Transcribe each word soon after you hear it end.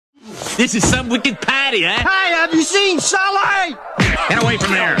This is some wicked party, huh? Hey, have you seen Sully? Get away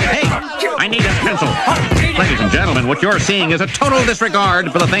from there. Hey, I need a pencil. Ladies and gentlemen, what you're seeing is a total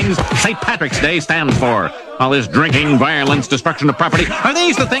disregard for the things St. Patrick's Day stands for. All this drinking, violence, destruction of property. Are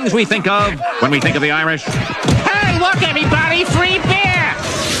these the things we think of when we think of the Irish? Hey, look, everybody, free beer!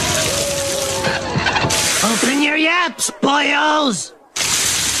 Open your yaps, boyos!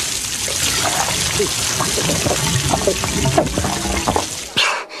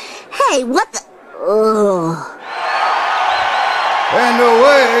 Hey, what the... Ugh. And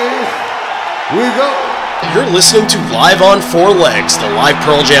away we go. You're listening to Live on Four Legs, the live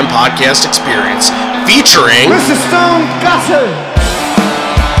Pearl Jam podcast experience, featuring Mr. Stone Gossard.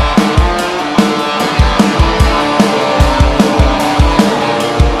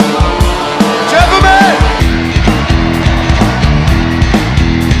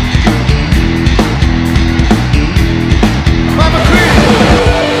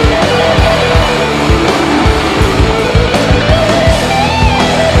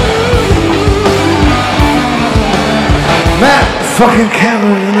 Fucking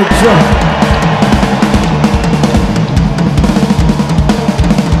Cameron in the drum.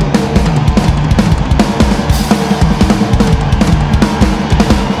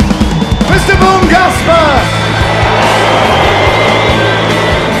 Mr. Boom Gasper.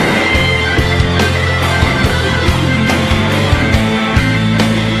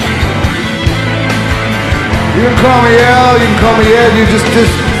 You can call me Al, you can call me Ed, you just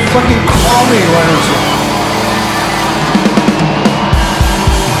fucking call me, why don't you?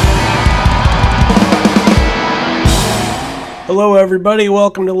 Hello everybody,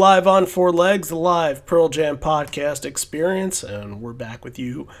 welcome to Live on Four Legs, the live Pearl Jam podcast experience, and we're back with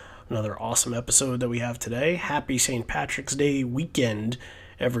you. Another awesome episode that we have today. Happy St. Patrick's Day weekend,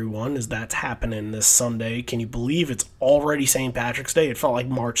 everyone, as that's happening this Sunday. Can you believe it's already St. Patrick's Day? It felt like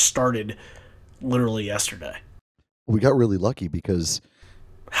March started literally yesterday. We got really lucky because...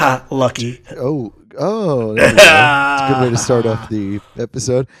 Ha, lucky. Oh, there we go. It's a good way to start off the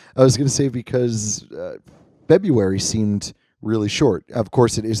episode. I was going to say because February seemed really short. Of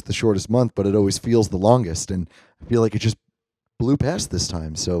course, it is the shortest month, but it always feels the longest, and I feel like it just blew past this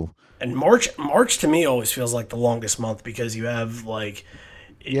time. So, and March to me always feels like the longest month because you have like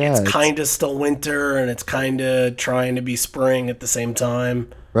it's kind of still winter and it's kind of trying to be spring at the same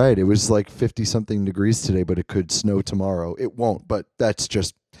time. Right. It was like 50 something degrees today, but it could snow tomorrow. It won't, but that's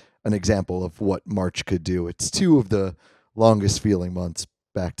just an example of what March could do. It's two of the longest feeling months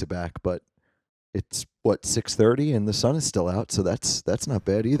back to back, but it's 6:30 and the sun is still out, so that's not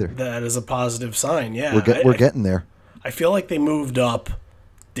bad either. That is a positive sign. Yeah, we're getting there. I feel like they moved up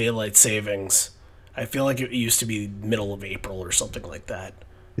daylight savings. I feel like it used to be middle of April or something like that.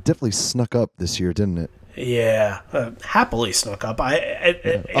 It definitely snuck up this year, didn't it? Yeah, happily snuck up.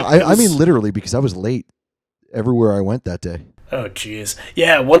 I mean literally, because I was late everywhere I went that day. Oh jeez,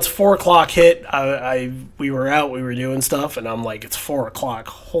 yeah. Once 4 o'clock hit, we were out, we were doing stuff, and I'm like, it's 4 o'clock.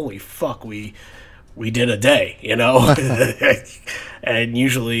 Holy fuck, we did a day, you know. And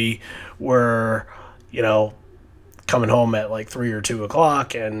usually we're, you know, coming home at like 3 or 2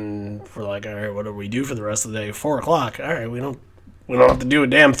 o'clock, and we're like, all right, what do we do for the rest of the day? 4 o'clock. All right, we don't have to do a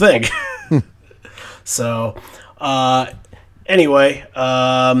damn thing. So, anyway,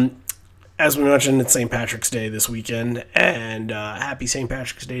 as we mentioned, it's St. Patrick's Day this weekend, and happy St.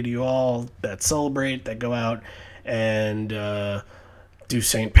 Patrick's Day to you all that celebrate, that go out and do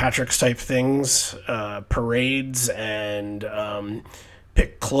St. Patrick's type things, parades, and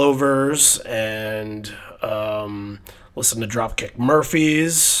pick clovers, and listen to Dropkick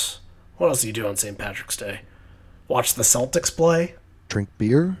Murphys. What else do you do on St. Patrick's Day? Watch the Celtics play? Drink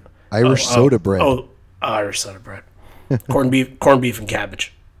beer? Irish soda bread. Irish soda bread. Corned beef and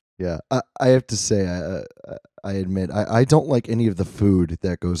cabbage. Yeah, I have to say, I admit, I don't like any of the food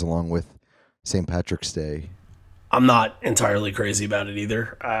that goes along with St. Patrick's Day. I'm not entirely crazy about it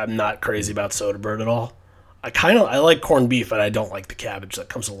either. I'm not crazy about soda bread at all. I like corned beef, but I don't like the cabbage that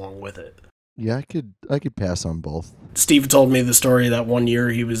comes along with it. Yeah, I could pass on both. Steve told me the story that one year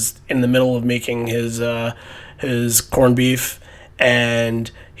he was in the middle of making his corned beef, and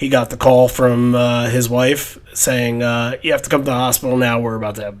he got the call from his wife saying, you have to come to the hospital now, we're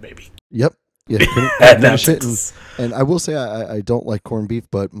about to have a baby. Yep. Yeah, couldn't finish it. And I will say I don't like corned beef,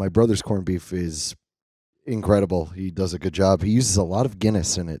 but my brother's corned beef is incredible. He does a good job. He uses a lot of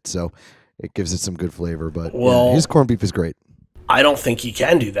Guinness in it, so it gives it some good flavor. But yeah, his corned beef is great. I don't think he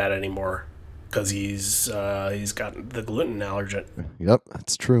can do that anymore because he's got the gluten allergen. Yep,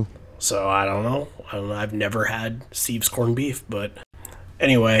 that's true. So I don't know. I've never had Steve's corned beef, but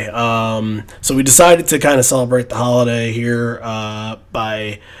anyway, so we decided to kind of celebrate the holiday here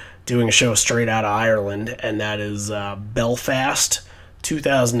by doing a show straight out of Ireland, and that is Belfast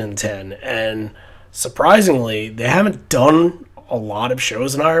 2010. And surprisingly, they haven't done a lot of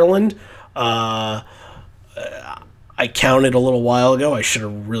shows in Ireland. I counted a little while ago. I should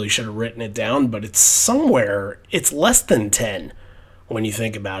have written it down, but it's less than 10 when you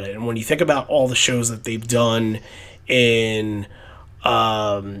think about it. And when you think about all the shows that they've done in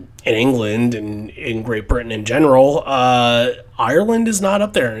England and in Great Britain in general, Ireland is not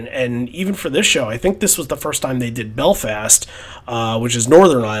up there. And even for this show, I think this was the first time they did Belfast, which is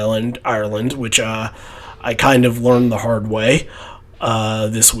Northern Ireland, which I kind of learned the hard way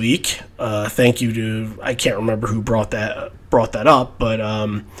this week. Thank you to, I can't remember who brought that up,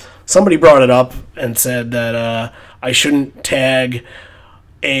 but somebody brought it up and said that I shouldn't tag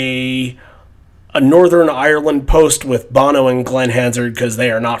a Northern Ireland post with Bono and Glenn Hansard because they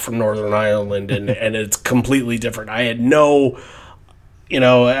are not from Northern Ireland, and it's completely different. I had no,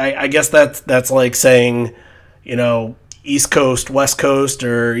 I guess that's like saying, East Coast, West Coast,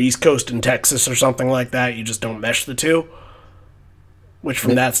 or East Coast and Texas or something like that. You just don't mesh the two. Which,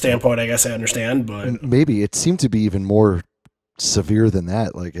 from that standpoint, I guess I understand, but maybe it seemed to be even more severe than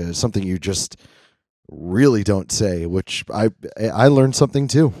that, like something you just really don't say. Which I learned something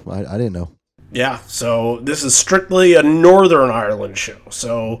too. I didn't know. Yeah, so this is strictly a Northern Ireland show.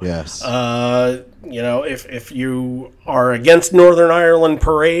 So yes, if you are against Northern Ireland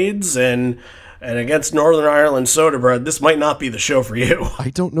parades and against Northern Ireland soda bread, this might not be the show for you. I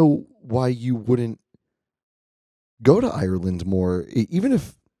don't know why you wouldn't go to Ireland more, even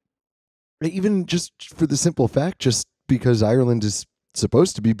just for the simple fact, just because Ireland is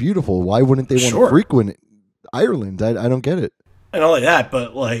supposed to be beautiful. Why wouldn't they want to frequent Ireland? I don't get it. And only that,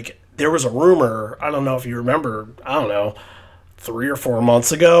 but there was a rumor, I don't know if you remember, 3 or 4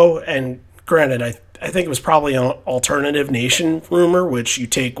 months ago, and granted, I think it was probably an alternative nation rumor, which you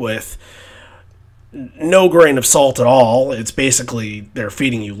take with no grain of salt at all. It's basically they're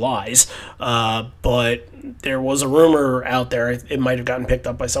feeding you lies. But there was a rumor out there, it might have gotten picked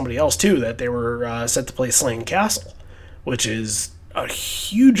up by somebody else too, that they were set to play Slane Castle, which is a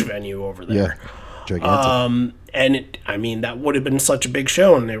huge venue over there. Yeah, gigantic. And that would have been such a big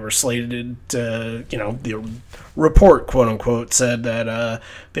show, and they were slated to, the report, quote unquote, said that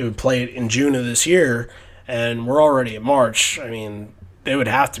they would play it in June of this year, and we're already in March. I mean, they would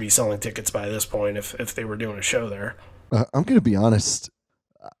have to be selling tickets by this point if they were doing a show there. I'm going to be honest.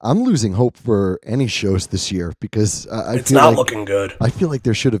 I'm losing hope for any shows this year because it's not looking good. I feel like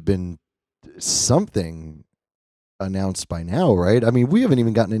there should have been something announced by now, right? I mean, we haven't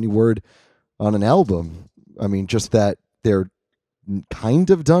even gotten any word on an album. I mean, just that they're kind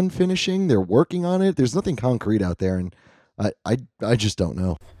of done finishing. They're working on it. There's nothing concrete out there, and I just don't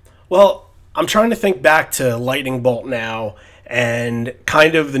know. Well, I'm trying to think back to Lightning Bolt now, and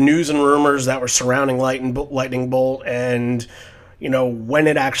kind of the news and rumors that were surrounding Lightning Bolt, and when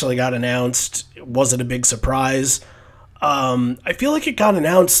it actually got announced. Was it a big surprise? I feel like it got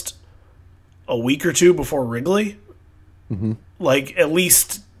announced a week or two before Wrigley. Mm-hmm. Like, at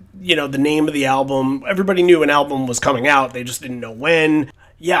least, the name of the album. Everybody knew an album was coming out. They just didn't know when.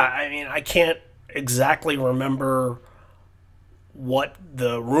 Yeah, I mean, I can't exactly remember what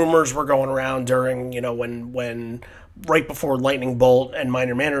the rumors were going around during, when right before Lightning Bolt and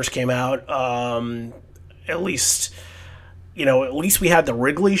Minor Manners came out. At least we had the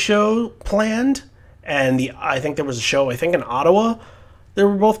Wrigley show planned, and I think there was a show, in Ottawa, they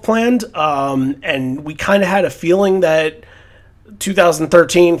were both planned, and we kind of had a feeling that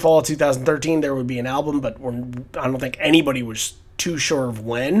fall of 2013, there would be an album, but I don't think anybody was too sure of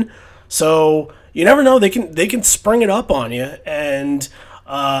when. So you never know; they can spring it up on you, and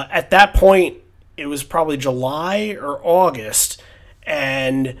at that point, it was probably July or August,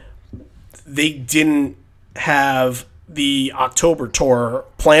 and they didn't have the October tour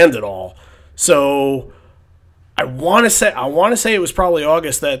planned at all. So I want to say it was probably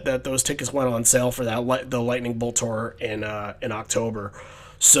August that those tickets went on sale for the Lightning Bolt tour in October.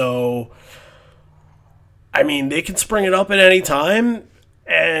 So I mean, they can spring it up at any time,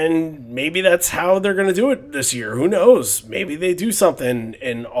 and maybe that's how they're going to do it this year. Who knows? Maybe they do something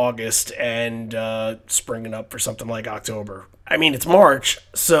in August and spring it up for something like October. I mean, it's March,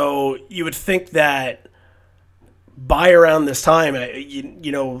 so you would think that by around this time,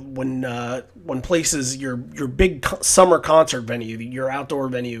 when places, your big summer concert venue, your outdoor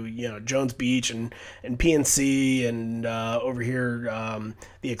venue, Jones Beach and PNC and over here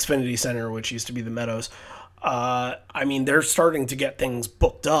the Xfinity Center, which used to be the Meadows. I mean, they're starting to get things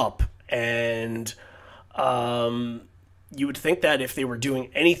booked up, and you would think that if they were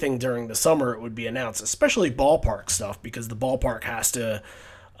doing anything during the summer, it would be announced, especially ballpark stuff, because the ballpark has to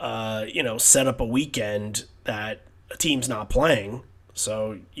set up a weekend that a team's not playing,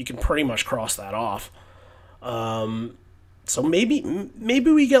 so you can pretty much cross that off. So maybe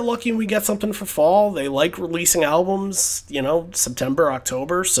we get lucky and we get something for fall. They like releasing albums, September,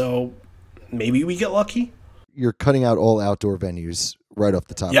 October, so maybe we get lucky. You're cutting out all outdoor venues right off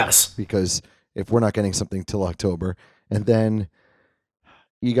the top. Yes. Because if we're not getting something till October, and then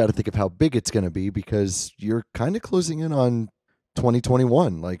you got to think of how big it's going to be, because you're kind of closing in on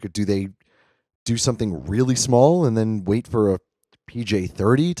 2021. Like, do they do something really small and then wait for a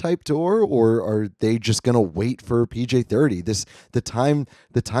PJ30 type tour, or are they just going to wait for PJ30?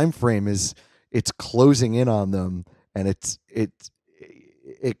 The time frame is, it's closing in on them, and it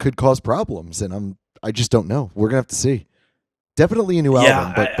could cause problems, and I just don't know. We're going to have to see. Definitely a new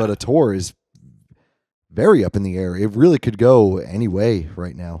album, but a tour is very up in the air. It really could go any way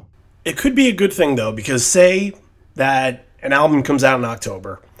right now. It could be a good thing, though, because say that an album comes out in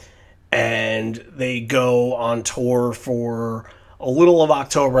October and they go on tour for a little of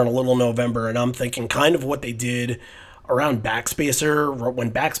October and a little November, and I'm thinking kind of what they did around Backspacer. When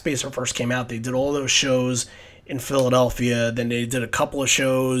Backspacer first came out, they did all those shows in Philadelphia, then they did a couple of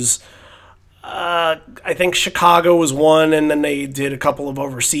shows. I think Chicago was one, and then they did a couple of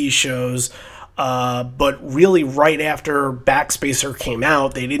overseas shows. But really, right after Backspacer came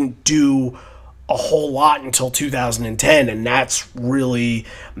out, they didn't do a whole lot until 2010, and that's really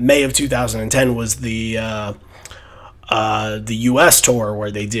May of 2010 was the U.S. tour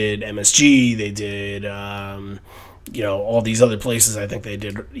where they did MSG, they did all these other places. I think they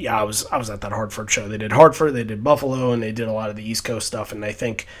did. Yeah, I was at that Hartford show. They did Hartford, they did Buffalo, and they did a lot of the East Coast stuff. And I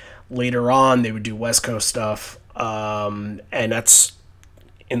think later on they would do West Coast stuff. And that's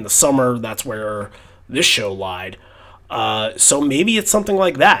in the summer. That's where this show lied. So maybe it's something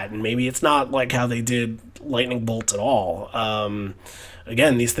like that, and maybe it's not like how they did Lightning Bolt at all.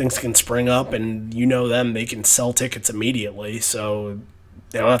 Again, these things can spring up, and them, they can sell tickets immediately, so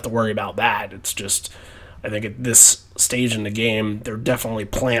they don't have to worry about that. It's just, I think at this stage in the game, they're definitely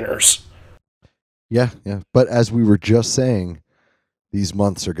planners. Yeah. But as we were just saying, these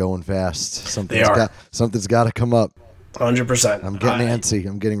months are going fast. Something's got to come up. 100%. I'm getting antsy.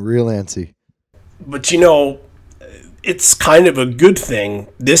 I'm getting real antsy. But it's kind of a good thing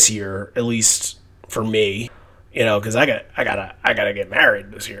this year, at least for me. Because I gotta get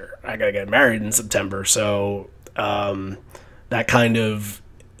married this year. I gotta get married in September. So that kind of,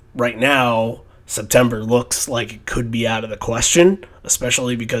 right now, September looks like it could be out of the question,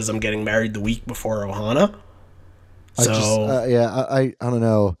 especially because I'm getting married the week before Ohana. I don't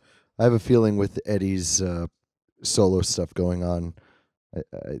know. I have a feeling with Eddie's solo stuff going on,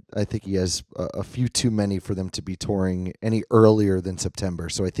 I think he has a few too many for them to be touring any earlier than September.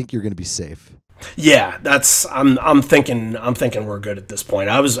 So I think you're going to be safe. Yeah, I'm thinking we're good at this point.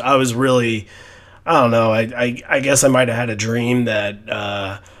 I was really, I don't know. I guess I might have had a dream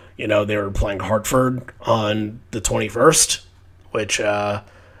that they were playing Hartford on the 21st, which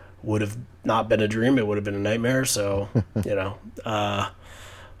would have not been a dream. It would have been a nightmare. So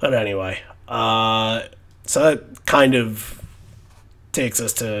but anyway, so that kind of takes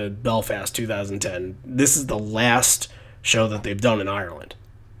us to Belfast 2010. This is the last show that they've done in Ireland.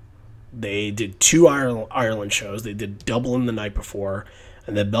 They did 2 Ireland shows. They did Dublin the night before,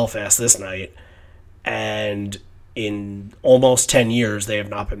 and then Belfast this night. And in almost 10 years, they have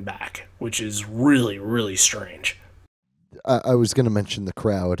not been back, which is really, really strange. I was going to mention the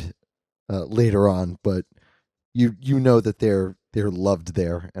crowd later on, but you know that they're loved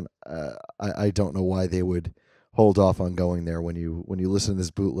there, and I don't know why they would hold off on going there when you listen to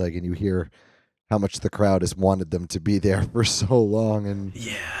this bootleg and you hear how much the crowd has wanted them to be there for so long, and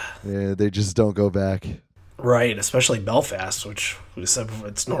yeah, they just don't go back. Right, especially Belfast, which we said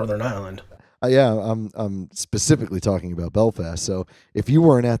it's Northern Ireland. I'm specifically talking about Belfast. So if you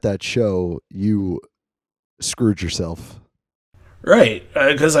weren't at that show, you screwed yourself. Right,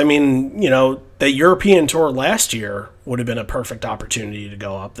 because the European tour last year would have been a perfect opportunity to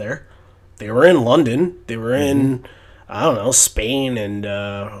go up there. They were in London. They were in, Spain and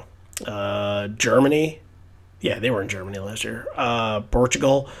Germany. Yeah, they were in Germany last year.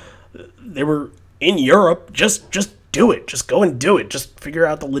 Portugal. They were in Europe. Just do it. Just go and do it. Just figure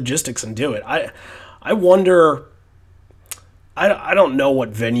out the logistics and do it. I wonder. I don't know what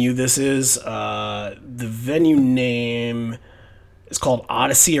venue this is. The venue name is called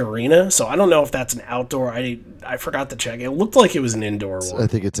Odyssey Arena. So I don't know if that's an outdoor. I forgot to check. It looked like it was an indoor one. I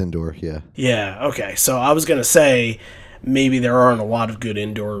think it's indoor. Yeah. Yeah. Okay. So I was gonna say maybe there aren't a lot of good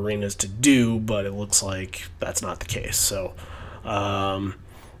indoor arenas to do, but it looks like that's not the case. So, all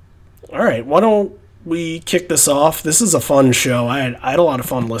right. Why don't we kick this off, this is a fun show. I had a lot of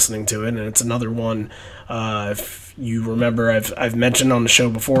fun listening to it, and it's another one. If you remember, I've mentioned on the show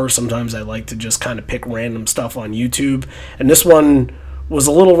before, sometimes I like to just kind of pick random stuff on YouTube, and this one was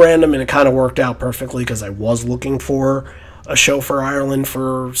a little random, and it kind of worked out perfectly because I was looking for a show for Ireland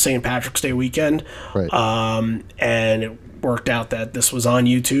for St. Patrick's Day weekend. Right. And it worked out that this was on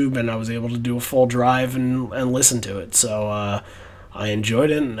YouTube, and I was able to do a full drive and listen to it. So I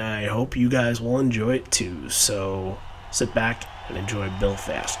enjoyed it, and I hope you guys will enjoy it too. So sit back and enjoy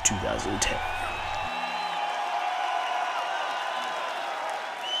Belfast 2010.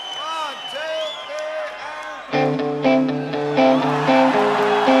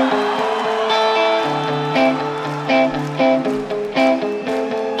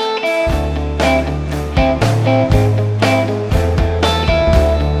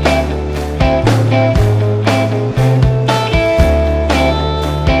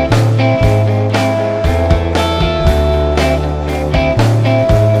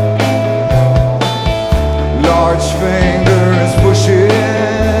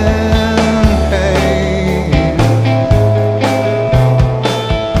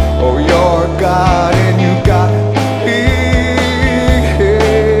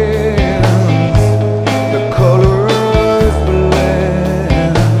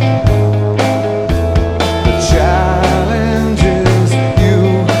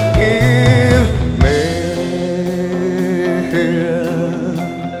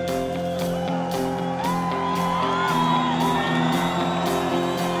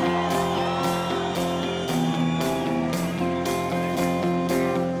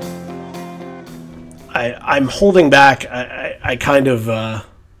 I'm holding back. I kind of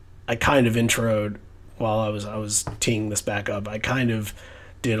introed while I was teeing this back up. I kind of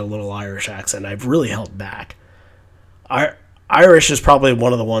did a little Irish accent. I've really held back. Irish is probably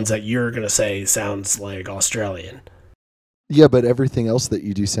one of the ones that you're gonna say sounds like Australian. Yeah, but everything else that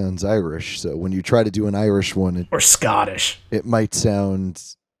you do sounds Irish. So when you try to do an Irish one, or Scottish, it might sound,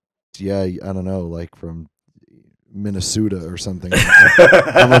 yeah, I don't know, like from Minnesota or something.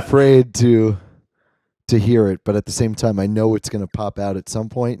 I'm afraid to hear it, but at the same time, I know it's going to pop out at some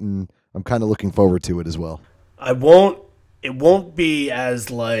point, and I'm kind of looking forward to it as well. It won't be as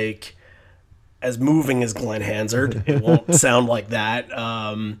moving as Glenn Hansard. It won't sound like that.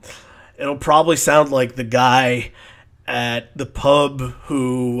 It'll probably sound like the guy at the pub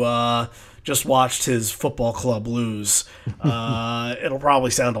who just watched his football club lose. It'll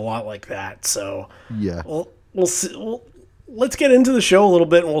probably sound a lot like that. So yeah, we'll see. Let's get into the show a little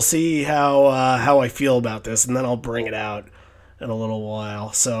bit, and we'll see how I feel about this, and then I'll bring it out in a little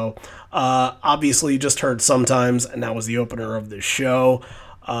while. So, obviously, you just heard Sometimes, and that was the opener of the show.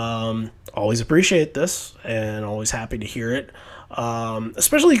 Always appreciate this, and always happy to hear it,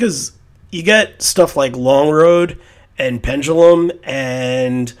 especially because you get stuff like Long Road and Pendulum,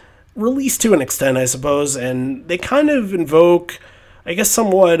 and Release to an extent, I suppose, and they kind of invoke, I guess,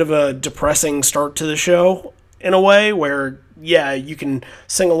 somewhat of a depressing start to the show, in a way where, yeah, you can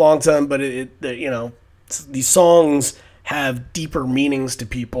sing along to them, but these songs have deeper meanings to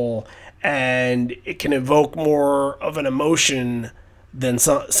people, and it can evoke more of an emotion than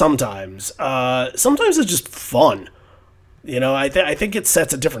sometimes. Sometimes it's just fun. I think it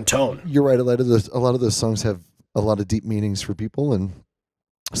sets a different tone. You're right. A lot of those songs have a lot of deep meanings for people, and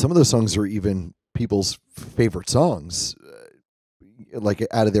some of those songs are even people's favorite songs, like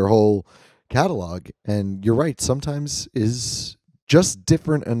out of their whole catalog. And you're right, Sometimes is just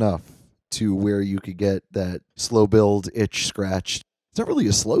different enough to where you could get that slow build itch scratched. It's not really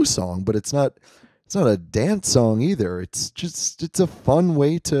a slow song, but it's not a dance song either. It's a fun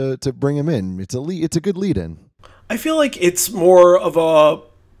way to bring him in. It's a good lead in. I feel like it's more of a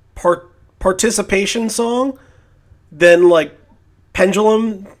participation song than like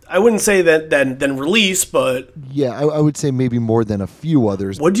Pendulum. I wouldn't say that than Release, but yeah, I would say maybe more than a few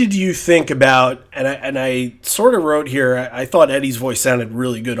others. What did you think about? And I sort of wrote here. I thought Eddie's voice sounded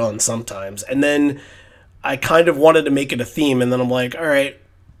really good on Sometimes, and then I kind of wanted to make it a theme, and then I'm like, all right,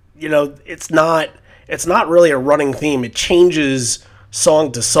 it's not really a running theme. It changes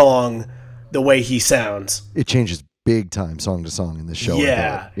song to song the way he sounds. It changes big time song to song in this show.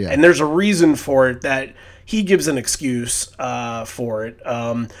 Yeah, and there's a reason for it that he gives an excuse for it,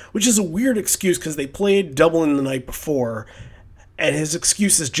 which is a weird excuse because they played Dublin the night before, and his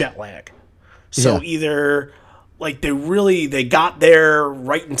excuse is jet lag. So either like they got there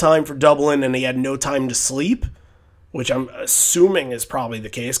right in time for Dublin and they had no time to sleep, which I'm assuming is probably the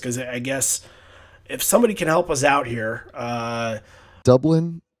case, because I guess if somebody can help us out here.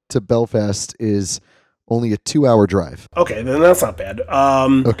 Dublin to Belfast is only a 2-hour drive. Okay, then that's not bad.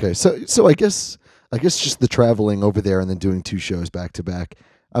 Okay, so I guess I guess just the traveling over there and then doing 2 shows back to back.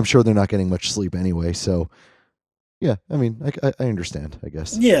 I'm sure they're not getting much sleep anyway. So, yeah, I mean, I understand, I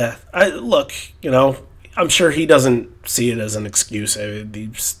guess. Yeah, look, I'm sure he doesn't see it as an excuse.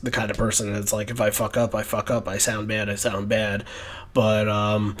 He's the kind of person that's like, if I fuck up, I fuck up. I sound bad, I sound bad. But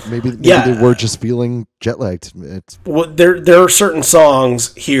maybe they were just feeling jet lagged. There are certain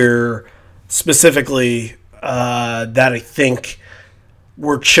songs here specifically that I think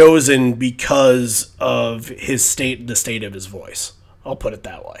were chosen because of the state of his voice. I'll put it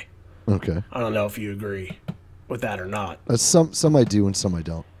that way. Okay. I don't know if you agree with that or not. Some I do and some I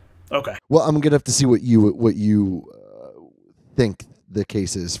don't. Okay. Well, I'm gonna have to see what you think the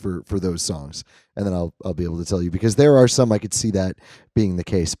case is for those songs, and then I'll be able to tell you, because there are some I could see that being the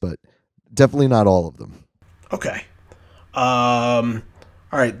case, but definitely not all of them. Okay. All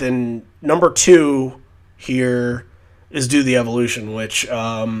right, then number 2 here is Do the Evolution, which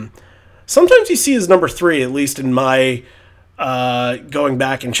sometimes you see as number 3, at least in my going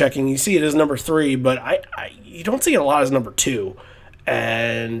back and checking. You see it as number 3, but you don't see it a lot as number 2.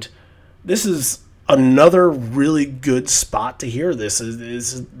 And this is another really good spot to hear. This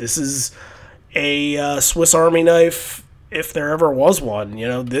is a Swiss Army knife, if there ever was one.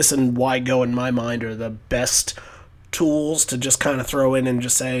 This and Why Go, in my mind, are the best tools to just kind of throw in and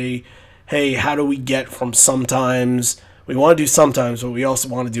just say, hey, how do we get from sometimes, we want to do sometimes, but we also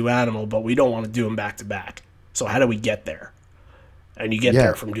want to do Animal, but we don't want to do them back to back. So how do we get there? And you get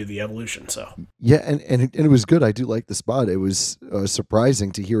there from Do the Evolution. So yeah, and it was good. I do like the spot. It was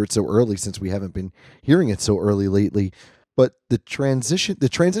surprising to hear it so early, since we haven't been hearing it so early lately. But the transition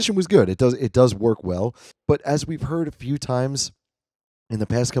was good. It does work well. But as we've heard a few times in the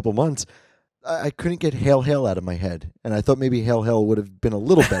past couple months, I couldn't get Hail Hail out of my head, and I thought maybe Hail Hail would have been a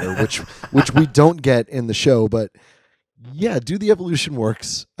little better, which we don't get in the show. But yeah, Do the Evolution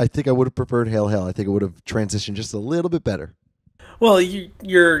works. I think I would have preferred Hail Hail. I think it would have transitioned just a little bit better. Well,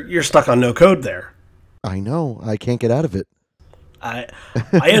 you're stuck on no code there. I know. I can't get out of it. I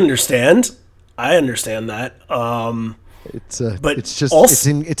understand. I understand that. But it's just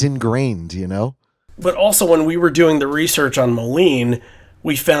also, it's ingrained, But also, when we were doing the research on Moline,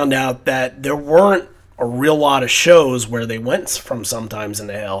 we found out that there weren't a real lot of shows where they went from sometimes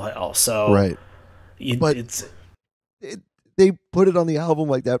into Hail Hail. So right. They put it on the album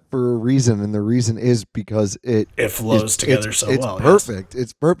like that for a reason, and the reason is because it flows together so well. It's perfect. Yes.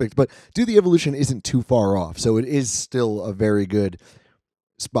 It's perfect. But Do the Evolution isn't too far off, so it is still a very good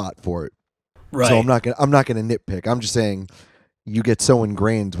spot for it. Right. So I'm not gonna nitpick. I'm just saying you get so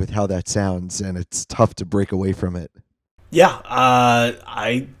ingrained with how that sounds, and it's tough to break away from it. Yeah,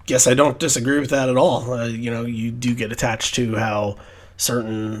 I guess I don't disagree with that at all. You do get attached to how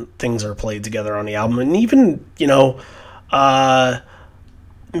certain things are played together on the album, and even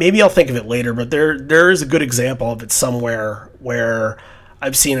maybe I'll think of it later, but there is a good example of it somewhere where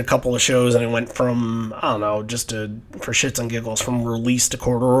I've seen a couple of shows and I went from, I don't know, for shits and giggles, from Release to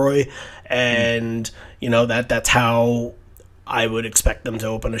Corduroy, and that's how I would expect them to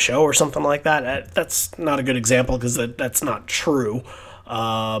open a show or something like that. That's not a good example because that's not true.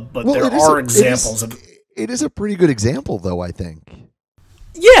 But there are examples of. It is a pretty good example, though, I think.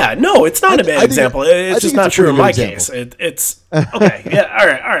 Yeah, no, it's not a bad example. It's just not true in my case. It's okay.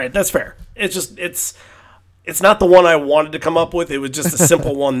 Yeah, all right, that's fair. It's not the one I wanted to come up with. It was just a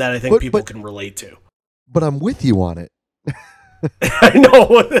simple one that I think people can relate to. But I'm with you on it. I know.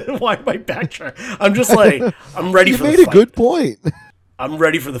 Why am I backtrack? I'm just like, I'm ready for the fight. You made a good point. I'm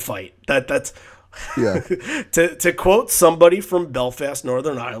ready for the fight. That's yeah. to quote somebody from Belfast,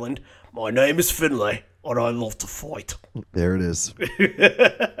 Northern Ireland, my name is Finlay, and I love to fight. There it is.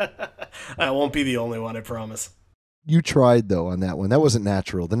 I won't be the only one, I promise. You tried, though, on that one. That wasn't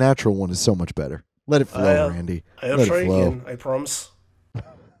natural. The natural one is so much better. Let it flow, Randy. I'll try again. I promise.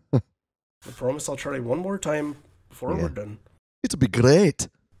 I promise I'll try one more time before we're done. It'll be great.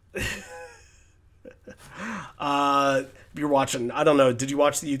 You're watching. I don't know. Did you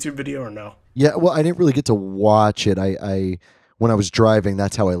watch the YouTube video or no? Yeah, well, I didn't really get to watch it. I when I was driving,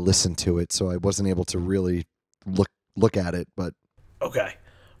 that's how I listened to it, so I wasn't able to really look at it. But okay,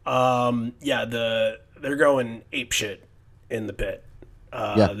 yeah, they're going apeshit in the pit.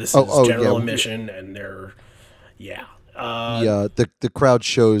 This is General Admission, and they're the crowd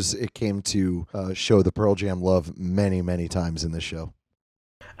shows it came to show the Pearl Jam love many, many times in this show.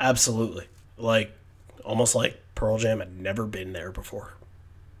 Absolutely, almost like Pearl Jam had never been there before.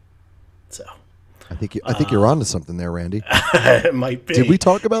 So I think you're onto something there, Randy. It might be. Did we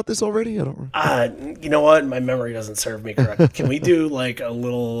talk about this already? I don't remember. You know what? My memory doesn't serve me correctly. Can we do a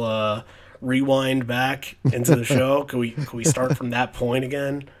little rewind back into the show? Can we start from that point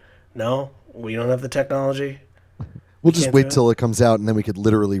again? No? We don't have the technology. We'll just wait till it comes out, and then we could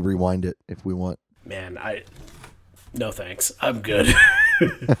literally rewind it if we want. Man, no thanks. I'm good. We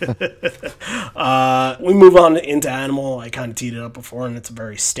move on into Animal. I kind of teed it up before, and it's a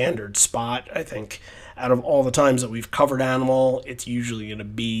very standard spot. I think out of all the times that we've covered Animal, it's usually going to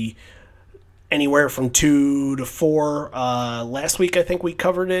be anywhere from 2 to 4. Last week, I think we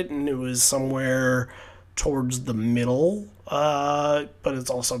covered it, and it was somewhere towards the middle. But it's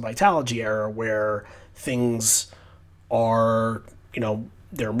also Vitalogy era where things are,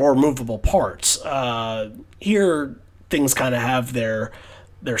 they're more movable parts. Here, things kind of have their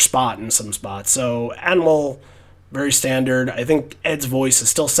spot in some spots. So Animal, very standard. I think Ed's voice is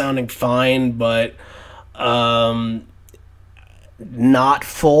still sounding fine, but not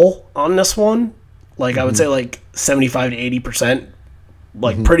full on this one. Like, I would say like 75 to 80%.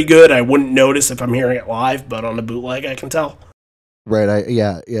 Like, pretty good. I wouldn't notice if I'm hearing it live, but on the bootleg I can tell. Right.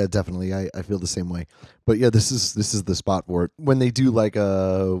 Yeah, definitely. I feel the same way. But yeah, this is the spot for it. When they do like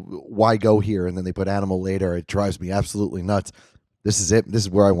why go here and then they put Animal later, it drives me absolutely nuts. This is it. This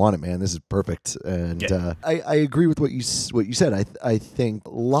is where I want it, man. This is perfect. And I agree with what you said. I think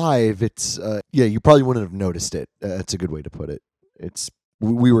live, it's you probably wouldn't have noticed it. That's a good way to put it.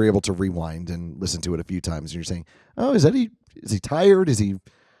 We were able to rewind and listen to it a few times, and you're saying, oh, is he tired?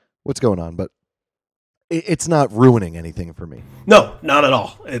 What's going on? But it's not ruining anything for me. No, not at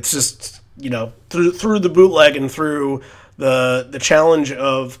all. It's just, through the bootleg and through the challenge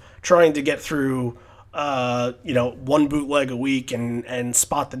of trying to get through, one bootleg a week and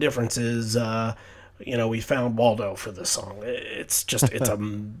spot the differences. We found Waldo for this song. It's a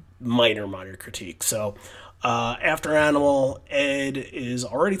minor critique. So after Animal, Ed is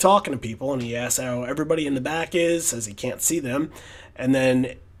already talking to people, and he asks how everybody in the back is, says he can't see them, and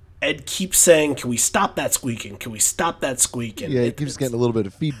then Ed keeps saying, can we stop that squeaking? Can we stop that squeaking? Yeah, he keeps getting a little bit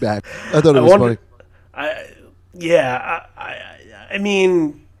of feedback. I thought it was funny. I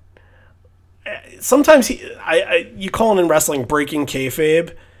mean, sometimes you call it in wrestling breaking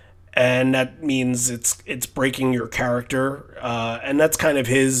kayfabe, and that means it's breaking your character, and that's kind of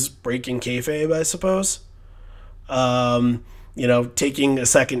his breaking kayfabe, I suppose. Taking a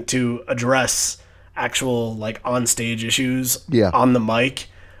second to address actual like on-stage issues on the mic,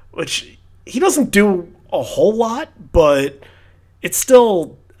 which he doesn't do a whole lot, but it's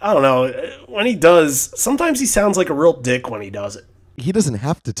still, I don't know, when he does, sometimes he sounds like a real dick when he does it. He doesn't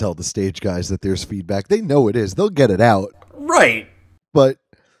have to tell the stage guys that there's feedback. They know it is. They'll get it out. Right. But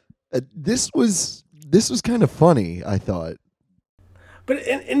this was kind of funny, I thought. But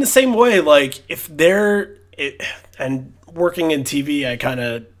in the same way, like, and working in TV, I kind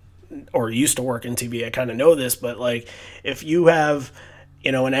of, or used to work in TV, I kind of know this, but like, if you have,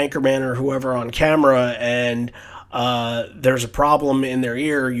 an anchorman or whoever on camera and there's a problem in their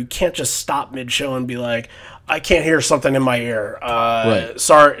ear, you can't just stop mid-show and be like, I can't hear something in my ear. Right.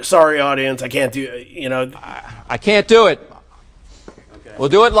 Sorry, audience, I can't do, I can't do it. Okay. We'll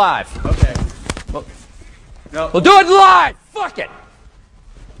do it live. Okay. We'll do it live. Fuck it.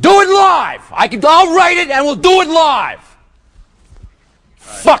 Do it live. I'll write it and we'll do it live. Right.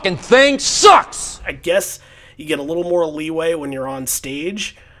 Fucking thing sucks. I guess you get a little more leeway when you're on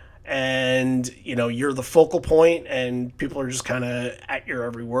stage and, you're the focal point and people are just kind of at your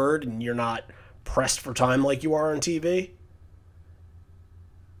every word and you're not pressed for time like you are on TV.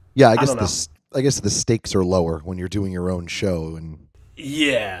 Yeah, I guess the stakes are lower when you're doing your own show, and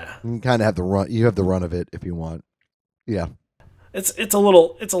yeah, you kind of have the run. You have the run of it if you want. Yeah, it's a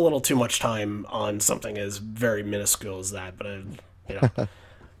little too much time on something as very minuscule as that. But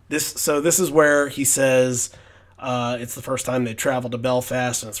this is where he says it's the first time they traveled to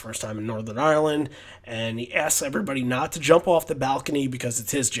Belfast and it's the first time in Northern Ireland, and he asks everybody not to jump off the balcony because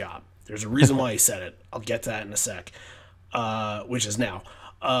it's his job. There's a reason why he said it. I'll get to that in a sec, which is now.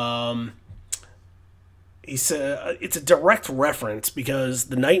 He said it's a direct reference because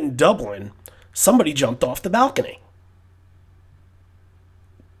the night in Dublin, somebody jumped off the balcony.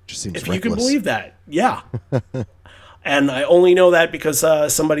 Just seems if reckless. You can believe that, yeah. And I only know that because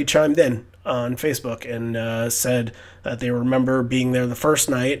somebody chimed in on Facebook and said that they remember being there the first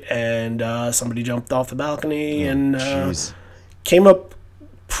night and somebody jumped off the balcony and came up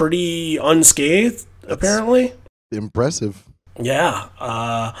pretty unscathed, apparently. Impressive. Yeah.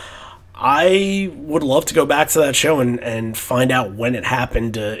 I would love to go back to that show and find out when it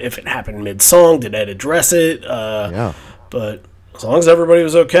happened, if it happened mid-song, did Ed address it? Yeah. But as long as everybody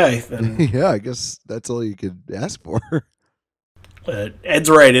was okay, then... yeah, I guess that's all you could ask for. Ed's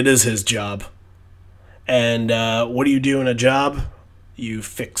right, it is his job. And what do you do in a job? You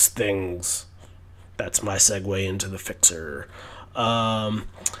fix things. That's my segue into the fixer.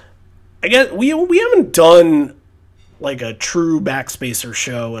 I guess we haven't done like a true Backspacer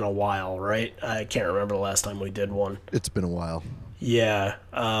show in a while, right? I can't remember the last time we did one. It's been a while. Yeah,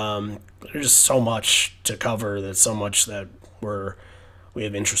 there's just so much to cover. There's so much that we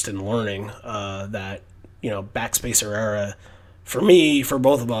have interest in learning. That Backspacer era, for me, for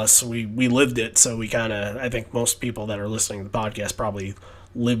both of us, we lived it. So we kind of, I think most people that are listening to the podcast probably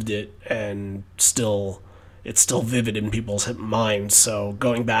lived it, and it's still vivid in people's minds. So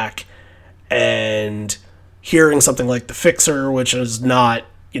going back and hearing something like The Fixer, which is not,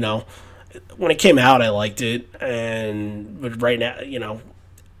 when it came out, I liked it, but right now,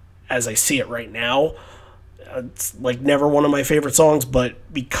 as I see it right now, it's like never one of my favorite songs, but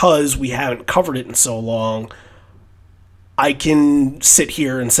because we haven't covered it in so long, I can sit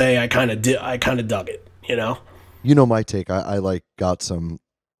here and say I kind of dug it, My take. I like got some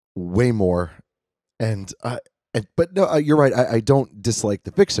way more, but no, you're right. I don't dislike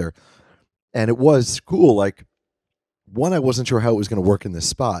The Fixer, and it was cool. Like, one, I wasn't sure how it was going to work in this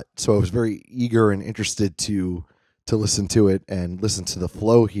spot, so I was very eager and interested to listen to it and listen to the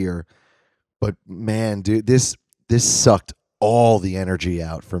flow here. But man, dude, this sucked all the energy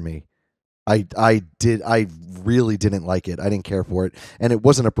out for me. I really didn't like it. I didn't care for it, and it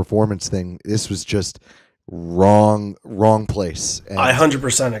wasn't a performance thing. This was just wrong place. And, I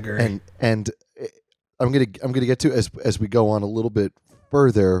 100% agree. And I'm gonna get to as we go on a little bit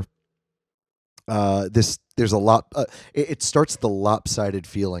further. There's a lot. It starts the lopsided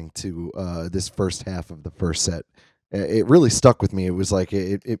feeling to this first half of the first set. It really stuck with me. It was like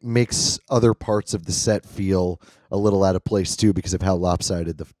it makes other parts of the set feel a little out of place too, because of how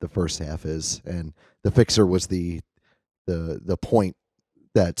lopsided the first half is. And The Fixer was the point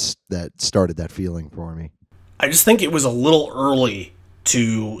that started that feeling for me. I just think it was a little early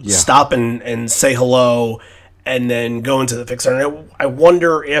to stop and say hello and then go into The Fixer. And I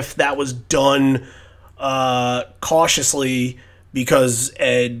wonder if that was done cautiously because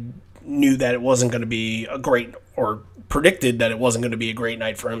Ed knew that it wasn't going to be a great, or predicted that it wasn't going to be a great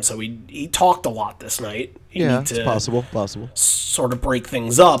night for him. So he talked a lot this night. It's possible. Sort of break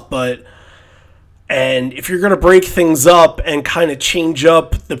things up, and if you're going to break things up and kind of change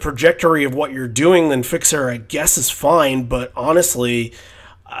up the trajectory of what you're doing, then Fixer, I guess, is fine. But honestly,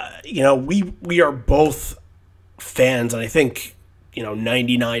 we are both fans, and I think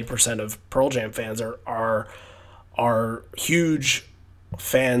 99% of Pearl Jam fans are huge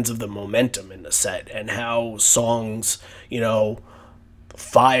fans of the momentum in the set and how songs,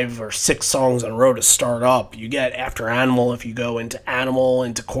 5 or 6 songs in a row to start up. You get After Animal, if you go into Animal,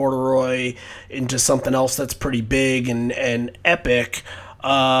 into Corduroy, into something else that's pretty big and epic,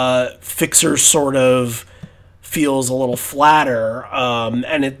 Fixer sort of feels a little flatter,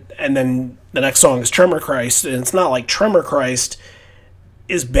 and then the next song is Tremor Christ, and it's not like Tremor Christ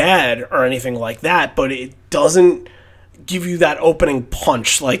is bad or anything like that, but it doesn't give you that opening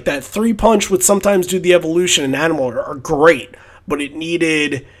punch. Like that 3 punch would sometimes do the Evolution and Animal are great, but it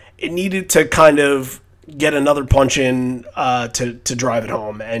needed to kind of get another punch in to drive it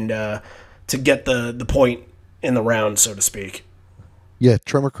home and to get the point in the round, so to speak. Yeah,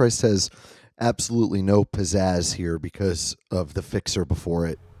 Tremor Christ has absolutely no pizzazz here because of The Fixer before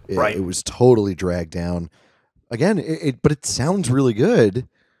it. Right. It was totally dragged down. Again, but it sounds really good.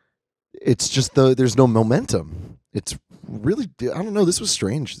 It's just there's no momentum. It's really, I don't know. This was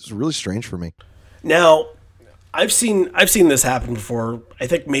strange. This was really strange for me. Now, I've seen this happen before. I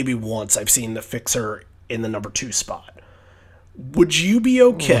think maybe once I've seen The Fixer in the number 2 spot. Would you be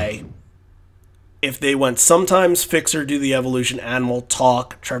okay if they went sometimes Fixer, do the Evolution, Animal,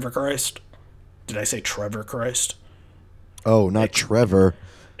 Talk, Trevor Christ? Did I say Trevor Christ? Oh, not Trevor.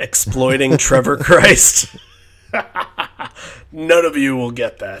 Exploiting Trevor Christ. None of you will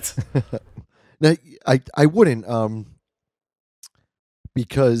get that. Now, I wouldn't,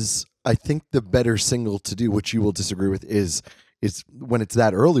 because I think the better single to do, which you will disagree with, is when it's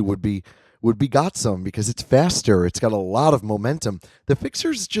that early would be Got Some, because it's faster. It's got a lot of momentum. The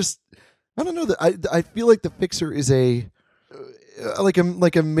Fixer's just, I don't know, I feel like The Fixer is a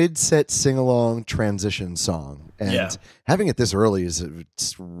mid-set sing-along transition song, and having it this early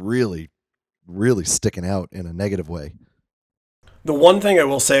it's really, really sticking out in a negative way. The one thing I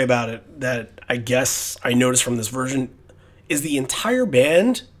will say about it that I guess I noticed from this version is the entire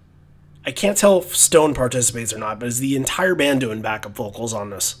band, I can't tell if Stone participates or not, but is the entire band doing backup vocals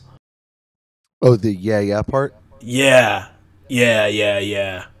on this? Oh, the yeah part? Yeah.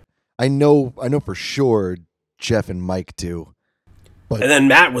 I know for sure Jeff and Mike do. But and then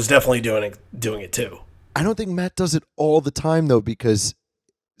Matt was definitely doing it too. I don't think Matt does it all the time though, because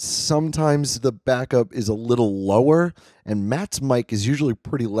sometimes the backup is a little lower, and Matt's mic is usually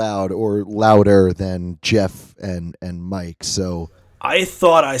pretty loud or louder than Jeff and Mike. So I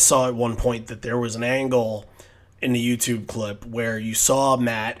thought I saw at one point that there was an angle in the YouTube clip where you saw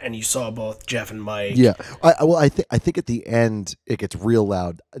Matt and you saw both Jeff and Mike. yeah, I think at the end it gets real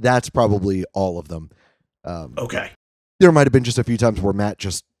loud. That's probably all of them. Okay. There might have been just a few times where Matt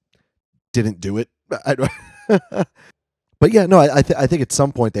just didn't do it. But yeah, no, I think at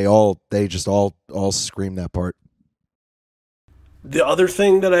some point they just all scream that part. The other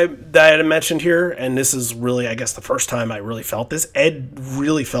thing that I had mentioned here, and this is really, I guess, the first time I really felt this, Ed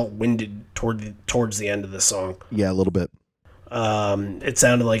really felt winded towards the end of the song. Yeah, a little bit. It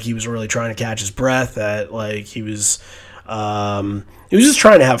sounded like he was really trying to catch his breath. That like he was just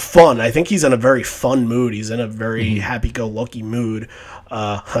trying to have fun. I think he's in a very fun mood. He's in a very happy-go-lucky mood.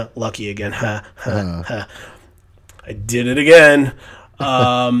 Lucky again. I did it again.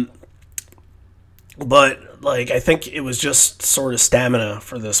 But like I think it was just sort of stamina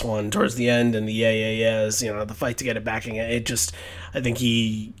for this one towards the end, and the yeahs, the fight to get it back again. It just, I think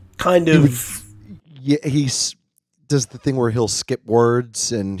he kind of he does the thing where he'll skip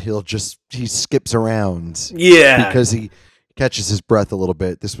words and he skips around. Yeah, because he catches his breath a little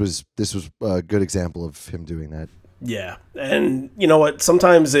bit. This was a good example of him doing that. Yeah, and you know what?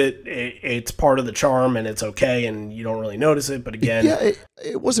 Sometimes it's part of the charm, and it's okay, and you don't really notice it. But again, yeah,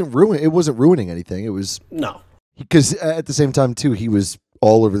 it wasn't ruining anything. It was no, because at the same time too, he was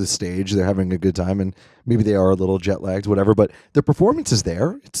all over the stage. They're having a good time, and maybe they are a little jet lagged, whatever. But the performance is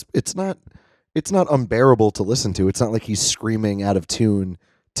there. It's not unbearable to listen to. It's not like he's screaming out of tune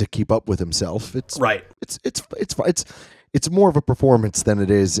to keep up with himself. It's right. It's more of a performance than it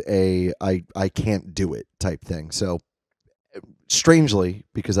is I can't do it type thing. So strangely,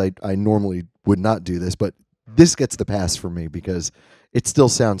 because I normally would not do this, but this gets the pass for me because it still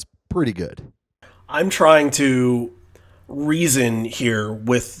sounds pretty good. I'm trying to reason here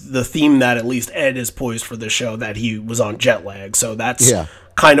with the theme that at least Ed is poised for this show, that he was on jet lag. So that's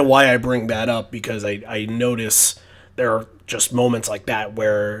kind of why I bring that up, because I notice there are just moments like that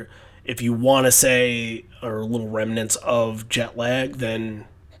where if you want to say or little remnants of jet lag, then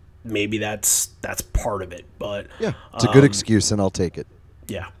maybe that's part of it. But yeah, it's a good excuse, and I'll take it.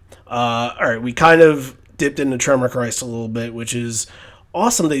 Yeah. All right, we kind of dipped into Tremor Christ a little bit, which is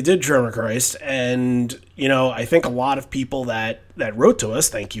awesome. They did Tremor Christ, and I think a lot of people that wrote to us,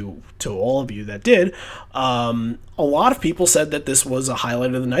 thank you to all of you that did. A lot of people said that this was a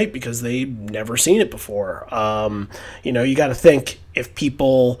highlight of the night because they've never seen it before. You got to think, if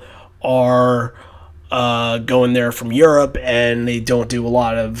people are going there from Europe and they don't do a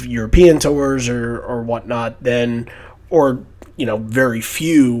lot of European tours or whatnot, then, or very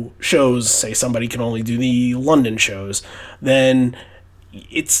few shows, say somebody can only do the London shows, then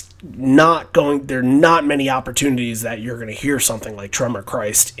there are not many opportunities that you're going to hear something like Tremor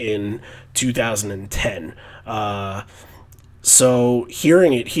Christ in 2010. So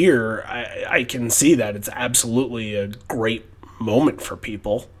hearing it here, I can see that it's absolutely a great moment for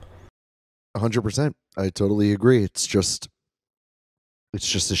people. 100%. I totally agree. It's just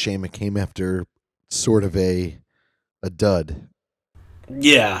a shame it came after sort of a dud.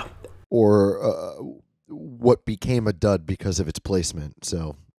 Yeah. Or what became a dud because of its placement.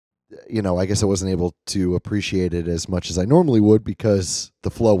 So, I guess I wasn't able to appreciate it as much as I normally would because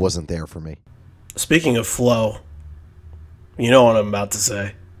the flow wasn't there for me. Speaking of flow, you know what I'm about to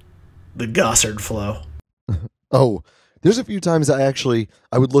say. The Gossard flow. Oh, there's a few times I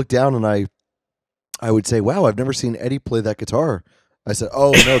would look down and I would say, wow, I've never seen Eddie play that guitar. I said,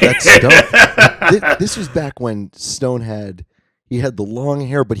 oh, no, that's Stone. This was back when Stone had the long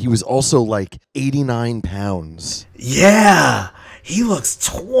hair, but he was also like 89 pounds. Yeah, he looks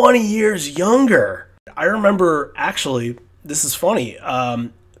 20 years younger. I remember, actually, this is funny,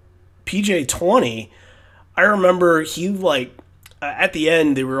 PJ20, I remember he at the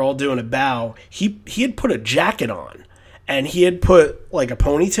end, they were all doing a bow. He had put a jacket on. And he had put like a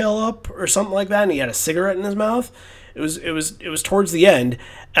ponytail up or something like that, and he had a cigarette in his mouth. It was towards the end,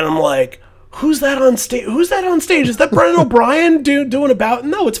 and I'm like, "Who's that on stage? Who's that on stage? Is that Brendan O'Brien doing about?"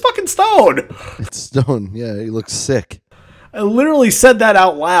 No, it's fucking Stone. It's Stone. Yeah, he looks sick. I literally said that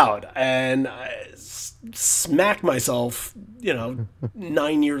out loud, and I smacked myself.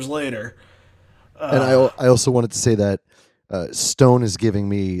 9 years later. And I also wanted to say that Stone is giving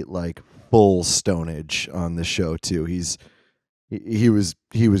me like full Stonage on this show too. He was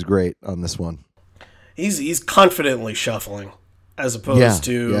great on this one. He's confidently shuffling as opposed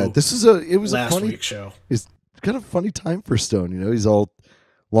to This is last a funny week's show. It's kind of a funny time for Stone. He's all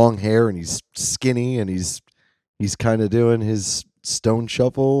long hair and he's skinny and he's kind of doing his stone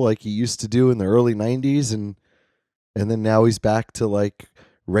shuffle like he used to do in the early 90s, and then now he's back to like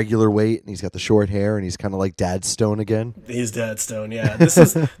regular weight, and he's got the short hair, and he's kind of like Dad Stone again. He's Dad Stone, yeah. This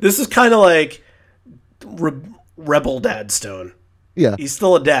is kind of like rebel Dad Stone. Yeah, he's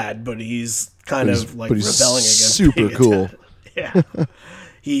still a dad, but he's kind of like rebelling against super being a cool. dad. Yeah,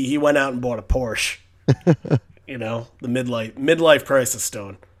 he went out and bought a Porsche. You know, the midlife crisis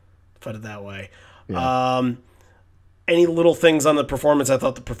Stone, put it that way. Yeah. Any little things on the performance? I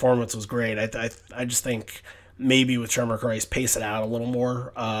thought the performance was great. I just think maybe with Tremor Christ, pace it out a little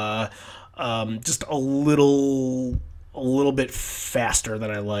more. Just a little bit faster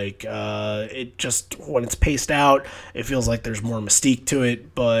than I like. It just, when it's paced out, it feels like there's more mystique to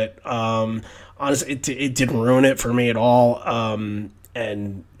it. But honestly, it didn't ruin it for me at all.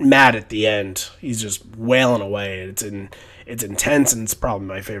 And Matt at the end, he's just wailing away. It's intense, and it's probably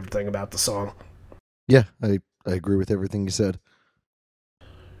my favorite thing about the song. Yeah, I agree with everything you said.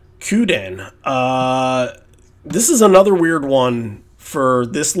 Kuden. This is another weird one for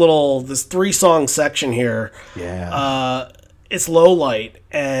this 3-song section here. Yeah. It's Low Light,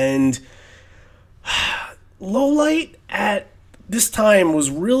 and Low Light at this time was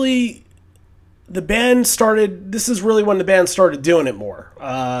really, this is really when the band started doing it more.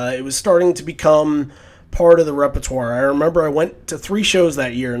 It was starting to become part of the repertoire. I remember I went to 3 shows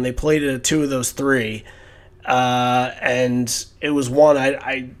that year, and they played it at 2 of those 3. And it was one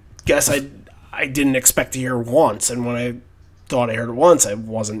I guess I didn't expect to hear once, and when I thought I heard it once, I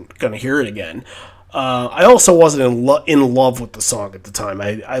wasn't going to hear it again. I also wasn't in love with the song at the time.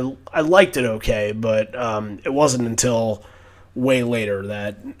 I liked it okay, but it wasn't until way later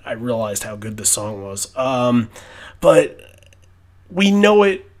that I realized how good the song was. But we know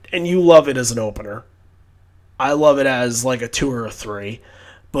it, and you love it as an opener. I love it as like a 2 or a 3.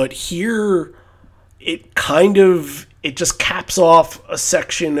 But here, it just caps off a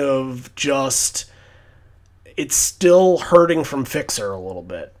section of just, it's still hurting from Fixer a little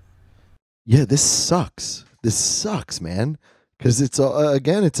bit. Yeah, this sucks. This sucks, man. Because it's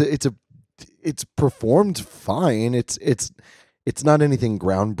again, it's performed fine. It's not anything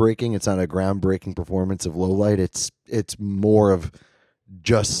groundbreaking. It's not a groundbreaking performance of Low Light. It's more of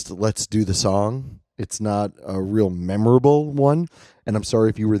just let's do the song. It's not a real memorable one. And I'm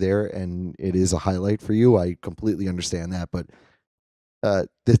sorry if you were there and it is a highlight for you. I completely understand that, but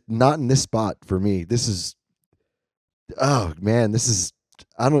not in this spot for me. This is, oh man, this is,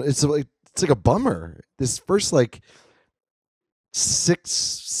 it's like a bummer. This first like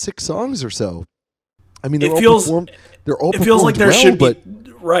six songs or so. I mean, they're all performed like there well, should be, but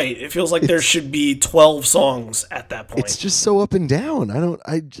right. It feels like there should be 12 songs at that point. It's just so up and down.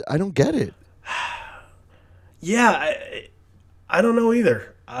 I don't get it. Yeah, I don't know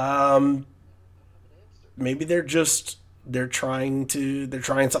either. Maybe they're trying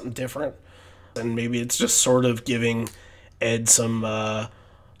something different, and maybe it's just sort of giving Ed some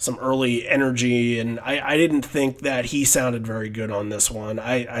early energy. And I didn't think that he sounded very good on this one.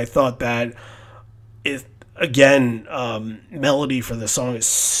 I thought that melody for the song is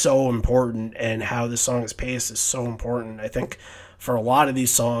so important, and how the song is paced is so important. I think for a lot of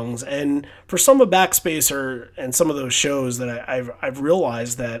these songs, and for some of Backspacer and some of those shows, that I've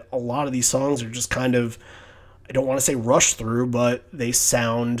realized that a lot of these songs are just kind of, I don't want to say rushed through, but they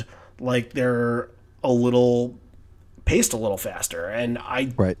sound like they're paced a little faster, and I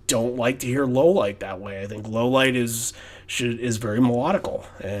don't like to hear Low Light that way. I think Low Light is very melodical,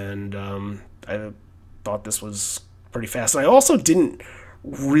 and I thought this was pretty fast. And I also didn't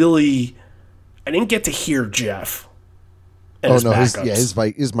get to hear Jeff. His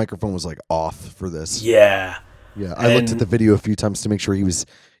microphone was like off for this. Yeah. I looked at the video a few times to make sure he was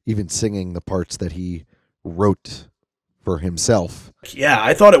even singing the parts that he wrote for himself. Yeah,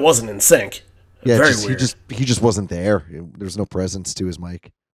 I thought it wasn't in sync. Yeah, very weird. He just wasn't there. There's no presence to his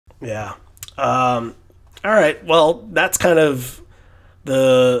mic. Yeah. All right. Well, that's kind of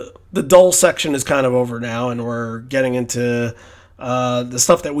the dull section is kind of over now, and we're getting into the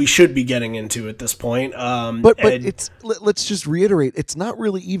stuff that we should be getting into at this point. But let's just reiterate, it's not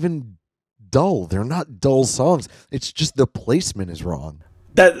really even dull. They're not dull songs. It's just the placement is wrong.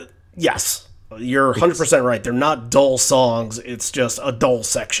 Yes, you're 100% right. They're not dull songs. It's just a dull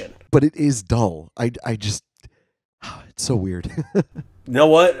section. But it is dull. I just, it's so weird. You know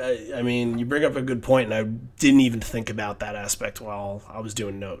what? I mean, you bring up a good point, and I didn't even think about that aspect while I was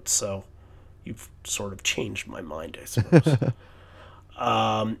doing notes. So you've sort of changed my mind, I suppose.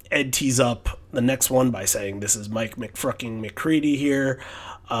 Ed tees up the next one by saying, "This is Mike McFrucking McCready here.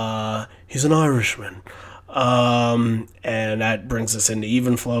 He's an Irishman." And that brings us into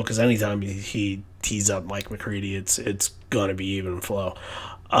even flow, because anytime he tees up Mike McCready, it's gonna be even flow.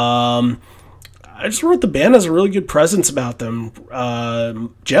 I just wrote the band has a really good presence about them.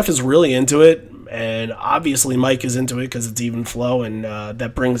 Jeff is really into it, and obviously Mike is into it because it's even flow, and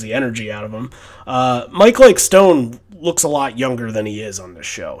that brings the energy out of him. Mike, like Stone, looks a lot younger than he is on this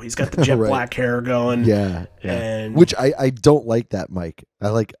show. He's got the jet Right. black hair going. Yeah. And which I don't like that Mike. I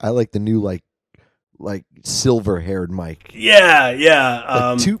like the new like silver haired Mike.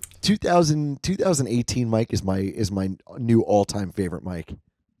 Yeah. 2018 Mike is my new all time favorite Mike.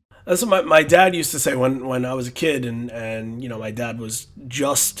 That's what my dad used to say when I was a kid, and my dad was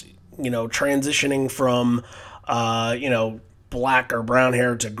just transitioning from black or brown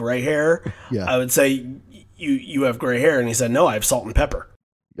hair to gray hair. Yeah. I would say you have gray hair, and he said, no, I have salt and pepper.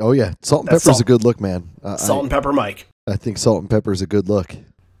 Oh yeah, salt and pepper is a good look, man. Salt and pepper Mike. I think salt and pepper is a good look.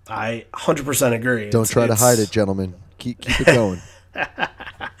 I 100% agree. Don't try to hide it, gentlemen. Keep it going.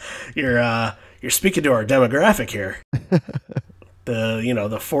 You're speaking to our demographic here.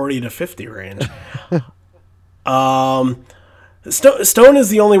 The 40 to 50 range. Stone is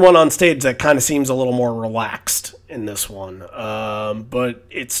the only one on stage that kind of seems a little more relaxed in this one. But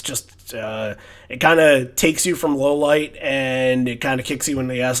it's just it kind of takes you from low light, and it kind of kicks you in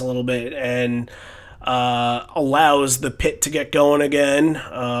the ass a little bit, and allows the pit to get going again.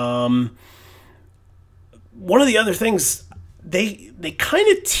 One of the other things, they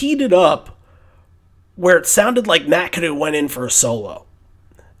kind of teed it up where it sounded like Matt could have went in for a solo,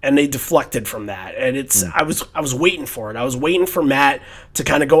 and they deflected from that. And I was waiting for it. I was waiting for Matt to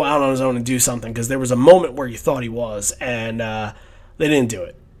kind of go out on his own and do something, because there was a moment where you thought he was, and they didn't do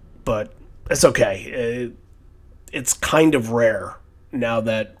it. But it's okay. It's kind of rare now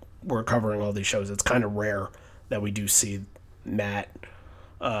that we're covering all these shows. It's kind of rare that we do see Matt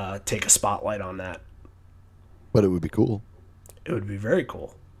take a spotlight on that. But it would be cool. It would be very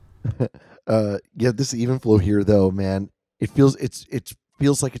cool. This even flow here though, man, it feels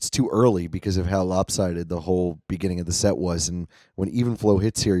like it's too early because of how lopsided the whole beginning of the set was. And when even flow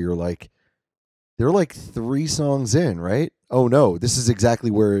hits here, you're like, they're like 3 songs in, right? Oh no, this is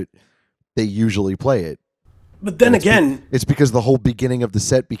exactly where they usually play it. But then again, it's because the whole beginning of the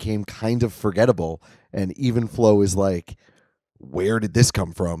set became kind of forgettable, and even flow is like, where did this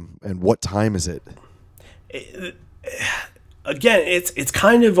come from, and what time is it? Again, it's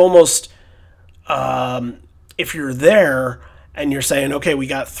kind of almost if you're there and you're saying, okay, we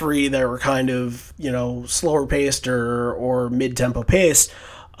got 3 that were kind of slower paced or mid tempo paced.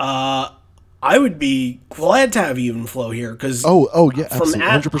 I would be glad to have even flow here, because oh yeah, absolutely,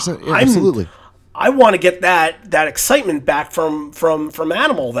 100%, yeah, absolutely. I want to get that excitement back from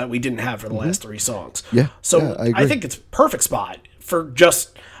Animal that we didn't have for the last 3 songs. Yeah. So I agree. I think it's a perfect spot for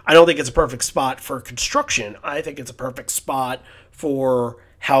just. I don't think it's a perfect spot for construction. I think it's a perfect spot for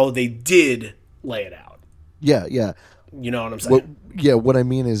how they did lay it out. Yeah. You know what I'm saying? What I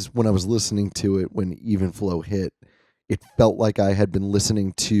mean is, when I was listening to it, when even flow hit, it felt like I had been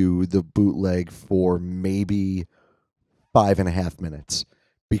listening to the bootleg for maybe 5.5 minutes,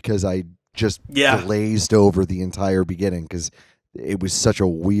 because I just glazed over the entire beginning because it was such a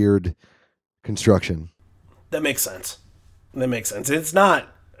weird construction. That makes sense. It's not,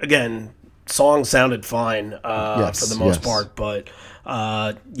 again, songs sounded fine for the most part, but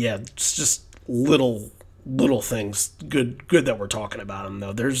it's just little things. Good that we're talking about them,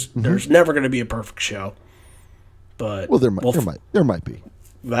 though. There's never going to be a perfect show, but there might be.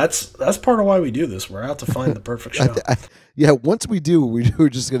 That's part of why we do this. We're out to find the perfect show. Once we do, we're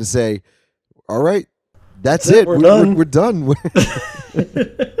just going to say, all right, that's it. We're done. We're done.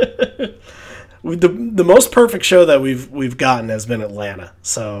 The most perfect show that we've gotten has been Atlanta.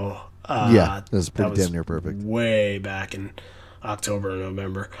 So that's pretty damn near perfect. Way back in October and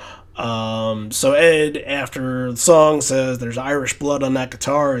November. So Ed, after the song, says there's Irish blood on that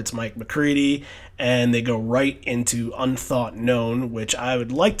guitar. It's Mike McCready, and they go right into Unthought Known, which I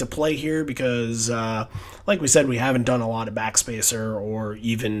would like to play here because, like we said, we haven't done a lot of Backspacer or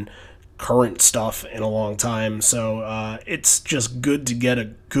even current stuff in a long time. So it's just good to get a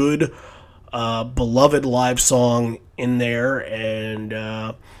good, beloved live song in there, and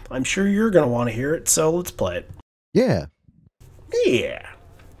I'm sure you're going to want to hear it, so let's play it. Yeah.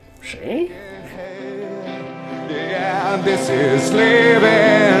 See? Yeah, this is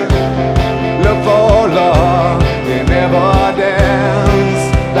living. Look for love in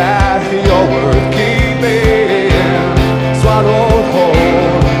evidence that you're worth keeping. Swallowed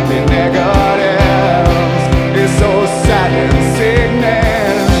whole in negatives. It's so sad and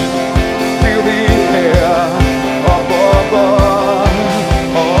sickening to be here up above, or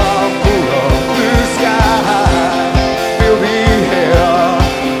full of blue sky.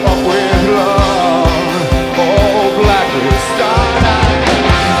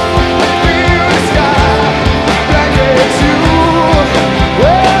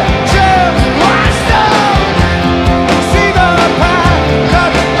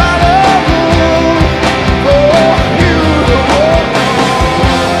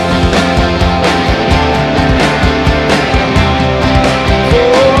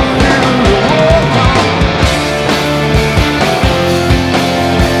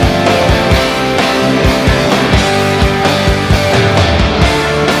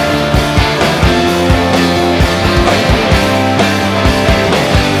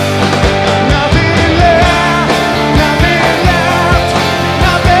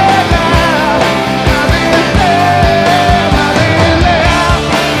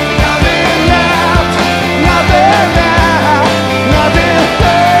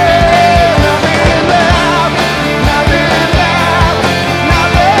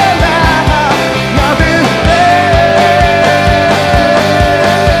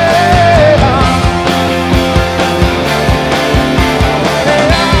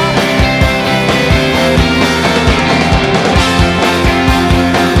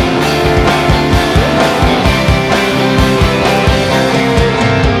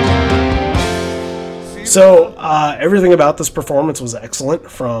 So everything about this performance was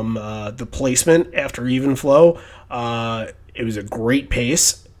excellent, from the placement after even flow. It was a great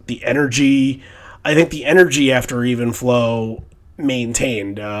pace. The energy, I think the energy after even flow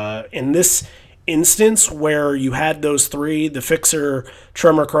maintained. In this instance where you had those three, the Fixer,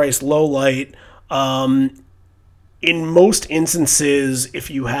 Tremor Christ, Low Light, in most instances,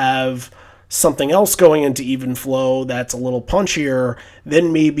 if you have something else going into even flow that's a little punchier,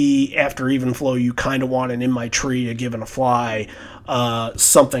 then maybe after even flow you kind of want an In My Tree, a Given a Fly,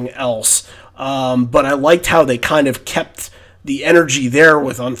 something else. But I liked how they kind of kept the energy there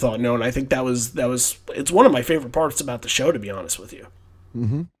with Unthought Known. I think that was it's one of my favorite parts about the show, to be honest with you.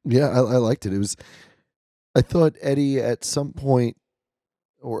 Mm-hmm. Yeah, I liked it. I thought Eddie at some point,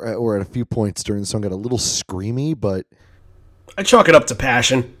 or at a few points during the song, got a little screamy, but I chalk it up to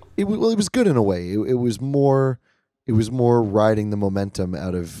passion. It was good in a way. It was more riding the momentum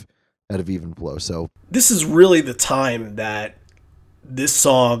out of even flow. So this is really the time that this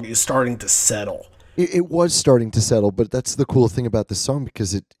song is starting to settle. It was starting to settle, but that's the cool thing about this song,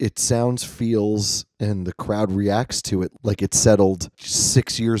 because it sounds, feels, and the crowd reacts to it like it settled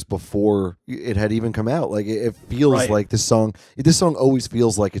 6 years before it had even come out. Like it feels Right. like this song always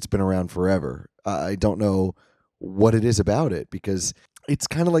feels like it's been around forever. I don't know what it is about it, because it's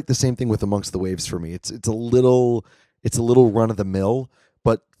kind of like the same thing with Amongst the Waves for me. It's a little run of the mill,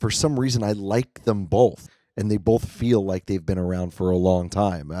 but for some reason I like them both, and they both feel like they've been around for a long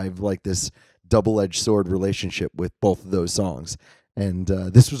time. I've like this double-edged sword relationship with both of those songs, and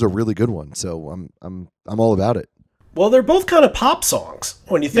this was a really good one. So I'm all about it. Well, they're both kind of pop songs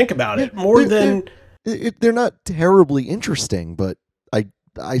when you think about it. They're not terribly interesting, but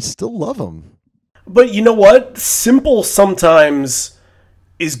I still love them. But you know what? Simple sometimes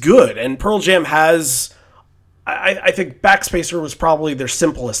is good, and Pearl Jam has. I think Backspacer was probably their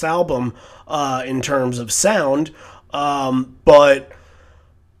simplest album in terms of sound, but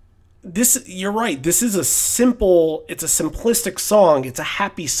this, you're right. This is it's a simplistic song. It's a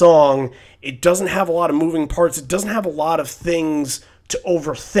happy song. It doesn't have a lot of moving parts. It doesn't have a lot of things to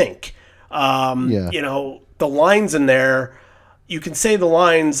overthink. You know, the lines in there, you can say the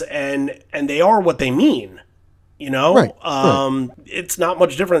lines and they are what they mean. You know, right. It's not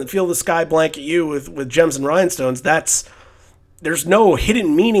much different than Feel the Sky Blanket You with Gems and Rhinestones. There's no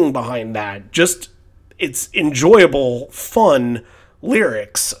hidden meaning behind that. Just, it's enjoyable, fun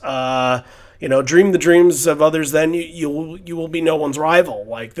lyrics. You know, Dream the Dreams of Others, then you will be no one's rival.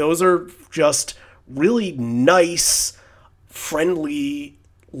 Like, those are just really nice, friendly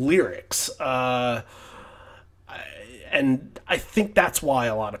lyrics. And I think that's why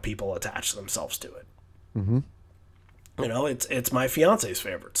a lot of people attach themselves to it. Mm-hmm. You know, it's my fiance's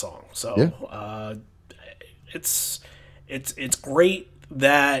favorite song. So yeah. It's great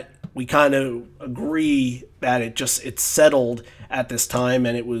that we kind of agree that it's settled at this time,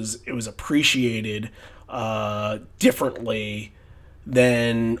 and it was appreciated differently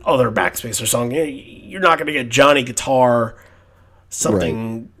than other Backspacer songs. You're not going to get Johnny Guitar,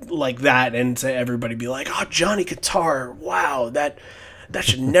 something like that, and to everybody be like, "Oh, Johnny Guitar! Wow, that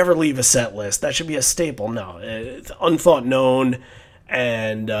should never leave a set list. That should be a staple." No, it's Unthought Known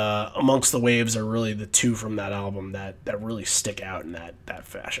and Amongst the Waves are really the two from that album that really stick out in that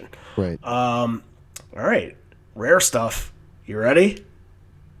fashion. Right. All right. Rare stuff. You ready?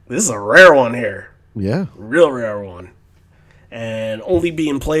 This is a rare one here. Yeah. Real rare one. And only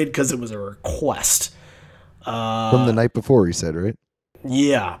being played because it was a request. From the night before, he said, right?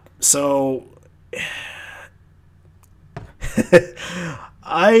 Yeah. So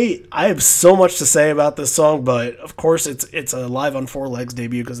I have so much to say about this song, but of course it's a Live on Four Legs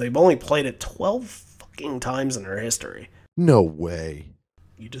debut because they've only played it 12 fucking times in their history. No way.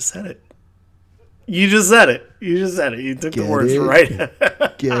 You just said it. You just said it. You took the words right.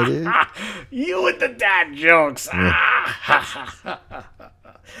 Get it? You with the dad jokes. Yeah.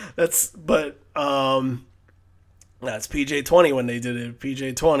 That's PJ20 when they did it.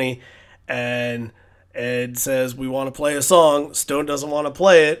 PJ20, and Ed says, "We want to play a song." Stone doesn't want to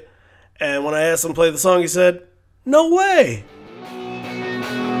play it, and when I asked him to play the song, he said, "No way."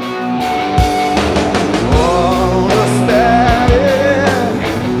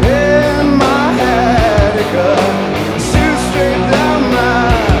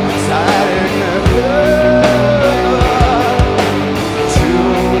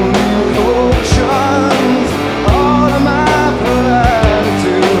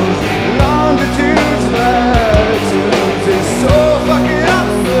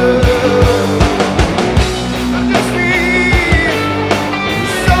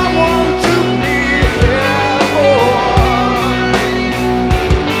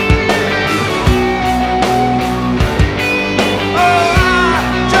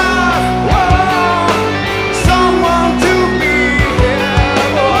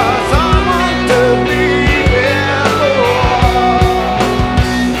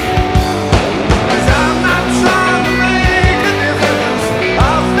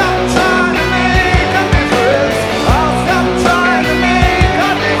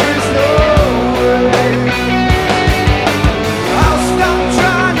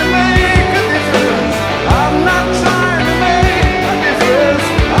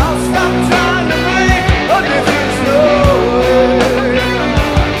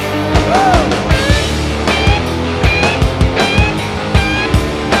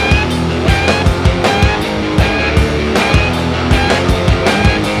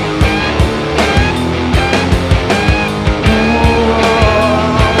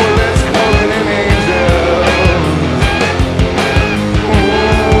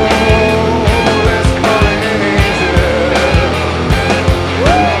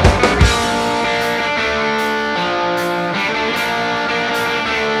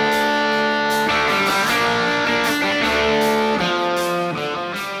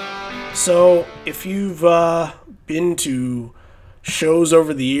 So, if you've been to shows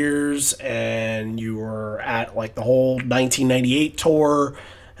over the years and you were at like the whole 1998 tour,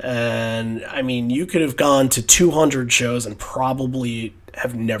 and I mean, you could have gone to 200 shows and probably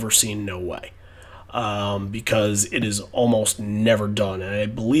have never seen No Way. Because it is almost never done. And I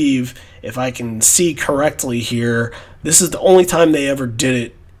believe, if I can see correctly here, this is the only time they ever did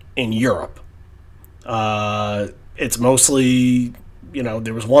it in Europe. It's mostly,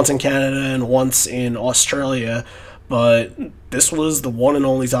 there was once in Canada and once in Australia, but this was the one and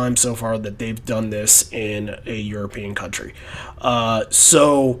only time so far that they've done this in a European country.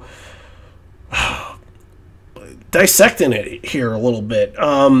 So, dissecting it here a little bit,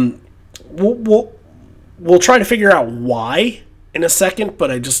 we'll try to figure out why in a second, but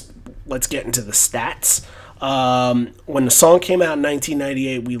let's get into the stats. When the song came out in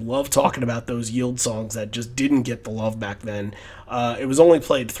 1998, we love talking about those Yield songs that just didn't get the love back then. It was only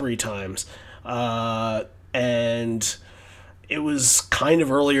played 3 times. And it was kind of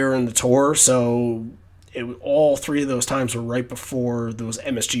earlier in the tour, so all 3 of those times were right before those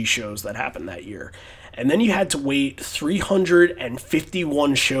MSG shows that happened that year. And then you had to wait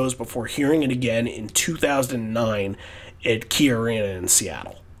 351 shows before hearing it again in 2009 at Key Arena in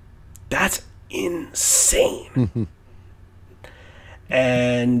Seattle. That's insane.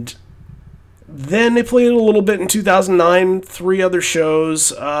 And then they played it a little bit in 2009, 3 other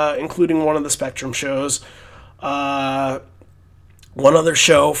shows, including one of the Spectrum shows. One other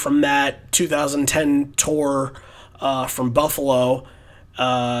show from that 2010 tour from Buffalo.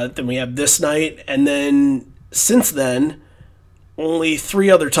 Then we have this night, and then since then, only 3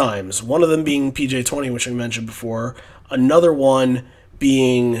 other times. One of them being PJ20, which I mentioned before. Another one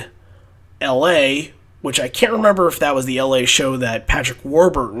being LA, which I can't remember if that was the LA show that Patrick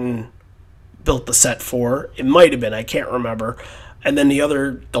Warburton built the set for. It might have been, I can't remember. And then the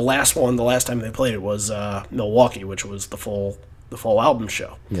last time they played it was Milwaukee, which was the full album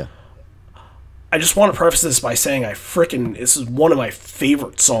show. Yeah. I just want to preface this by saying this is one of my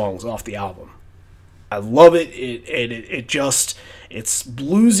favorite songs off the album. I love it. It's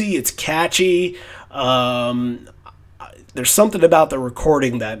bluesy, it's catchy. There's something about the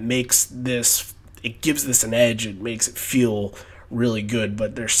recording that makes it gives this an edge. It makes it feel really good,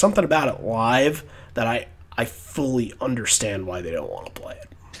 but there's something about it live that I fully understand why they don't want to play it.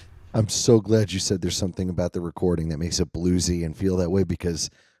 I'm so glad you said there's something about the recording that makes it bluesy and feel that way, because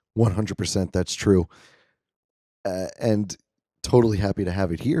 100% that's true. And totally happy to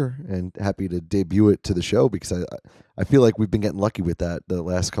have it here and happy to debut it to the show, because I feel like we've been getting lucky with that. The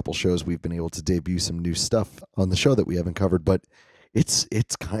last couple shows we've been able to debut some new stuff on the show that we haven't covered, but it's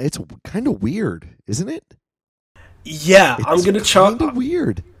kind of weird, isn't it? Yeah, I'm gonna chalk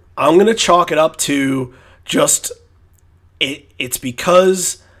it up to just it's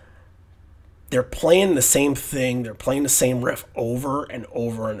because they're playing the same thing, they're playing the same riff over and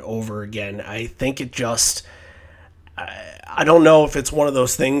over and over again. I think it just I don't know if it's one of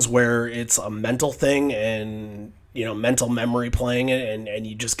those things where it's a mental thing and mental memory playing it and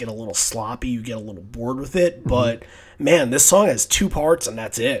you just get a little sloppy, you get a little bored with it, but man, this song has 2 parts and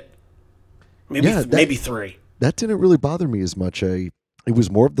that's it. Maybe 3. That didn't really bother me as much. It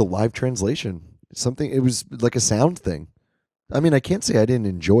was more of the live translation. It was like a sound thing. I mean, I can't say I didn't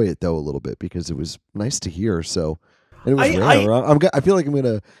enjoy it though a little bit, because it was nice to hear. So, and it was rare. I feel like I'm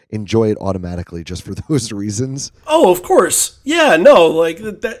gonna enjoy it automatically just for those reasons. Oh, of course, yeah. No, like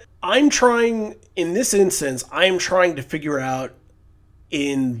that. I'm trying in this instance. I'm trying to figure out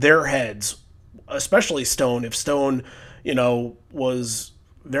in their heads, especially Stone. If Stone, was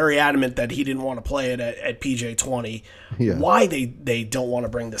very adamant that he didn't want to play it at PJ20, why they don't want to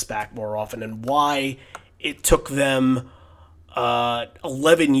bring this back more often, and why it took them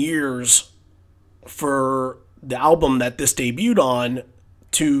 11 years for the album that this debuted on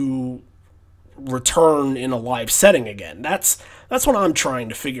to return in a live setting again. That's what I'm trying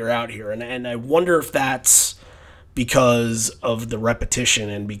to figure out here, and I wonder if that's because of the repetition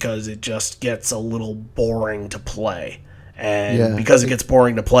and because it just gets a little boring to play. And because it gets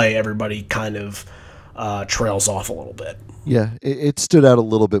boring to play, everybody kind of trails off a little bit. Yeah, it stood out a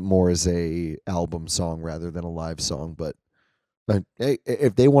little bit more as a album song rather than a live song. But hey,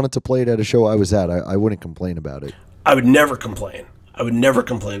 if they wanted to play it at a show I was at, I wouldn't complain about it. I would never complain. I would never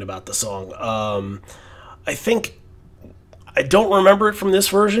complain about the song. I don't remember it from this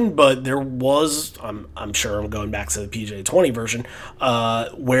version, but there was, I'm sure I'm going back to the PJ20 version,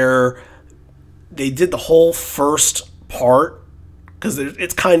 where they did the whole first part, because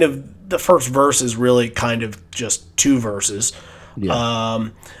it's kind of, the first verse is really kind of just 2 verses. Yeah.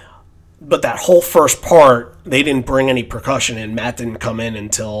 But that whole first part, they didn't bring any percussion in. Matt didn't come in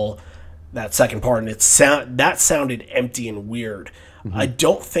until that second part, and that sounded empty and weird. I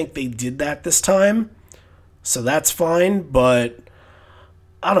don't think they did that this time, so that's fine, but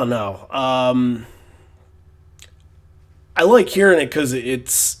I don't know. I like hearing it because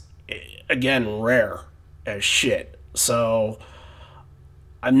it's, again, rare as shit. So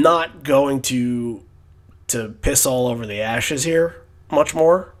I'm not going to piss all over the ashes here much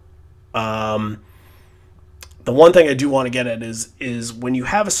more. The one thing I do want to get at is when you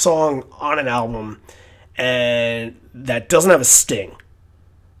have a song on an album and that doesn't have a sting.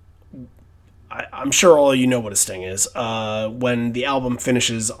 I'm sure all of you know what a sting is. When the album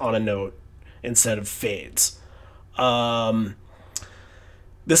finishes on a note instead of fades.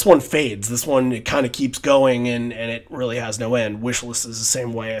 This one fades. This one, it kind of keeps going, and it really has no end. Wishlist is the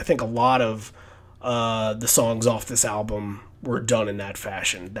same way. I think a lot of the songs off this album were done in that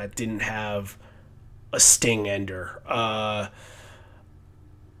fashion. That didn't have a sting ender.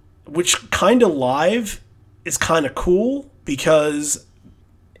 Which kind of live is kind of cool, because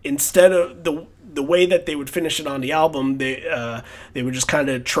instead of the way that they would finish it on the album, they would just kind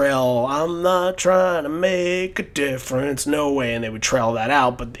of trail, I'm not trying to make a difference, no way, and they would trail that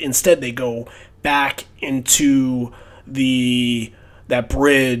out. But instead they go back into that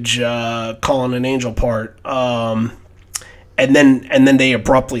bridge, Calling an Angel part, and then they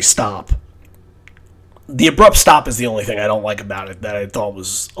abruptly stop. The abrupt stop is the only thing I don't like about it, that I thought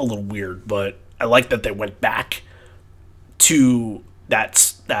was a little weird, but I like that they went back to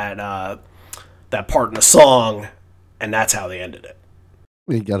that part in the song, and that's how they ended it.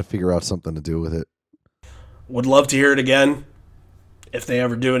 You got to figure out something to do with it. Would love to hear it again. If they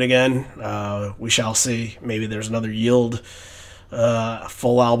ever do it again, we shall see. Maybe there's another Yield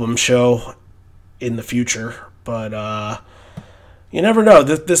full album show in the future, but you never know.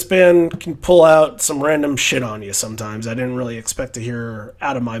 This band can pull out some random shit on you sometimes. I didn't really expect to hear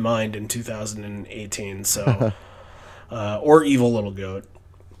Out of My Mind in 2018, so or Evil Little Goat,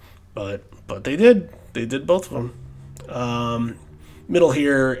 but they did both of them. Middle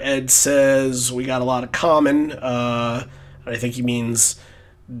here, Ed says we got a lot of common. I think he means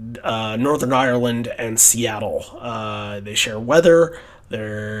Northern Ireland and Seattle. They share weather.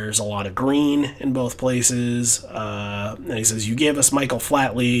 There's a lot of green in both places. And he says, you gave us Michael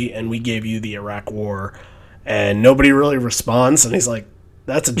Flatley and we gave you the Iraq War. And nobody really responds. And he's like,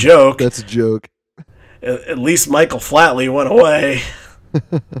 that's a joke. That's a joke. At least Michael Flatley went away.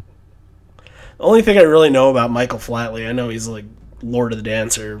 The only thing I really know about Michael Flatley, I know he's like Lord of the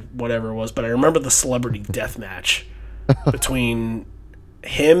Dance or whatever it was, but I remember the celebrity death match between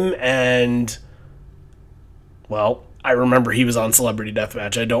him and, well, I remember he was on Celebrity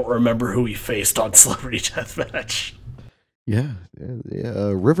Deathmatch. I don't remember who he faced on Celebrity Deathmatch. Yeah.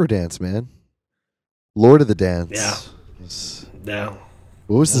 Riverdance, man. Lord of the Dance. Yeah. Yeah.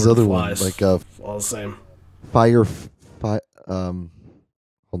 What was his other one? Like all the same. Fire. Hold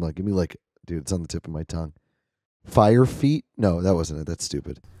on, give me dude, it's on the tip of my tongue. Fire Feet? No, that wasn't it. That's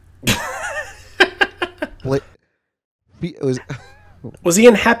stupid. Was he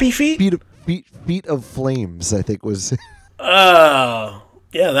in Happy Feet? Feet of Flames, I think was. Oh,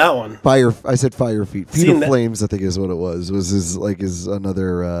 yeah, that one. I said Fire Feet. Feet of Flames, I think is what it was. Was his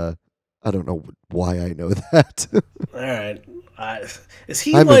another? I don't know why I know that. All right, is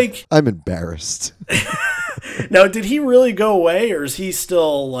he I'm embarrassed. Now, did he really go away, or is he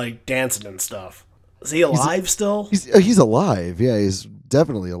still like dancing and stuff? Is he alive still? He's alive. Yeah, he's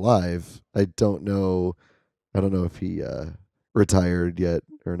definitely alive. I don't know if he retired yet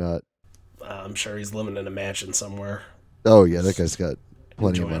or not. I'm sure he's living in a mansion somewhere. Oh yeah, that guy's got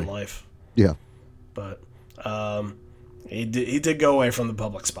plenty of money. Life. Yeah, but he did go away from the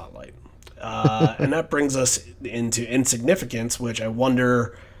public spotlight, and that brings us into Insignificance, which I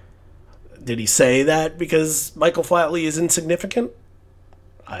wonder, did he say that because Michael Flatley is insignificant?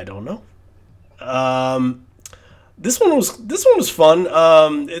 I don't know. This one was fun.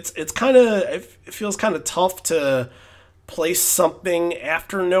 It's kind of, it feels kind of tough to place something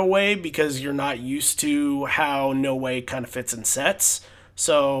after No Way because you're not used to how No Way kind of fits in sets.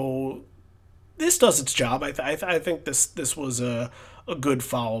 So this does its job. I think this was a good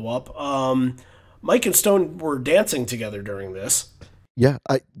follow up. Mike and Stone were dancing together during this. Yeah,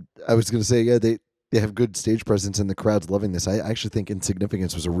 I was gonna say, yeah, they have good stage presence and the crowd's loving this. I actually think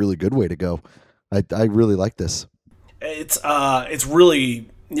Insignificance was a really good way to go. I really like this. It's really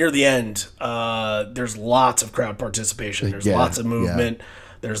near the end. There's lots of crowd participation. There's lots of movement. Yeah.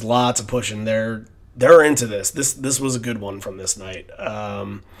 There's lots of pushing. They're into this. This was a good one from this night.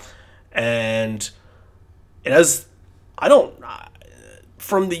 And it has,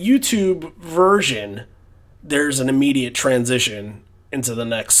 from the YouTube version, there's an immediate transition into the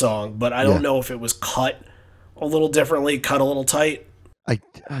next song, but I don't know if it was cut a little differently, cut a little tight.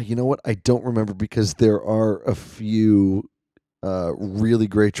 You know what? I don't remember because there are a few really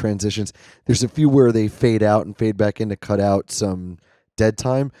great transitions. There's a few where they fade out and fade back in to cut out some dead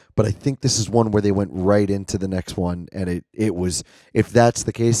time, but I think this is one where they went right into the next one, and it was, if that's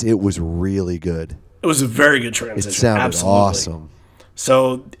the case, it was really good. It was a very good transition. It sounded Absolutely awesome.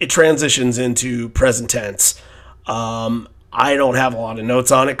 So it transitions into present tense. I don't have a lot of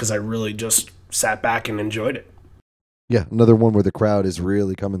notes on it because I really just sat back and enjoyed it. Yeah, another one where the crowd is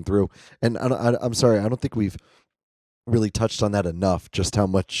really coming through. And I'm sorry, I don't think we've really touched on that enough, just how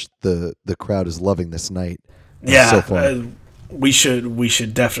much the crowd is loving this night. Yeah, so far. We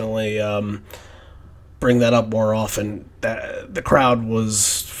should definitely bring that up more often. The crowd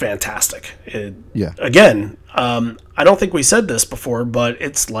was fantastic. Again, I don't think we said this before, but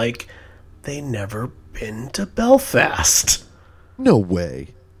it's like they never been to Belfast. No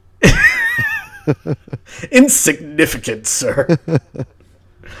way. Insignificant, sir.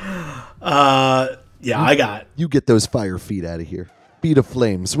 I got. You get those fire feet out of here. Feet of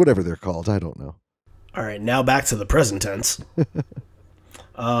flames, whatever they're called. I don't know. All right, now back to the present tense.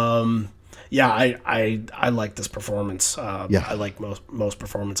 I like this performance. I like most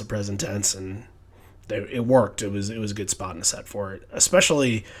performance of present tense, and it worked. It was a good spot in the set for it.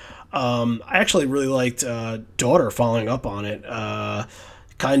 Especially, I actually really liked Daughter following up on it.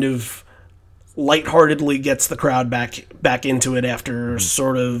 Kind of lightheartedly gets the crowd back into it after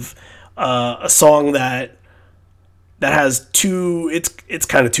sort of a song that has two. It's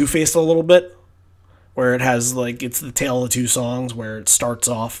kind of two-faced a little bit, where it has like it's the tale of two songs where it starts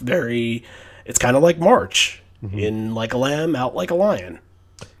off it's kind of like March, in like a lamb, out like a lion,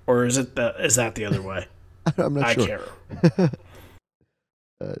 or is that the other way? I'm not sure. I can't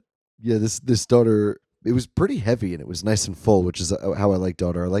remember. This Daughter, it was pretty heavy and it was nice and full, which is how I like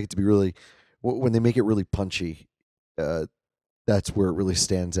Daughter. I like it to be really, when they make it really punchy, that's where it really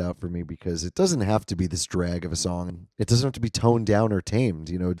stands out for me, because it doesn't have to be this drag of a song. It doesn't have to be toned down or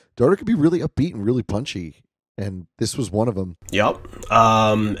tamed. Daughter could be really upbeat and really punchy, and this was one of them. Yep.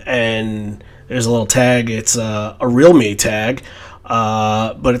 And there's a little tag. It's a real me tag,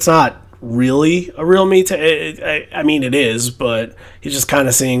 but it's not really a real me tag. I mean, it is, but he's just kind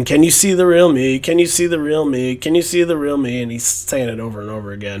of saying, "Can you see the real me? Can you see the real me? Can you see the real me?" And he's saying it over and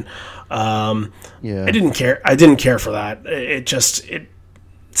over again. I didn't care for that. It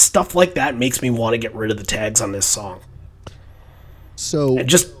stuff like that makes me want to get rid of the tags on this song. So and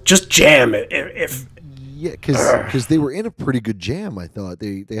just jam it. Because they were in a pretty good jam. I thought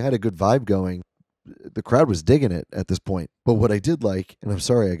they had a good vibe going. The crowd was digging it at this point. But what I did like, and I'm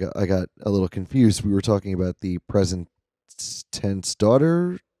sorry I got a little confused. We were talking about the present tense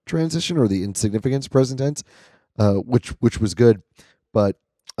Daughter transition, or the insignificance present tense, which was good. But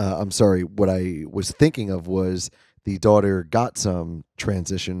I'm sorry, what I was thinking of was the Daughter got some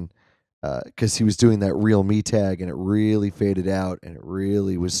transition, because he was doing that real me tag, and it really faded out, and it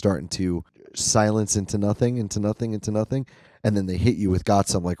really was starting to silence into nothing, and then they hit you with got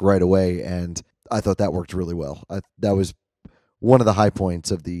some like right away, and I thought that worked really well. That was one of the high points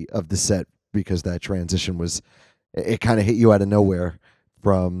of the set, because that transition it kind of hit you out of nowhere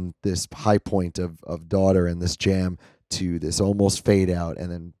from this high point of Daughter and this jam to this almost fade out,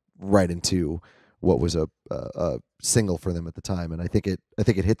 and then right into what was a single for them at the time. And I think it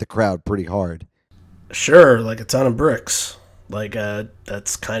hit the crowd pretty hard. Sure, like a ton of bricks. Like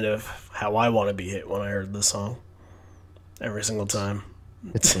that's kind of how I want to be hit when I heard this song. Every single time.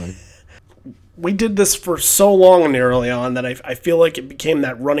 It's fine. We did this for so long and early on that I feel like it became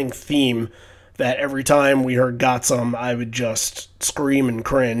that running theme that every time we heard Got Some, I would just scream and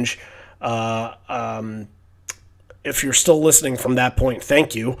cringe. If you're still listening from that point,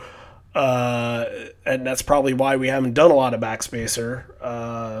 thank you. And that's probably why we haven't done a lot of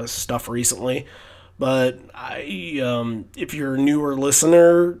Backspacer stuff recently. But if you're a newer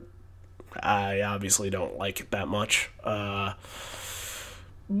listener, I obviously don't like it that much.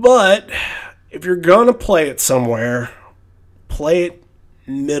 But if you're going to play it somewhere, play it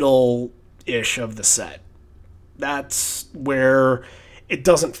middle-ish of the set. That's where it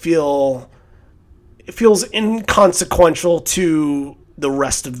doesn't feel... It feels inconsequential to the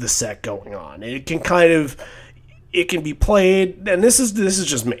rest of the set going on. It can be played, and this is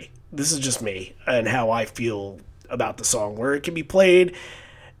just me. This is just me and how I feel about the song, where it can be played.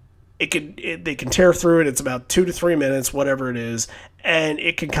 They can tear through it. It's about 2 to 3 minutes, whatever it is, and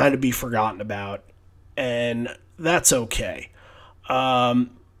it can kind of be forgotten about, and that's okay.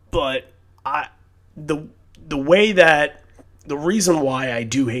 But the reason why I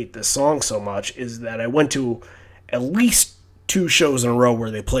do hate this song so much is that I went to at least 2 shows in a row where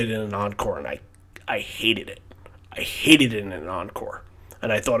they played it in an encore, and I hated it. I hated it in an encore,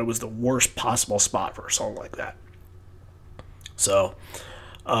 and I thought it was the worst possible spot for a song like that. So,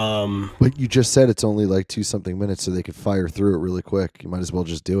 but you just said it's only like 2-something minutes, so they could fire through it really quick. You might as well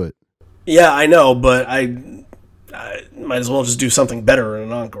just do it. Yeah, I know, but I might as well just do something better in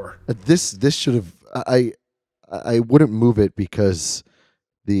an encore. This should have. I wouldn't move it because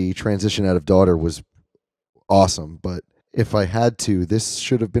the transition out of Daughter was awesome, but if I had to, this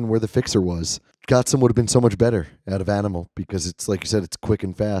should have been where the fixer was. Got would have been so much better out of Animal because it's like you said, it's quick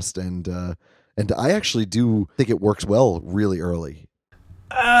and fast, and I actually do think it works well really early.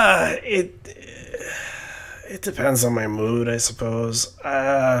 It depends on my mood, I suppose.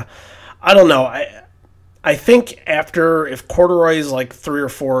 I don't know. I think if Corduroy's like 3 or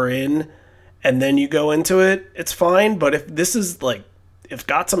 4 in, and then you go into it, it's fine. But if this is like, if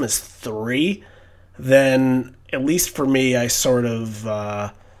Gotsum is 3, then at least for me, I sort of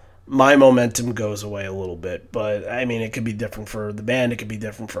my momentum goes away a little bit. But I mean, it could be different for the band. It could be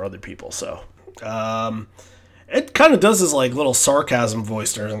different for other people. So it kind of does this like little sarcasm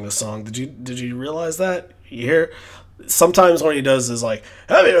voice during the song. Did you realize that? You hear sometimes when he does is like,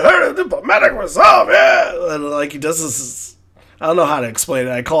 "Have you heard of diplomatic resolve?" Yeah, and like he does this. I don't know how to explain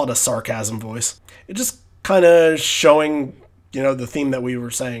it. I call it a sarcasm voice. It just kind of showing, the theme that we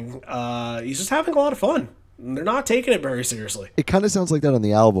were saying. He's just having a lot of fun. They're not taking it very seriously. It kind of sounds like that on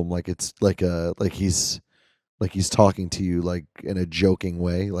the album, like it's like he's talking to you like in a joking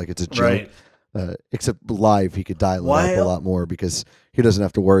way, like it's a joke. Right. Except live, he could dial it up a lot more because he doesn't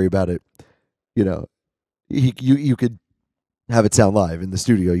have to worry about it. You could have it sound live in the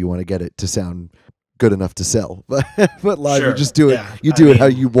studio. You want to get it to sound good enough to sell, but live, you just do it. Yeah. You do it how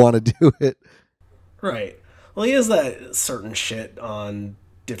you want to do it. Right. Well, he has that certain shit on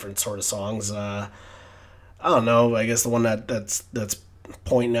different sort of songs. I don't know. I guess the one that's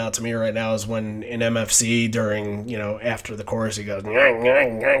pointing out to me right now is when in MFC during, after the chorus, he goes, "Nyang,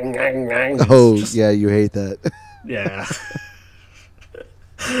 nyang, nyang, nyang, nyang." Oh, yeah, you hate that. Yeah.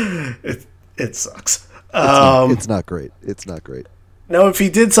 It sucks. It's not great. It's not great. Now, if he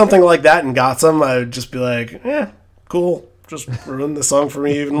did something like that and got some, I would just be like, cool. Just ruin the song for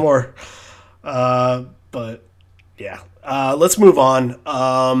me even more. But, yeah. Let's move on.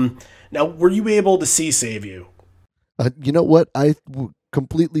 Now, were you able to see Save You? You know what? I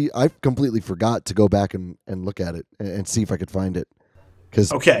completely forgot to go back and look at it and see if I could find it.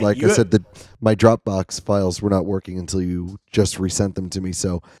 Because, I said, my Dropbox files were not working until you just resent them to me.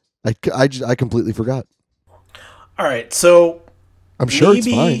 So I completely forgot. All right. So I'm sure it's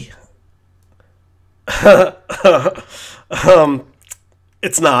fine.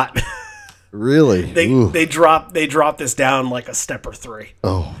 It's not. Really? They drop this down like a step or 3.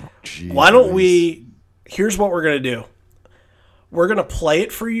 Oh, geez. Why don't we? Here's what we're gonna do. We're gonna play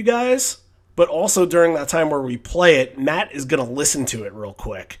it for you guys, but also during that time where we play it, Matt is gonna listen to it real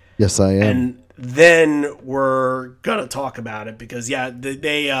quick. Yes, I am. And then we're gonna talk about it because the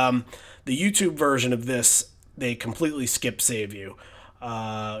YouTube version of this, they completely skip Save You,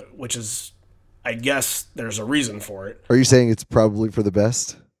 which is, I guess there's a reason for it. Are you saying it's probably for the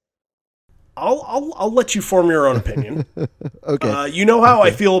best? I'll let you form your own opinion. Okay. You know how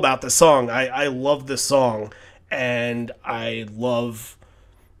I feel about this song. I love this song, and I love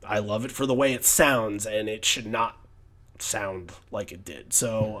it for the way it sounds, and it should not sound like it did.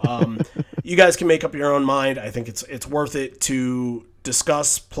 So you guys can make up your own mind. I think it's worth it to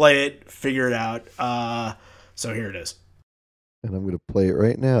discuss, play it, figure it out. So here it is. And I'm going to play it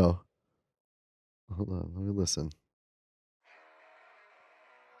right now. Hold on, let me listen.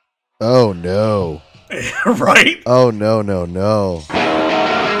 Oh, no. Right? Oh, no, no, no.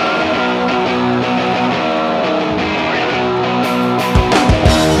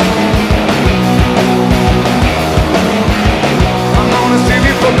 I'm gonna save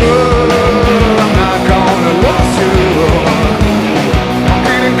you for good. I'm not gonna lose you. I'm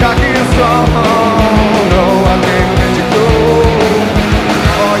feeling cocky and strong. No, I can't let you go.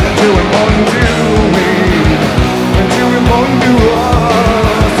 Oh, you're doing more than to me. You're doing more than to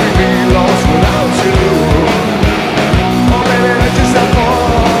us. We'd be lost without you. Oh, baby, let yourself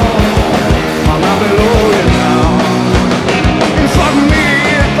fall. I'm not below you now. And fuck me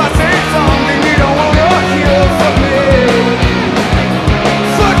if I say something you don't wanna hear from me.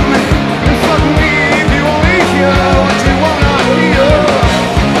 Fuck me, and fuck me if you only hear what you wanna hear.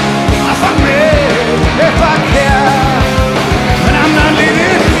 Fuck me if I care, but I'm not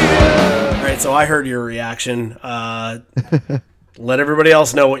leaving here. All right, so I heard your reaction. Let everybody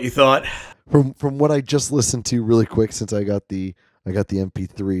else know what you thought. From what I just listened to really quick, since I got the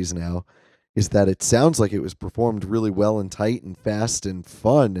MP3s now, is that it sounds like it was performed really well and tight and fast and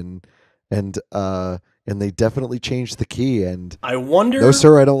fun, and they definitely changed the key. And I wonder. No,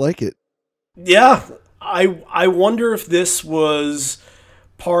 sir, I don't like it. Yeah, I wonder if this was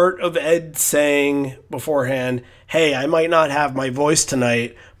part of Ed saying beforehand, hey, I might not have my voice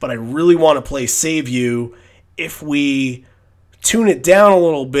tonight, but I really want to play Save You. If we tune it down a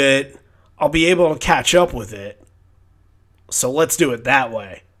little bit, I'll be able to catch up with it. So let's do it that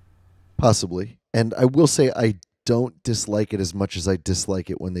way. Possibly. And I will say I don't dislike it as much as I dislike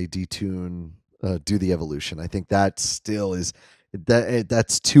it when they detune Do the Evolution. I think that still is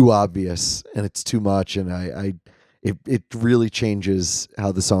that's too obvious and it's too much, and it really changes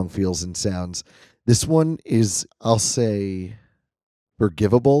how the song feels and sounds. This one is, I'll say,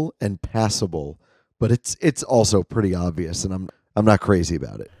 forgivable and passable, but it's also pretty obvious, and I'm not crazy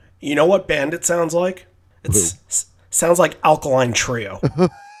about it. You know what band it sounds like? It sounds like Alkaline Trio.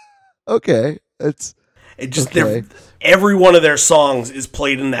 Okay, every one of their songs is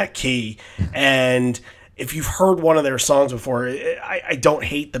played in that key, and if you've heard one of their songs before, I don't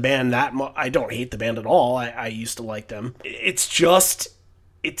hate the band that much. I don't hate the band at all. I used to like them. It's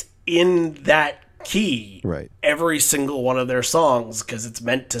in that key. Right. Every single one of their songs, because it's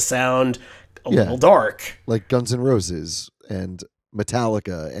meant to sound a little dark. Like Guns N' Roses and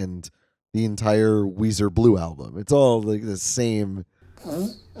Metallica and the entire Weezer Blue album. It's all like the same.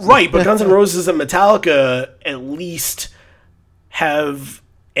 Right, but Guns N' Roses and Metallica at least have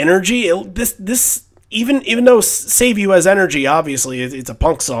energy. This even though Save You has energy, obviously it's a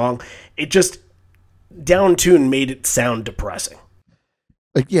punk song, it just down tune made it sound depressing.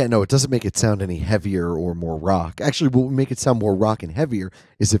 Like, yeah, no, it doesn't make it sound any heavier or more rock. Actually, what would make it sound more rock and heavier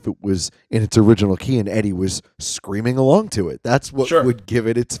is if it was in its original key and Eddie was screaming along to it. That's what would give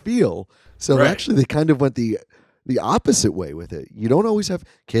it its feel. So actually, they kind of went the opposite way with it. You don't always have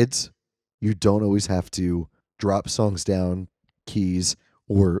kids. You don't always have to drop songs down keys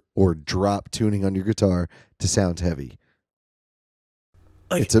or drop tuning on your guitar to sound heavy.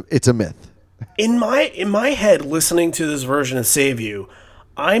 Like, it's a myth. In my head, listening to this version of Save You,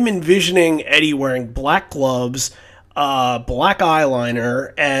 I'm envisioning Eddie wearing black gloves, black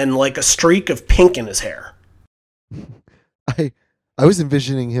eyeliner, and like a streak of pink in his hair. I was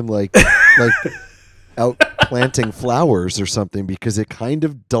envisioning him like out planting flowers or something, because it kind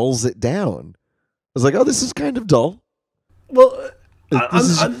of dulls it down. I was like, oh, this is kind of dull. Well,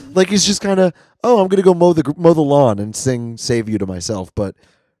 like he's just kind of, I'm gonna go mow the lawn and sing "Save You" to myself, but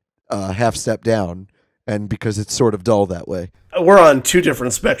half step down, and because it's sort of dull that way. We're on two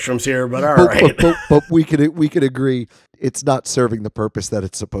different spectrums here, but all right. But we could agree it's not serving the purpose that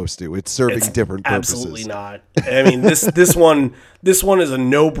it's supposed to. It's serving different purposes. Absolutely not. I mean, this one is a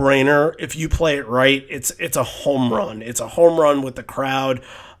no-brainer. If you play it right, it's a home run. It's a home run with the crowd.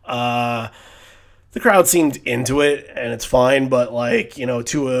 The crowd seemed into it, and it's fine, but like,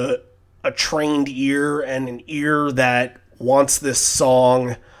 to a trained ear and an ear that wants this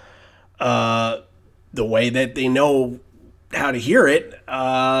song the way that they know how to hear it,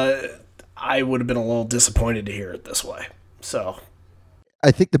 I would have been a little disappointed to hear it this way. So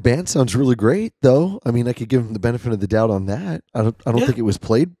I think the band sounds really great, though. I mean, I could give them the benefit of the doubt on that. I don't think it was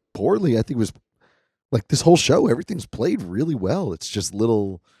played poorly. I think it was like this whole show, everything's played really well. It's just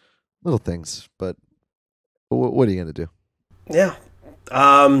little things, but what are you gonna do? Yeah.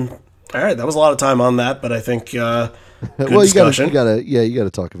 All right, that was a lot of time on that, but I think good well, you discussion.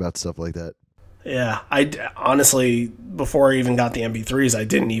 gotta talk about stuff like that. Yeah, I honestly, before I even got the MP3s,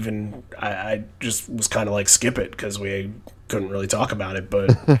 I just was kind of like, skip it, because we couldn't really talk about it, but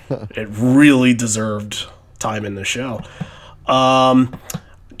it really deserved time in the show.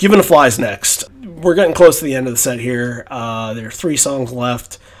 Given a Fly's next. We're getting close to the end of the set here. There are 3 songs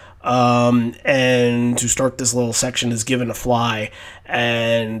left. And to start this little section is Given a Fly.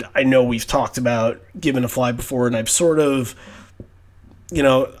 And I know we've talked about Given a Fly before, and I've sort of,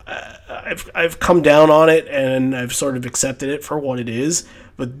 I've come down on it, and I've sort of accepted it for what it is.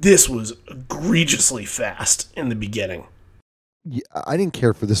 But this was egregiously fast in the beginning. Yeah, I didn't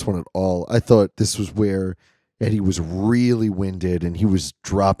care for this one at all. I thought this was where Eddie was really winded, and he was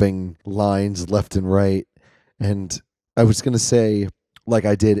dropping lines left and right. And I was going to say, like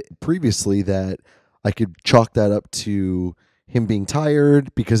I did previously, that I could chalk that up to him being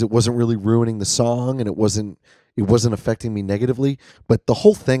tired, because it wasn't really ruining the song, and it wasn't affecting me negatively. But the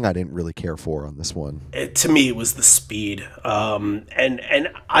whole thing I didn't really care for on this one. To me, it was the speed, and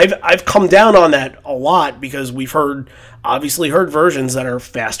I've come down on that a lot, because we've obviously heard versions that are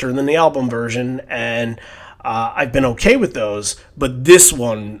faster than the album version, and I've been okay with those. But this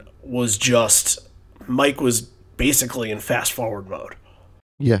one was just, Mike was basically in fast forward mode.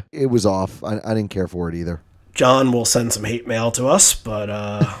 Yeah, it was off. I didn't care for it either. John will send some hate mail to us, but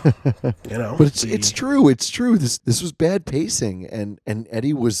you know. But it's true. It's true. This was bad pacing, and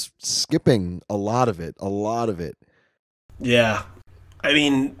Eddie was skipping a lot of it. Yeah. I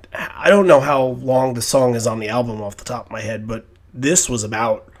mean, I don't know how long the song is on the album off the top of my head, but this was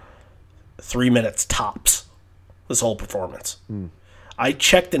about 3 minutes tops, this whole performance. I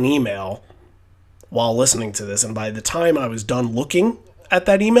checked an email while listening to this, and by the time I was done looking at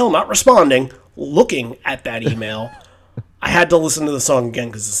that email, not responding, looking at that email, I had to listen to the song again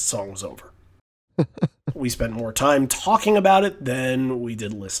because the song was over. We spent more time talking about it than we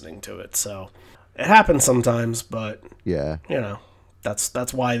did listening to it, so it happens sometimes, but Yeah. you know,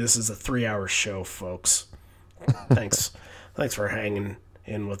 that's why this is a 3-hour show, folks. Thanks for hanging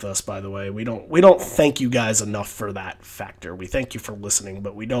in with us, by the way. We don't thank you guys enough for that factor. We thank you for listening,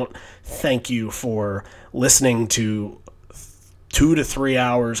 but we don't thank you for listening to 2 to 3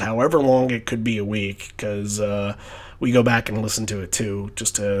 hours, however long it could be a week, because we go back and listen to it too,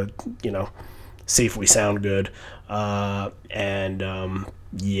 just to, you know, see if we sound good. Yeah,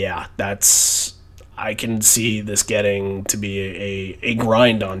 I can see this getting to be a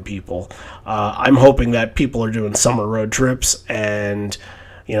grind on people. I'm hoping that people are doing summer road trips and,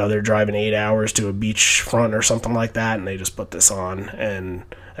 you know, they're driving 8 hours to a beachfront or something like that, and they just put this on and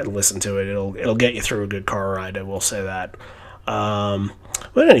listen to it. It'll get you through a good car ride, I will say that.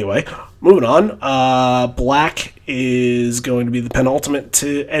 But anyway, moving on. Black is going to be the penultimate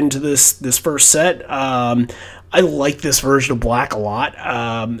to end to this first set. I like this version of Black a lot.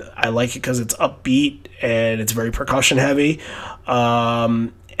 I like it because it's upbeat and it's very percussion heavy.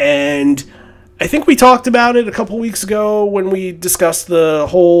 And I think we talked about it a couple weeks ago when we discussed the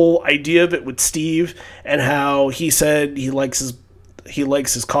whole idea of it with Steve and how he said he likes his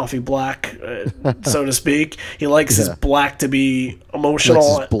coffee black, so to speak. He likes his black to be emotional.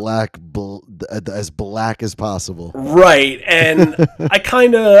 Likes his as black as possible. Right, and I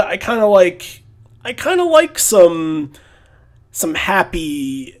kind of like some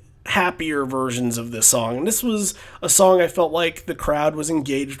happier versions of this song. And this was a song I felt like the crowd was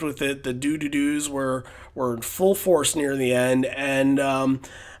engaged with it. The doo-doo-doos were in full force near the end, and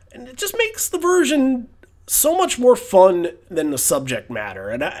it just makes the version so much more fun than the subject matter.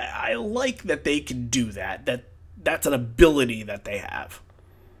 And I like that they can do that. That's an ability that they have.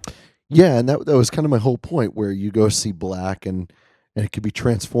 Yeah, and that was kind of my whole point, where you go see Black and it could be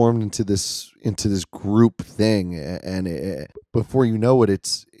transformed into this group thing, and before you know it,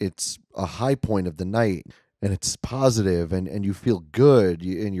 it's a high point of the night, and it's positive, and you feel good,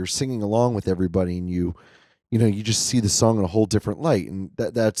 and you're singing along with everybody, and you just see the song in a whole different light, and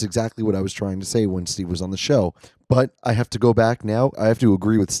that's exactly what I was trying to say when Steve was on the show. But I have to go back now. I have to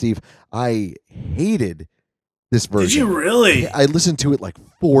agree with Steve. I hated this version. Did you really? I listened to it like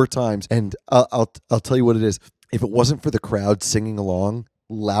 4 times, and I'll tell you what it is. If it wasn't for the crowd singing along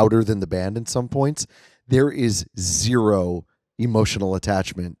louder than the band in some points, there is zero emotional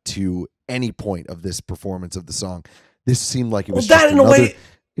attachment to any point of this performance of the song. This seemed like it was just another.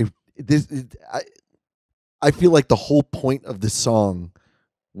 I feel like the whole point of the song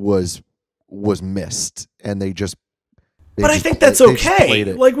was missed, and they just. But I think that's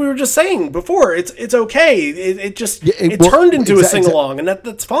okay. Like we were just saying before, it's okay. It turned into a sing along, and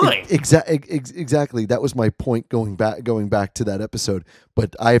that's fine. Exactly. That was my point going back to that episode.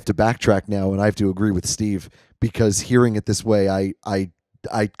 But I have to backtrack now, and I have to agree with Steve, because hearing it this way, I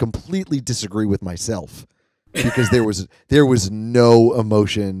completely disagree with myself, because there was no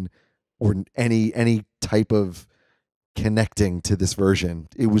emotion or any type of connecting to this version.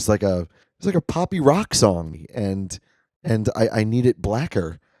 It was like a poppy rock song, and I need it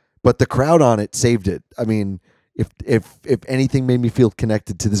blacker, but the crowd on it saved it. I mean, if anything made me feel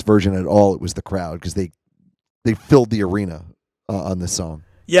connected to this version at all, it was the crowd, because they filled the arena on this song.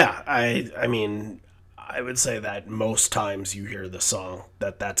 Yeah, I mean, I would say that most times you hear the song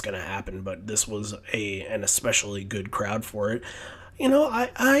that's going to happen, but this was an especially good crowd for it. You know,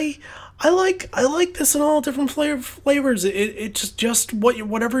 I like this in all different flavors. It's just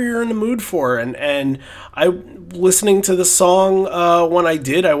whatever you're in the mood for, and I listening to the song when I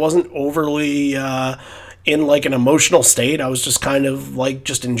did, I wasn't overly in like an emotional state. I was just kind of like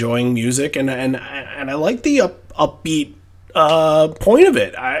just enjoying music, and I like the upbeat point of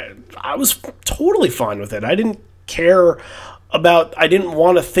it. I was totally fine with it. I didn't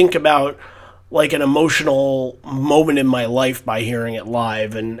want to think about like an emotional moment in my life by hearing it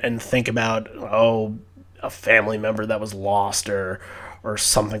live and think about, a family member that was lost or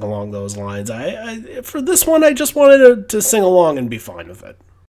something along those lines. For this one, I just wanted to sing along and be fine with it.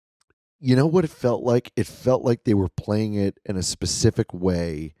 You know what it felt like? It felt like they were playing it in a specific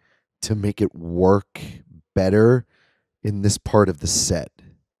way to make it work better in this part of the set.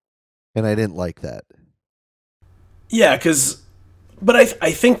 And I didn't like that. Yeah, but I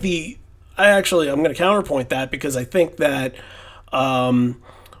think I'm going to counterpoint that, because I think that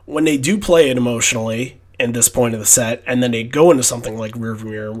when they do play it emotionally in this point of the set, and then they go into something like Rearview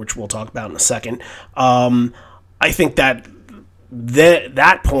Mirror, which we'll talk about in a second, I think that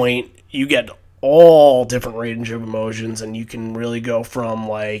point you get all different range of emotions, and you can really go from,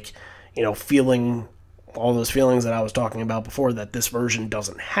 like, you know, feeling all those feelings that I was talking about before that this version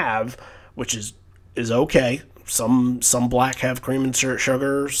doesn't have, which is okay. Some black have cream and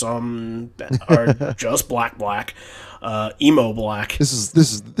sugar, some are just black, emo black. This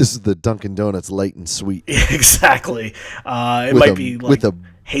is the Dunkin' Donuts light and sweet. Exactly. It might be like with a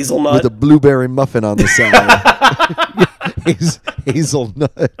hazelnut with a blueberry muffin on the side.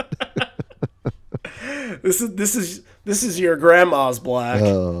 Hazelnut. This is your grandma's black.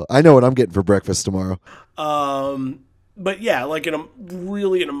 I know what I'm getting for breakfast tomorrow. But yeah, like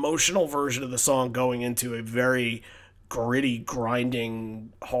really an emotional version of the song going into a very gritty,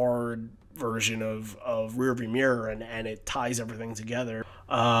 grinding, hard version of Rearview Mirror, and it ties everything together.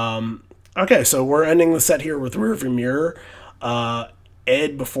 Okay, so we're ending the set here with Rearview Mirror.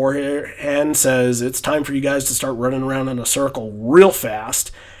 Ed beforehand says it's time for you guys to start running around in a circle real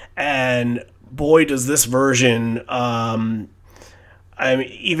fast, and boy does this version, I mean,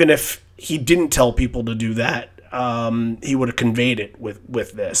 even if he didn't tell people to do that, he would have conveyed it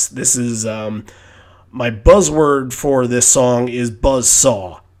with this. This is my buzzword for this song is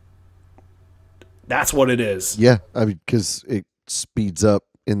buzzsaw. That's what it is. Yeah, I mean, because it speeds up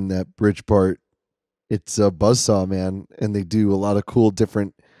in that bridge part. It's a buzzsaw, man, and they do a lot of cool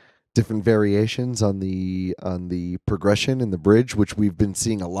different variations on the progression in the bridge, which we've been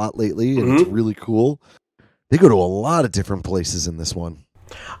seeing a lot lately, and it's really cool. They go to a lot of different places in this one.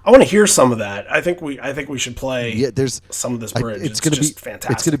 I want to hear some of that. I think we should play. Yeah, there's some of this bridge. It's going to be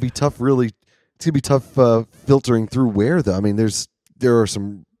fantastic. It's going to be tough. Really, it's going to be tough filtering through where though. I mean, there are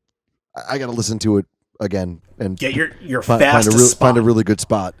some. I got to listen to it again and get your fastest spot. Find a really good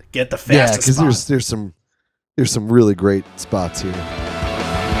spot. Get the fastest spot. Because there's some really great spots here.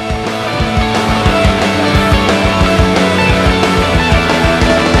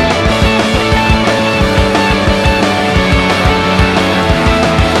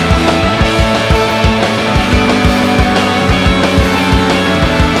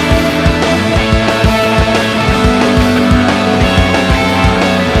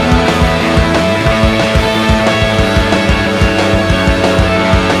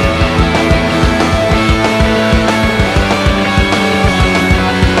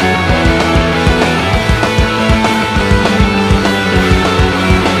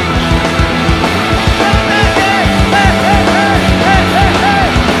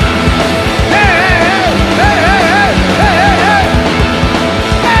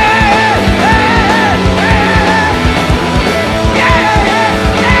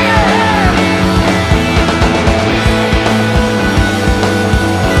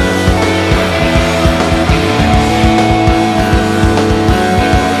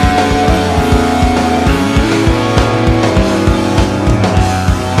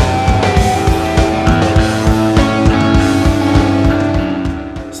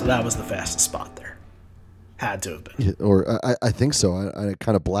 Had to have been. Yeah, or I think so. I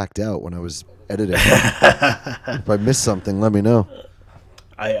kind of blacked out when I was editing. If I missed something, let me know.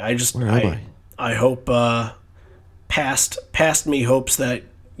 I hope past me hopes that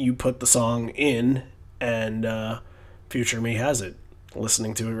you put the song in, and future me has it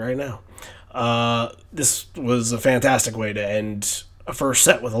listening to it right now. This was a fantastic way to end a first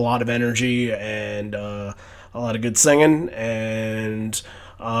set with a lot of energy and a lot of good singing and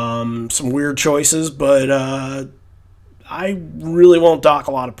some weird choices, but I really won't dock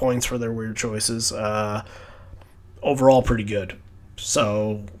a lot of points for their weird choices. Overall, pretty good.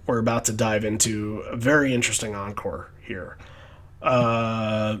 So we're about to dive into a very interesting encore here.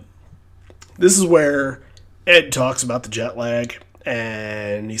 This is where Ed talks about the jet lag,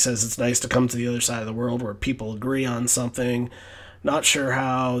 and he says it's nice to come to the other side of the world where people agree on something. Not sure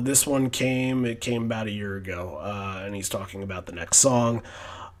how this one came. It came about a year ago, and he's talking about the next song.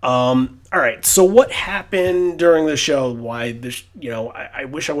 All right, so what happened during the show? Why this? I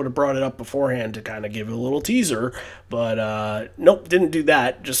wish I would have brought it up beforehand to kind of give a little teaser, but nope, didn't do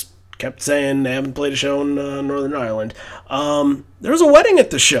that. Just kept saying they haven't played a show in Northern Ireland. There was a wedding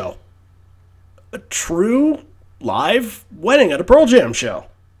at the show, a true live wedding at a Pearl Jam show.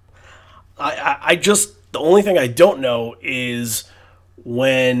 I just the only thing I don't know is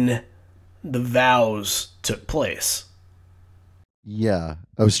when the vows took place. Yeah,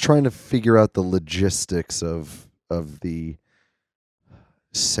 I was trying to figure out the logistics of the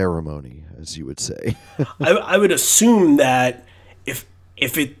ceremony, as you would say. I would assume that if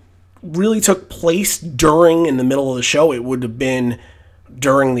it really took place during in the middle of the show, it would have been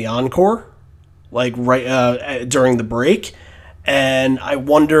during the encore, like right during the break. And I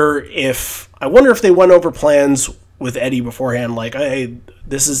wonder if they went over plans with Eddie beforehand, like, hey,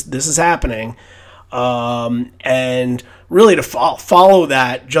 this is happening, and really to follow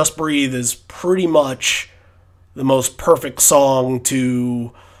that, "Just Breathe" is pretty much the most perfect song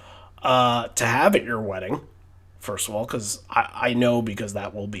to have at your wedding. First of all, because I know, because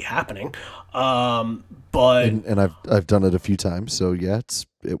that will be happening. But and I've done it a few times, so yeah,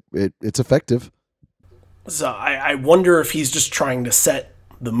 it's effective. So I wonder if he's just trying to set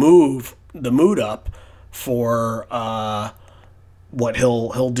the mood up for what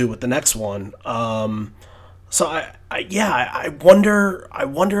he'll do with the next one. So I wonder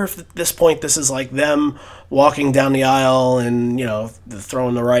if at this point this is like them walking down the aisle and, you know,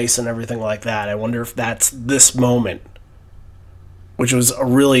 throwing the rice and everything like that. I wonder if that's this moment, which was a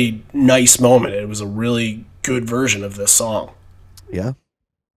really nice moment. It was a really good version of this song. Yeah.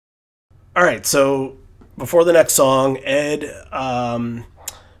 All right, so before the next song, Ed,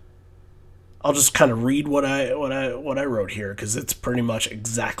 I'll just kind of read what I wrote here, because it's pretty much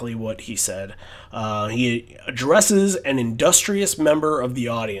exactly what he said. He addresses an industrious member of the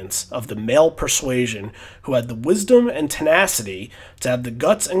audience of the male persuasion who had the wisdom and tenacity to have the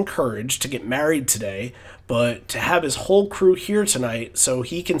guts and courage to get married today, but to have his whole crew here tonight so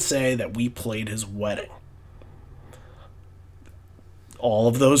he can say that we played his wedding. All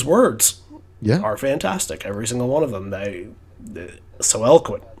of those words are fantastic. Every single one of them. They're so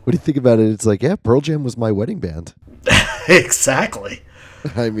eloquent. What do you think about it? It's like, yeah, Pearl Jam was my wedding band. Exactly.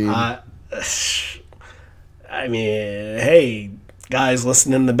 I mean, hey, guys,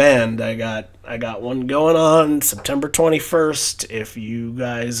 listen in the band. I got one going on September 21st. If you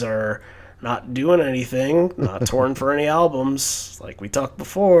guys are not doing anything, not touring for any albums, like we talked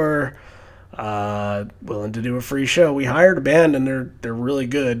before, willing to do a free show. We hired a band and they're really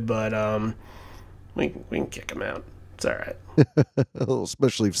good, but we can kick them out. It's all right.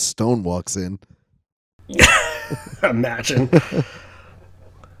 Especially if Stone walks in. Imagine.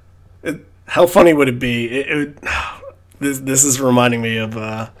 How funny would it be? This is reminding me of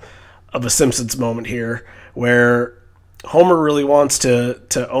a Simpsons moment here, where Homer really wants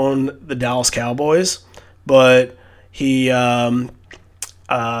to own the Dallas Cowboys, but he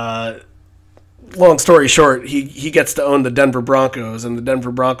long story short, he gets to own the Denver Broncos, and the Denver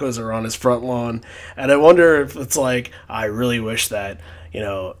Broncos are on his front lawn. And I wonder if it's like, I really wish that, you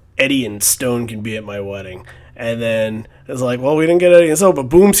know, Eddie and Stone can be at my wedding. And then it's like, well, we didn't get Eddie and Stone, but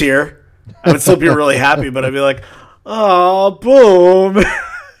Boom's here. I would still be really happy, but I'd be like, oh, Boom.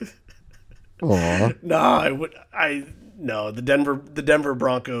 Aww. No, the Denver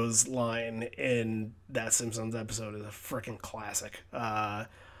Broncos line in that Simpsons episode is a freaking classic.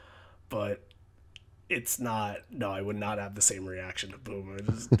 But it's not. No, I would not have the same reaction to Boom.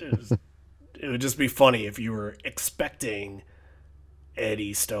 It would just be funny if you were expecting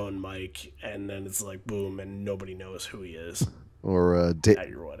Eddie, Stone, Mike, and then it's like Boom, and nobody knows who he is. Or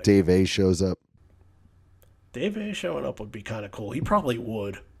Dave A shows up. Dave A showing up would be kind of cool. He probably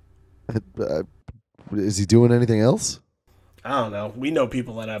would. Is he doing anything else? I don't know. We know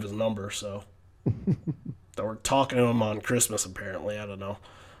people that have his number, so that we're talking to him on Christmas. Apparently, I don't know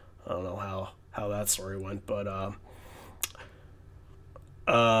how that story went, but all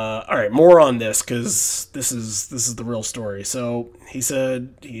right, more on this, because this is the real story. So he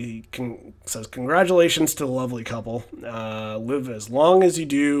said says congratulations to the lovely couple. Live as long as you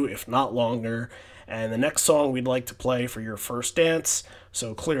do, if not longer. And the next song we'd like to play for your first dance,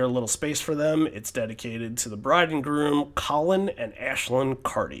 so clear a little space for them. It's dedicated to the bride and groom, Colin and Ashlyn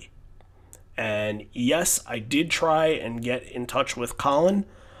Carty. And yes, I did try and get in touch with Colin.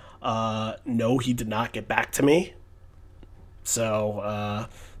 No, he did not get back to me. So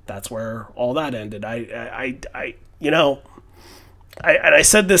that's where all that ended. I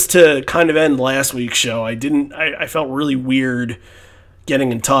said this to kind of end last week's show. I felt really weird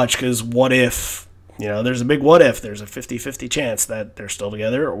getting in touch, because what if, you know, there's a big what if. There's a 50-50 chance that they're still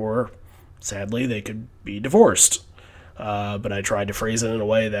together, or sadly they could be divorced. But I tried to phrase it in a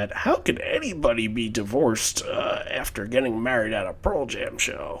way that, how could anybody be divorced after getting married at a Pearl Jam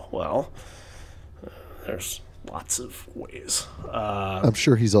show? Well, there's lots of ways. I'm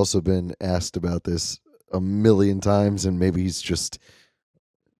sure he's also been asked about this a million times, and maybe he's just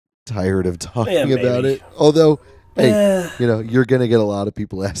tired of talking about it. Although, Hey, you're gonna get a lot of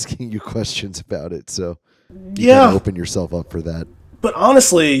people asking you questions about it, so you Yeah. gotta open yourself up for that. But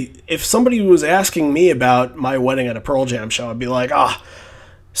honestly, if somebody was asking me about my wedding at a Pearl Jam show, I'd be like,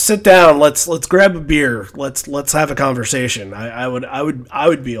 sit down, let's grab a beer, let's have a conversation. I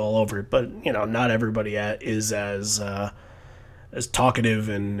would be all over it, but not everybody is as talkative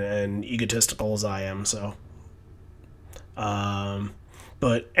and egotistical as I am. So,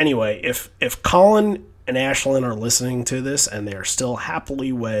 but anyway, if Colin and Ashlyn are listening to this and they are still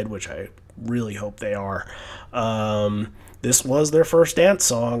happily wed, which I really hope they are, this was their first dance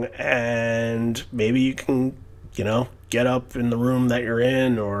song, and maybe you can, get up in the room that you're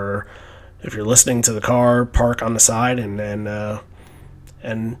in, or if you're listening to the car, park on the side and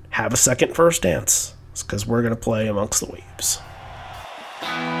have a second first dance, because we're going to play Amongst the Waves.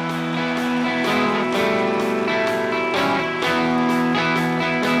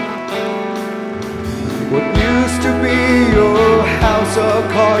 What used to be your house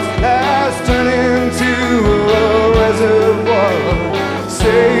of cards has turned into a reservoir.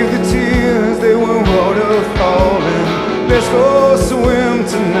 Save the tears, they were waterfalling. Let's go swim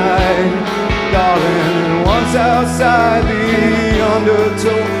tonight, darling. Once outside the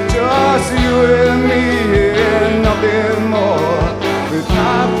undertow, just you and me and nothing more. If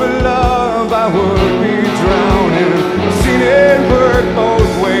not for love, I would be drowning. I've seen it work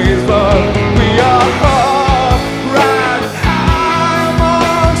both ways, but we are caught right high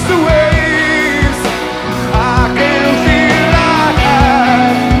amongst the waves. I can feel like I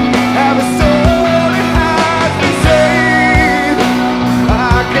have a soul that has been saved.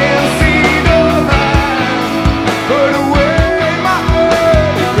 I can see the light, put away my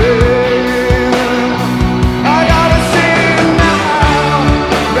early pain. I gotta sing now,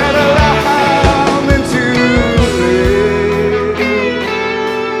 let allow me to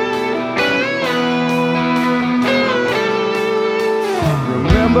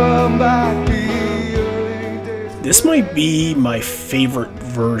remember back the early days. This might be my favorite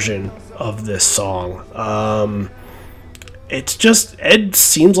version of this song. It's just, Ed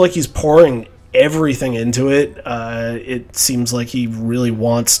seems like he's pouring everything into it. It seems like he really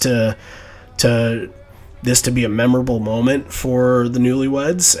wants this to be a memorable moment for the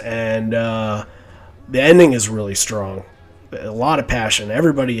newlyweds, and the ending is really strong. A lot of passion.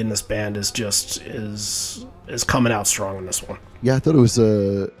 Everybody in this band is coming out strong in this one. Yeah, I thought it was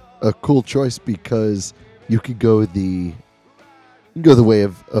a cool choice because you could go the way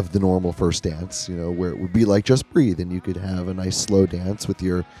of the normal first dance, where it would be like Just Breathe, and you could have a nice slow dance with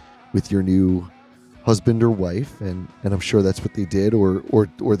your new husband or wife, and I'm sure that's what they did, or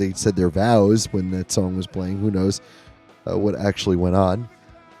they said their vows when that song was playing. Who knows what actually went on?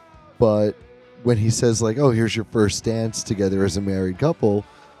 But when he says like, "Oh, here's your first dance together as a married couple,"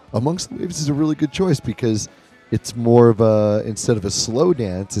 Amongst the Waves is a really good choice because it's more of a, instead of a slow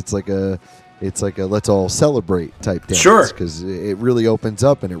dance, it's like a let's all celebrate type dance. Sure. Because it really opens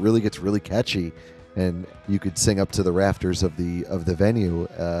up and it really gets really catchy, and you could sing up to the rafters of the venue.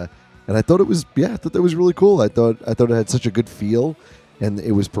 And I thought that was really cool. I thought it had such a good feel, and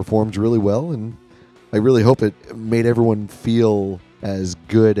it was performed really well. And I really hope it made everyone feel as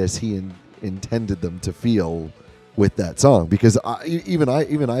good as he intended them to feel with that song. Because even I,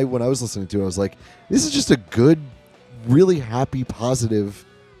 when I was listening to it, I was like, this is just a good, really happy, positive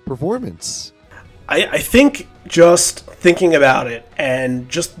performance. I think just thinking about it and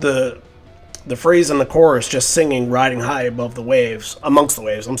just the phrase in the chorus, just singing "Riding High Above the Waves," amongst the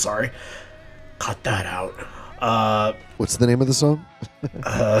waves. I'm sorry, cut that out. What's the name of the song?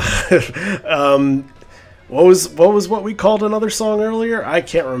 What was what we called another song earlier? I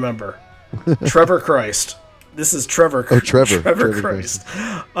can't remember. Trevor Christ. This is Trevor. Oh, Trevor Christ.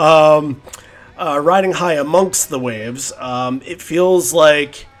 Riding high amongst the waves. It feels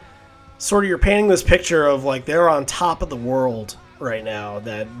like sort of you're painting this picture of like they're on top of the world right now.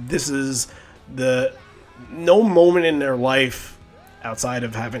 That this is no moment in their life outside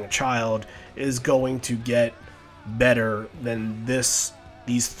of having a child is going to get better than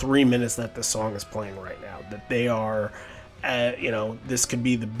these 3 minutes that this song is playing right now. That they are, this could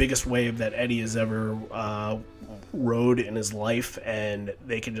be the biggest wave that Eddie has ever rode in his life, and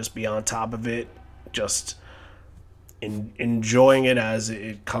they can just be on top of it, just enjoying it as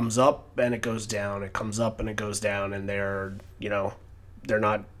it comes up and it goes down. It comes up and it goes down, and they're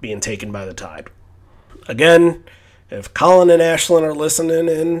not being taken by the tide. Again, if Colin and Ashlyn are listening,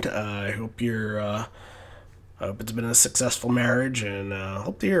 and I hope I hope it's been a successful marriage, and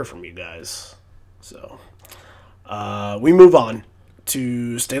hope to hear from you guys. So we move on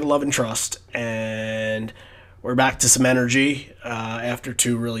to State of Love and Trust, and we're back to some energy after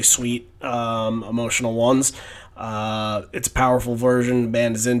two really sweet emotional ones. It's a powerful version. The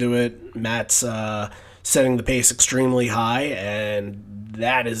band is into it. Matt's setting the pace extremely high, and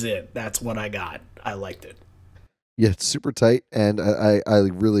that is it. That's what I got. I liked it. Yeah, it's super tight, and I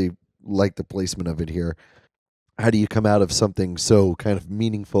really like the placement of it here. How do you come out of something so kind of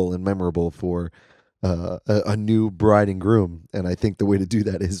meaningful and memorable for a new bride and groom? And I think the way to do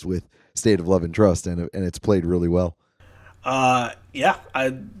that is with State of Love and Trust, and it's played really well. Yeah,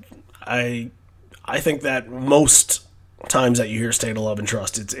 I think that most times that you hear State of Love and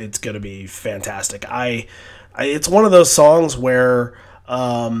Trust, it's going to be fantastic. It's one of those songs where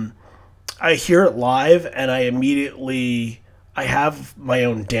I hear it live and I have my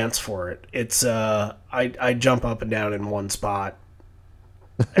own dance for it. It's I jump up and down in one spot,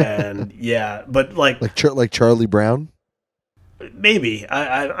 and yeah, but like Charlie Brown. Maybe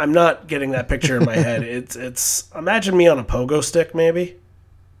I'm not getting that picture in my head. It's imagine me on a pogo stick, maybe.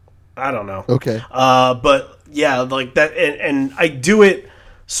 I don't know. Okay. But yeah, like that, and I do it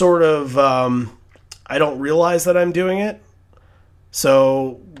sort of. I don't realize that I'm doing it,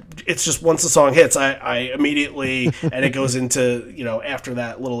 so it's just once the song hits, I immediately, and it goes into, after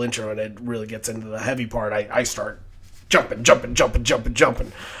that little intro, and it really gets into the heavy part. I start jumping, and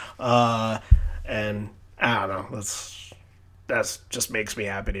I don't know. That's just makes me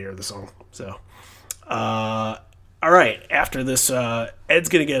happy to hear the song. So, all right. After this, Ed's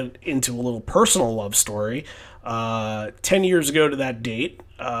going to get into a little personal love story. 10 years ago to that date,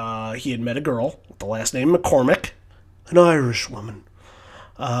 he had met a girl with the last name McCormick, an Irish woman.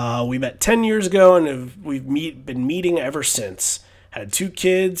 We met 10 years ago, and we've been meeting ever since. Had 2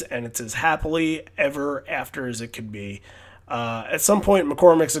 kids, and it's as happily ever after as it could be. At some point,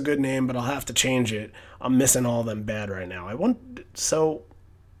 McCormick's a good name, but I'll have to change it. I'm missing all them bad right now. So,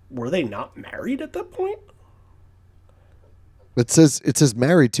 were they not married at that point? It says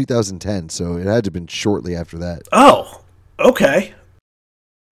married 2010, so it had to have been shortly after that. Oh, okay.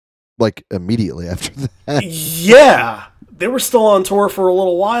 Like immediately after that. Yeah, they were still on tour for a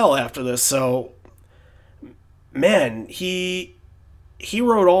little while after this. So, man, he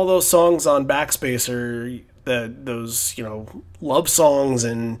wrote all those songs on Backspacer. Those love songs,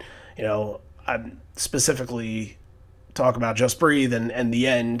 and I'm specifically talk about Just Breathe and The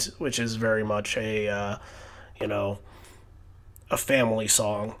End, which is very much a family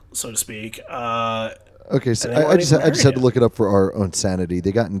song, so to speak. Okay, so I just had to look it up for our own sanity.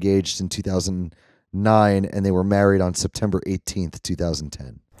 They got engaged in 2009, and they were married on September 18th,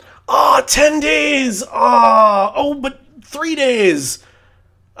 2010. Oh, 10 days! But 3 days!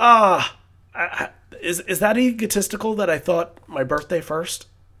 Is that egotistical that I thought my birthday first?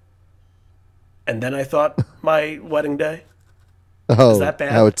 And then I thought my wedding day? Oh, is that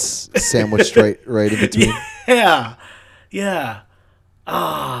bad? How it's sandwiched right in between? Yeah.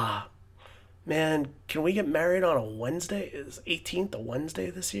 Man, can we get married on a Wednesday? Is 18th a Wednesday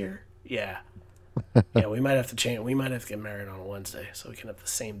this year? Yeah. Yeah, we might have to change. We might have to get married on a Wednesday so we can have the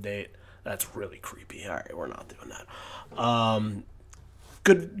same date. That's really creepy. All right, we're not doing that.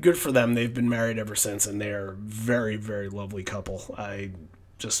 Good for them. They've been married ever since, and they are a very, very lovely couple. I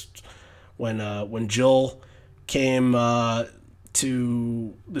just when Jill came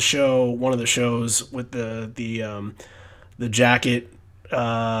to the show, one of the shows with the jacket,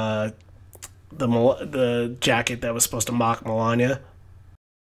 the jacket that was supposed to mock Melania.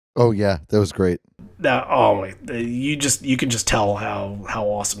 Oh yeah, that was great. You can just tell how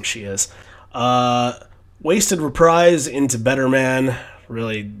awesome she is. Wasted Reprise into Better Man.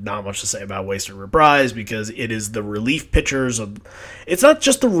 Really not much to say about Wasted Reprise because it is the relief pictures of. It's not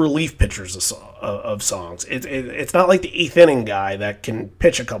just the relief pictures of songs. It's not like the 8th inning guy that can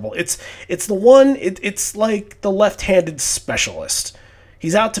pitch a couple. It's the one. It's like the left-handed specialist.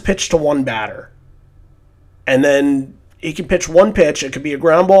 He's out to pitch to one batter, and then he can pitch one pitch. It could be a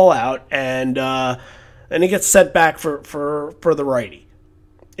ground ball out, and he gets sent back for the righty.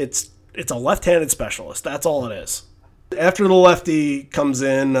 It's a left-handed specialist. That's all it is. After the lefty comes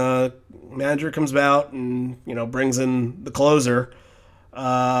in, manager comes out and brings in the closer.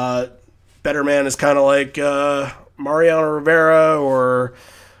 Better Man is kind of like Mariano Rivera, or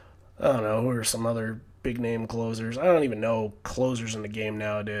I don't know, who are some other big name closers. I don't even know closers in the game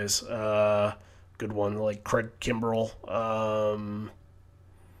nowadays. Good one like Craig Kimbrell.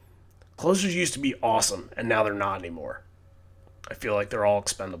 Closers used to be awesome, and now they're not anymore. I feel like they're all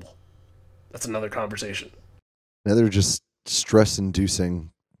expendable. That's another conversation. Now they're just stress-inducing.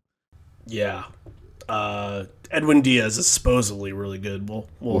 Yeah. Edwin Diaz is supposedly really good. We'll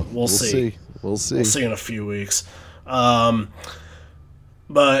see. We'll see. We'll see in a few weeks. But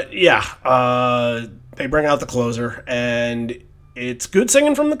yeah, they bring out the closer, and it's good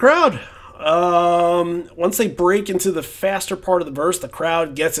singing from the crowd. Once they break into the faster part of the verse, the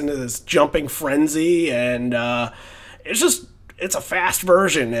crowd gets into this jumping frenzy, and it's a fast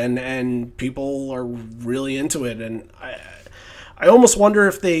version, and people are really into it. And I almost wonder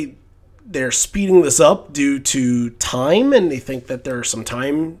if they're speeding this up due to time, and they think that there are some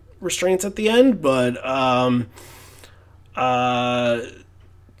time restraints at the end. But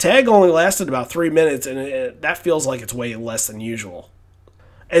tag only lasted about 3 minutes, and that feels like it's way less than usual.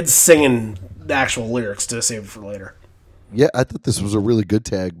 Ed's singing the actual lyrics to save it for later. Yeah, I thought this was a really good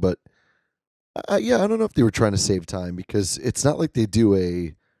tag, but I don't know if they were trying to save time, because it's not like they do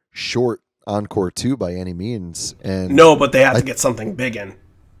a short encore 2 by any means. And no, but they have to get something big in.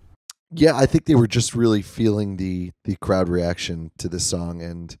 Yeah, I think they were just really feeling the crowd reaction to this song,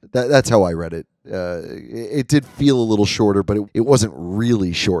 and that's how I read it. It did feel a little shorter, but it wasn't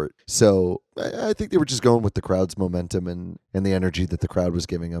really short. So I think they were just going with the crowd's momentum and the energy that the crowd was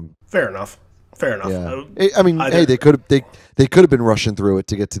giving them. Fair enough. Yeah. I mean, hey, they could have been rushing through it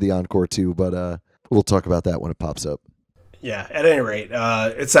to get to the encore too, but we'll talk about that when it pops up. Yeah, at any rate,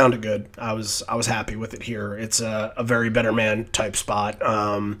 it sounded good. I was happy with it here. It's a very better man type spot.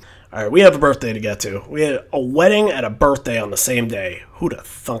 All right, we have a birthday to get to. We had a wedding and a birthday on the same day. Who'd have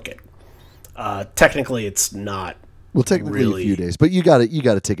thunk it? Technically, it's not. Well, technically really a few days, but you got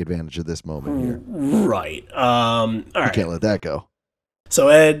to take advantage of this moment here. Right. All right. You can't let that go. So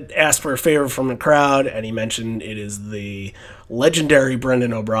Ed asked for a favor from the crowd, and he mentioned it is the legendary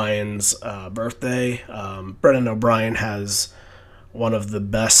Brendan O'Brien's birthday. Brendan O'Brien has one of the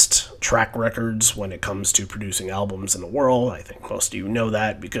best track records when it comes to producing albums in the world. I think most of you know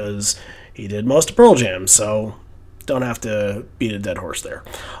that because he did most of Pearl Jam, so don't have to beat a dead horse there.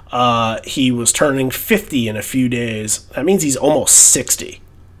 He was turning 50 in a few days. That means he's almost 60.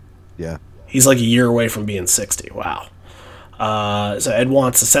 Yeah. He's like a year away from being 60. Wow. So Ed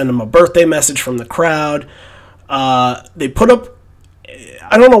wants to send him a birthday message from the crowd. They put up,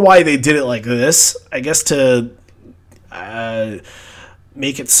 I don't know why they did it like this. I guess to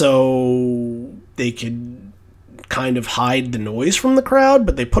make it so they could kind of hide the noise from the crowd,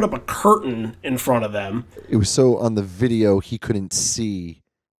 but they put up a curtain in front of them. It was so on the video he couldn't see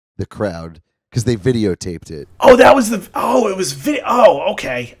the crowd because they videotaped it. Oh, it was video. Oh,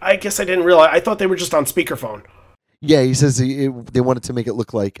 okay. I guess I didn't realize. I thought they were just on speakerphone. Yeah, he says they wanted to make it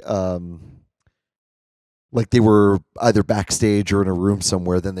look like they were either backstage or in a room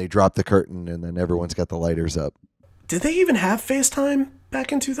somewhere. Then they dropped the curtain, and then everyone's got the lighters up. Did they even have FaceTime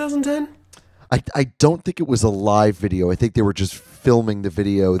back in 2010? I don't think it was a live video. I think they were just filming the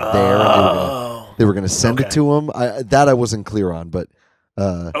video there. And they were going to send it to him. I wasn't clear on, but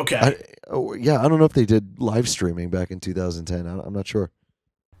okay. I don't know if they did live streaming back in 2010. I'm not sure.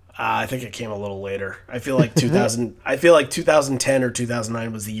 I think it came a little later. I feel like 2010 or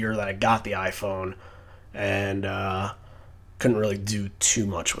 2009 was the year that I got the iPhone, and couldn't really do too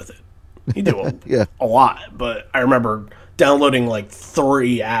much with it. You do a lot, but I remember downloading like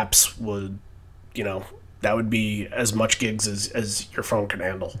 3 apps would, that would be as much gigs as your phone could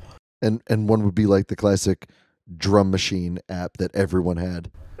handle. And one would be like the classic drum machine app that everyone had.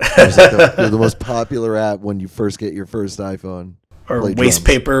 It was like the most popular app when you first get your first iPhone. Or waste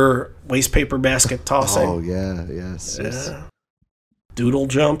paper basket tossing. Oh yeah, yes. Doodle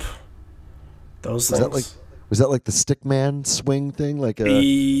jump. Those things. Was that like the Stickman swing thing? I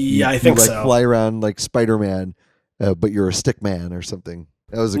think so. Fly around like Spider-Man, but you're a Stickman or something.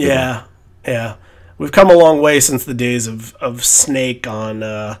 That was a good one. Yeah. We've come a long way since the days of Snake on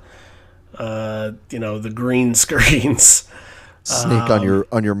the green screens. Snake on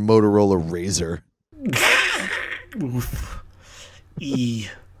your Motorola Razr.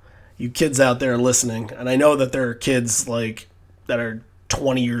 You kids out there listening, and I know that there are kids that are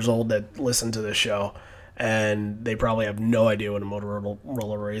 20 years old that listen to this show, and they probably have no idea what a Motorola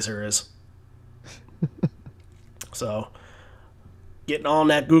Razr is. So, getting on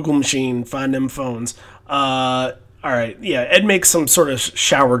that Google machine, find them phones. All right, yeah, Ed makes some sort of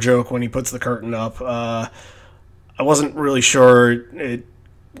shower joke when he puts the curtain up. I wasn't really sure. I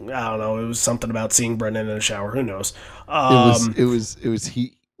don't know. It was something about seeing Brendan in a shower. Who knows? It was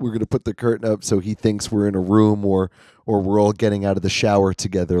we're going to put the curtain up so he thinks we're in a room or we're all getting out of the shower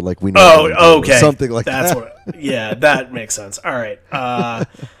together like we know. Oh, okay. Something like that. That makes sense. All right.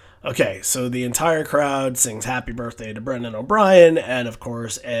 Okay, so the entire crowd sings happy birthday to Brendan O'Brien, and of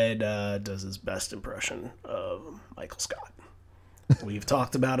course Ed does his best impression of Michael Scott. We've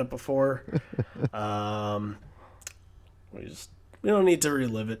talked about it before. We don't need to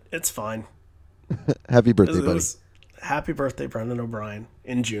relive it. It's fine. Happy birthday, buddy. Happy birthday, Brendan O'Brien,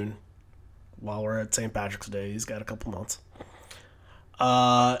 in June. While we're at St. Patrick's Day, he's got a couple months.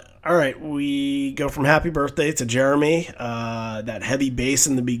 All right, we go from Happy Birthday to Jeremy. That heavy bass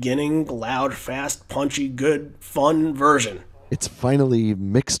in the beginning, loud, fast, punchy, good, fun version. It's finally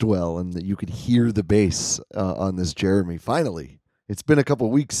mixed well, and that you could hear the bass on this Jeremy. Finally, it's been a couple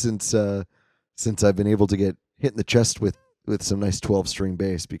weeks since I've been able to get hit in the chest with some nice 12-string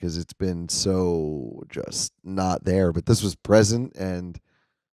bass, because it's been so just not there. But this was present and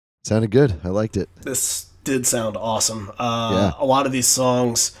sounded good. I liked it. This did sound awesome. A lot of these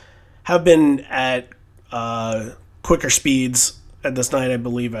songs have been at quicker speeds at this night. I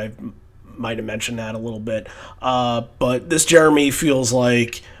believe I might have mentioned that a little bit. But this Jeremy feels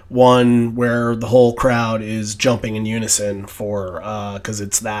like one where the whole crowd is jumping in unison because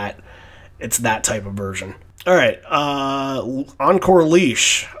it's that type of version. All right, Encore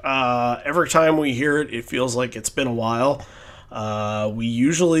Leash. Every time we hear it, it feels like it's been a while. We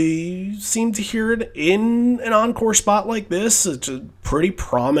usually seem to hear it in an encore spot like this. It's a pretty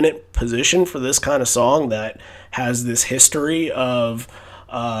prominent position for this kind of song that has this history of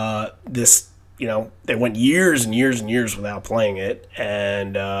this, they went years and years and years without playing it.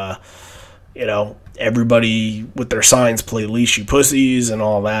 And, everybody with their signs play Leash You Pussies and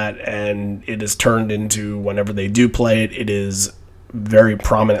all that. And it is turned into, whenever they do play it, it is very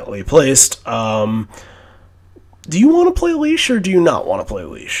prominently placed. Do you want to play Leash or do you not want to play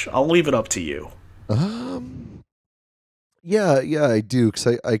Leash? I'll leave it up to you. Yeah, I do,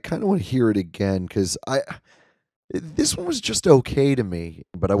 because I kind of want to hear it again, because this one was just okay to me,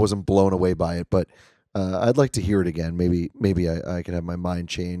 but I wasn't blown away by it. But I'd like to hear it again. Maybe I could have my mind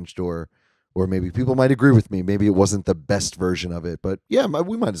changed, or maybe people might agree with me. Maybe it wasn't the best version of it, but yeah,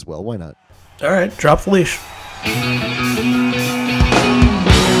 we might as well. Why not? All right, drop the Leash.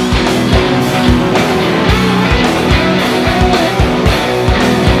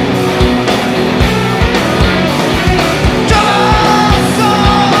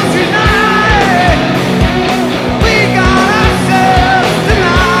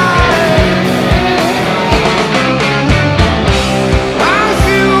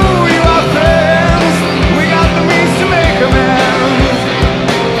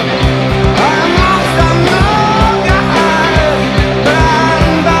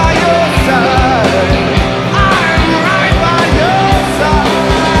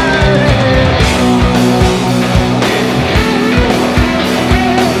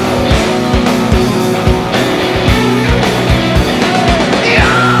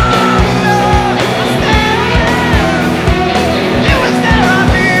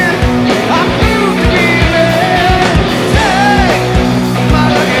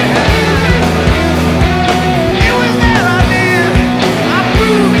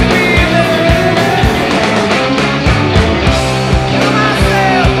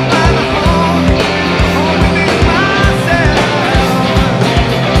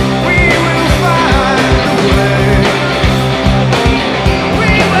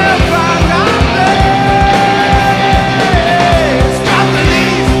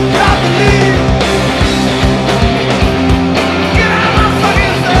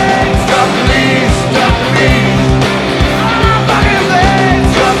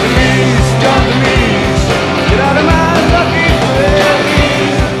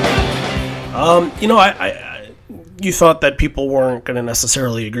 You thought that people weren't going to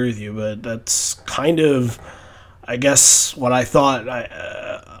necessarily agree with you, but that's kind of, I guess, what I thought. Like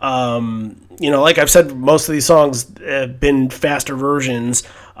I've said, most of these songs have been faster versions,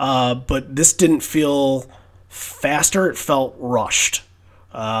 but this didn't feel faster. It felt rushed,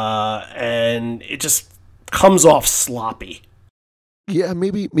 and it just comes off sloppy. Yeah,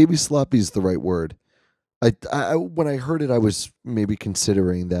 maybe sloppy is the right word. I when I heard it, I was maybe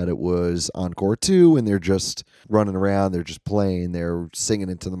considering that it was Encore 2, and they're just running around, they're just playing, they're singing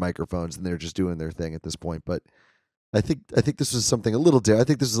into the microphones, and they're just doing their thing at this point. But I think this was something a little different. I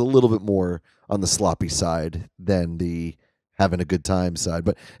think this is a little bit more on the sloppy side than the having a good time side.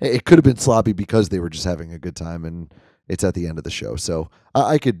 But it could have been sloppy because they were just having a good time, and it's at the end of the show. So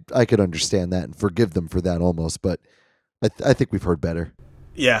I could understand that and forgive them for that almost. But I think we've heard better.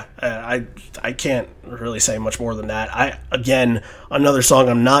 Yeah, I can't really say much more than that. Again, another song,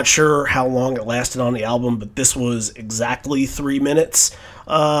 I'm not sure how long it lasted on the album, but this was exactly 3 minutes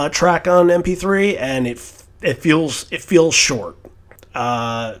track on MP3, and it feels short.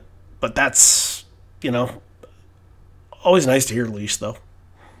 But that's, always nice to hear Leash, though.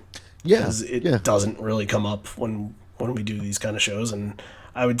 Yeah, because it doesn't really come up when we do these kind of shows, and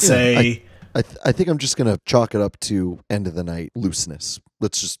I would say... I think I'm just going to chalk it up to end of the night looseness.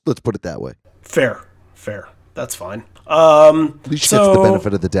 Let's put it that way. Fair. That's fine. Leash gets the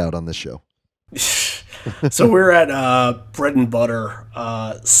benefit of the doubt on this show. So we're at Bread and Butter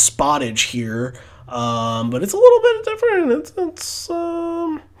Spottage here, but it's a little bit different. It's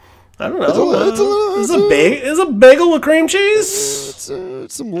I don't know. Is a bagel with cream cheese?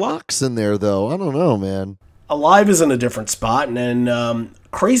 It's some locks in there, though. I don't know, man. Alive is in a different spot, and then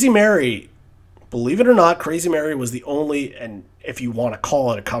Crazy Mary, believe it or not, Crazy Mary was the only, and if you want to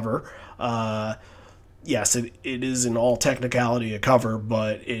call it a cover, yes, it is in all technicality a cover,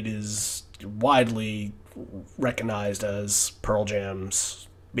 but it is widely recognized as Pearl Jam's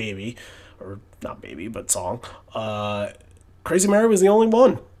baby, or not baby, but song. Crazy Mary was the only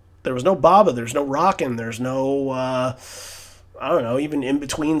one. There was no Baba, there's no Rockin', there's no, I don't know, even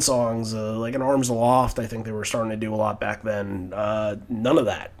in-between songs, like an Arms Aloft, I think they were starting to do a lot back then. None of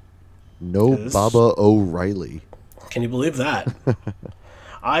that. No Baba O'Reilly. Can you believe that?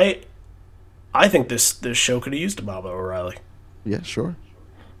 I think this show could have used a Baba O'Reilly. Yeah, sure.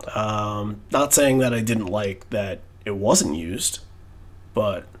 Not saying that I didn't like that it wasn't used,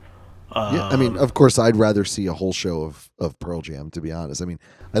 but... yeah, I mean, of course, I'd rather see a whole show of Pearl Jam, to be honest. I mean,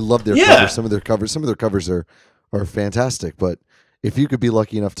 I love their covers. Some of their covers are fantastic. But if you could be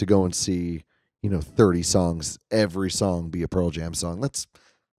lucky enough to go and see, 30 songs, every song be a Pearl Jam song, that's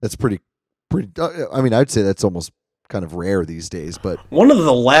pretty. I mean, I'd say that's almost kind of rare these days. But one of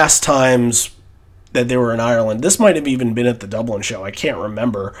the last times that they were in Ireland, this might have even been at the Dublin show. I can't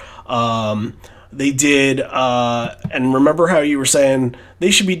remember. They did, and remember how you were saying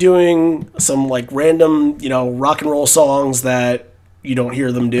they should be doing some like random, rock and roll songs that you don't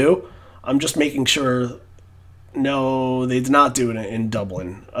hear them do. I'm just making sure. No, they did not do it in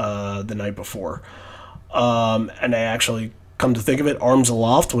Dublin the night before. And I actually, come to think of it, Arms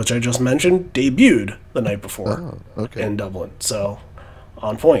Aloft, which I just mentioned, debuted the night before in Dublin. So,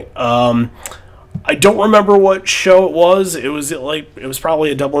 on point. I don't remember what show it was. It was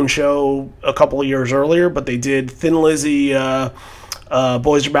probably a Dublin show a couple of years earlier, but they did Thin Lizzy,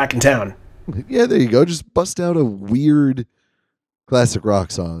 Boys Are Back in Town. Yeah, there you go. Just bust out a weird classic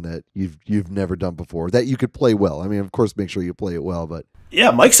rock song that you've never done before that you could play well. I mean, of course, make sure you play it well, but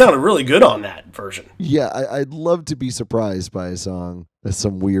yeah, Mike sounded really good on that version. Yeah, I'd love to be surprised by a song,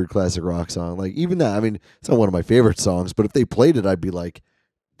 some weird classic rock song. Like even that, I mean, it's not one of my favorite songs, but if they played it, I'd be like,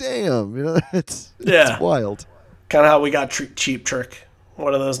 damn, it's wild. Kind of how we got Cheap Trick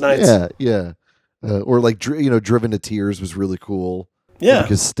one of those nights. Yeah. Or like, Driven to Tears was really cool. Yeah.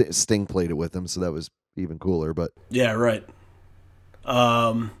 Because Sting played it with him, so that was even cooler. But yeah, right.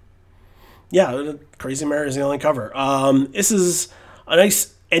 Yeah, Crazy Mary is the only cover. This is a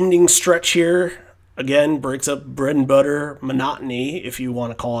nice ending stretch here. Again, breaks up bread and butter monotony, if you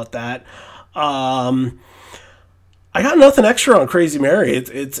want to call it that. I got nothing extra on Crazy Mary.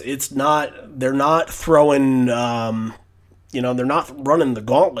 It's not. They're not throwing. They're not running the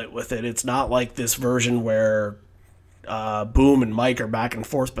gauntlet with it. It's not like this version where Boom and Mike are back and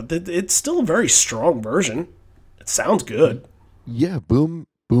forth, but it's still a very strong version. It sounds good. Yeah, Boom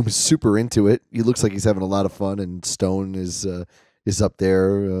is super into it. He looks like he's having a lot of fun, and Stone is up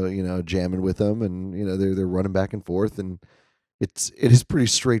there, jamming with him, and they're running back and forth, and it is pretty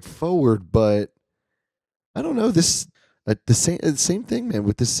straightforward, but I don't know, this the same thing, man,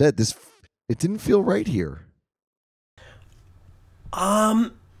 with this set. It didn't feel right here.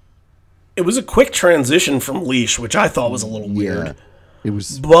 It was a quick transition from Leash, which I thought was a little weird. It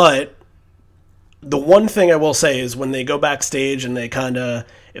was, but the one thing I will say is when they go backstage and they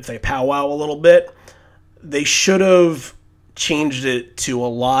if they powwow a little bit, they should have changed it to a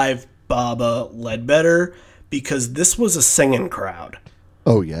live Baba Ledbetter, because this was a singing crowd.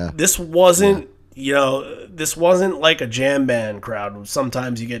 Oh yeah. This wasn't, this wasn't like a jam band crowd.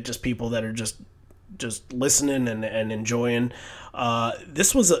 Sometimes you get just people that are just listening and enjoying.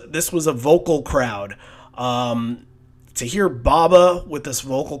 This was a vocal crowd. To hear Baba with this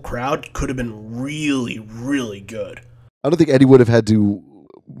vocal crowd could have been really, really good. I don't think Eddie would have had to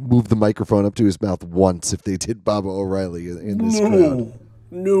move the microphone up to his mouth once if they did Baba O'Reilly in this crowd.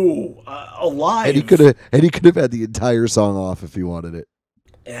 No, Alive. Eddie could have had the entire song off if he wanted it.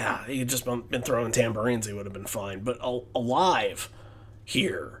 Yeah, he had just been throwing tambourines. He would have been fine. But Alive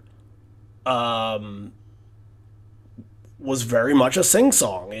here was very much a sing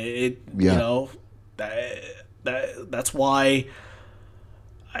song. That's why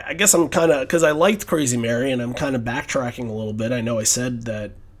I guess I'm kind of, because I liked Crazy Mary and I'm kind of backtracking a little bit. I know I said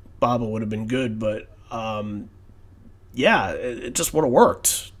that Baba would have been good, but it just would have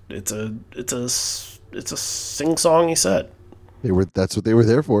worked. It's a sing-songy set. That's what they were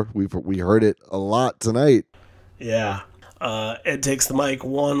there for. We heard it a lot tonight. Yeah. Ed takes the mic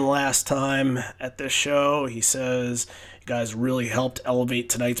one last time at this show. He says, You guys really helped elevate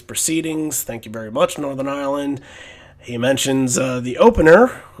tonight's proceedings. Thank you very much, Northern Ireland. He mentions the opener,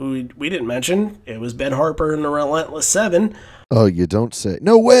 who we didn't mention. It was Ben Harper and the Relentless Seven. Oh, you don't say.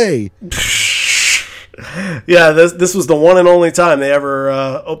 No way! Yeah, this was the one and only time they ever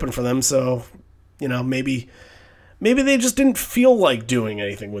opened for them, so, maybe they just didn't feel like doing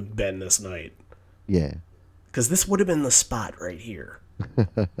anything with Ben this night. Yeah. Because this would have been the spot right here.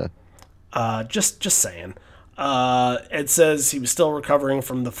 Just saying. Ed says he was still recovering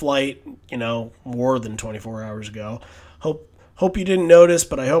from the flight, more than 24 hours ago. Hope you didn't notice,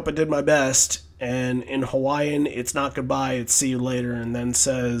 but I hope I did my best. And in Hawaiian, it's not goodbye, it's see you later, and then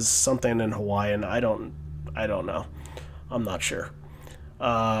says something in Hawaiian. I don't know. I'm not sure.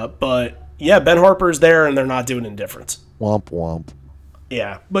 But yeah, Ben Harper's there, and they're not doing indifference. Womp womp.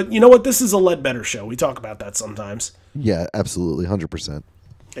 Yeah, but you know what? This is a Ledbetter show. We talk about that sometimes. Yeah, absolutely, 100%.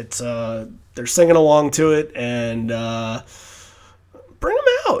 It's they're singing along to it, and bring him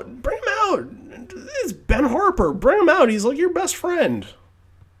out. It's Ben Harper. Bring him out. He's like your best friend.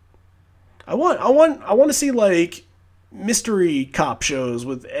 I want to see like mystery cop shows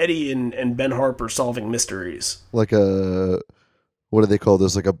with Eddie and Ben Harper solving mysteries. Like what do they call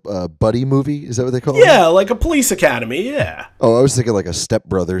those? Like a buddy movie? Is that what they call it? Yeah, like a police academy. Yeah. Oh, I was thinking like a Step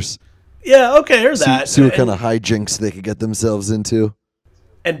Brothers. Yeah. Okay. There's that. See what kind of hijinks they could get themselves into.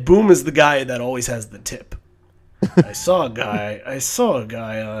 And Boom is the guy that always has the tip. I saw a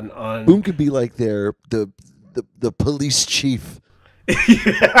guy on Boom could be like the the police chief.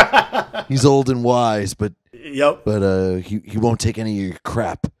 He's old and wise, but yep. But he won't take any of your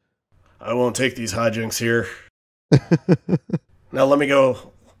crap. I won't take these hijinks here. Now let me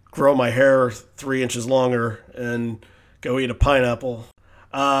go grow my hair 3 inches longer and go eat a pineapple.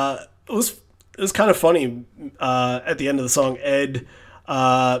 It was kind of funny. At the end of the song, Ed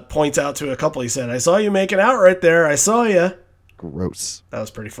points out to a couple. He said, "I saw you making out right there. I saw you." Gross. That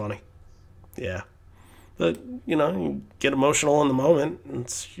was pretty funny. Yeah. But, you get emotional in the moment.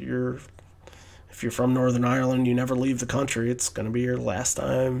 If you're from Northern Ireland, you never leave the country. It's going to be your last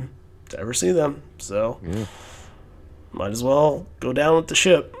time to ever see them. So, might as well go down with the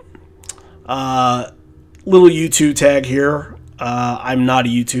ship. Little U2 tag here. I'm not a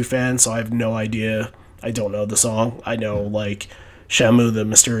U2 fan, so I have no idea. I don't know the song. I know, like, Shamu the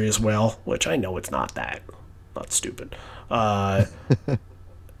Mysterious Whale, which I know it's not that. Not stupid.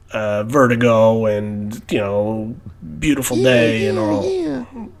 Vertigo and, Beautiful Day and all. Yeah.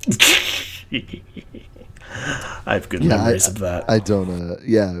 I have good memories of that. I don't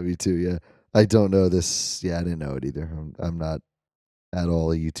yeah, me too, yeah. I don't know this. Yeah, I didn't know it either. I'm not at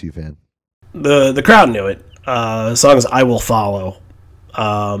all a U2 fan. The crowd knew it. The song is I Will Follow.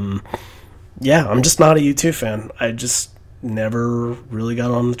 Yeah, I'm just not a U2 fan. I just never really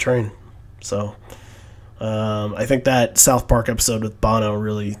got on the train. So I think that South Park episode with Bono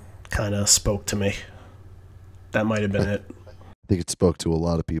really kind of spoke to me. That might have been it. I think it spoke to a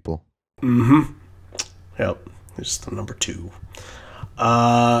lot of people. Mm-hmm. Yep. It's the number 2.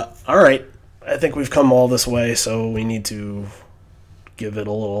 All right. I think we've come all this way, so we need to give it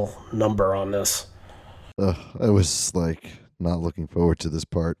a little number on this. I was like not looking forward to this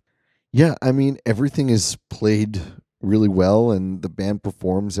part. Yeah, I mean, everything is played really well, and the band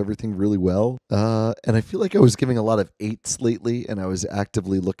performs everything really well. And I feel like I was giving a lot of 8s lately, and I was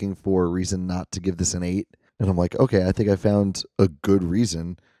actively looking for a reason not to give this an 8. And I'm like, okay, I think I found a good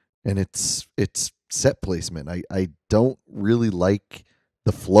reason, and it's set placement. I don't really like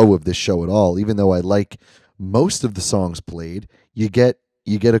the flow of this show at all, even though I like most of the songs played. You get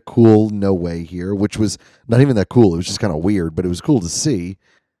a cool No Way here, which was not even that cool. It was just kind of weird, but it was cool to see.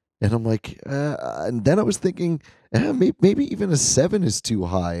 And I'm like, and then I was thinking, maybe even a 7 is too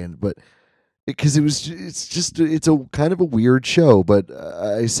high, but because it's a kind of a weird show. But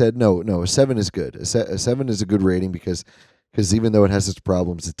I said no, a 7 is good. A 7 is a good rating because even though it has its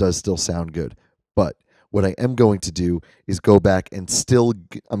problems, it does still sound good. But what I am going to do is go back and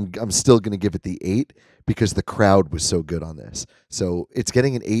I'm still going to give it the 8 because the crowd was so good on this. So it's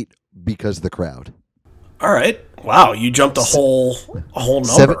getting an 8 because of the crowd. All right. Wow, you jumped a whole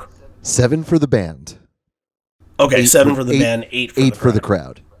number. 7 for the band. Okay, 7 for the band, 8 for the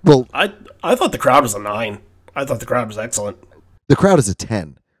crowd. Well, I thought the crowd was a 9. I thought the crowd was excellent. The crowd is a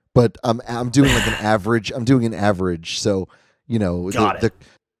 10, but I'm doing like an average. I'm doing an average, so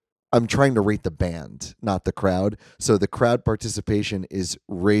I'm trying to rate the band, not the crowd. So the crowd participation is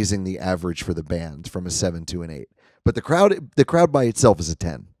raising the average for the band from a 7 to an 8. But the crowd by itself is a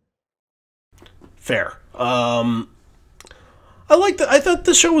 10. Fair. I thought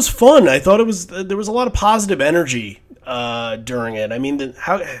the show was fun. I thought there was a lot of positive energy during it. I mean,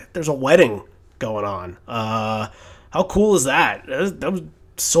 there's a wedding going on. How cool is that? That was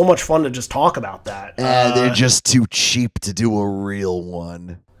so much fun to just talk about that. They're just too cheap to do a real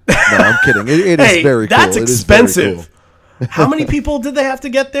one. No, I'm kidding. It is hey, very cool. That's expensive. It is very cool. How many people did they have to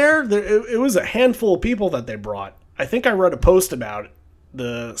get there? It was a handful of people that they brought. I think I read a post about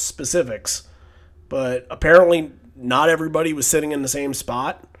the specifics, but apparently not everybody was sitting in the same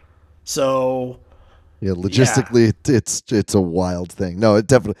spot. So yeah, logistically, it's a wild thing. No, it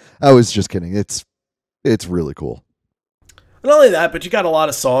definitely. I was just kidding. It's really cool. Not only that, but you got a lot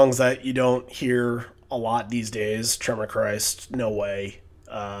of songs that you don't hear a lot these days. Tremor Christ, No Way,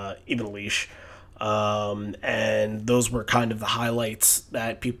 even Leash. And those were kind of the highlights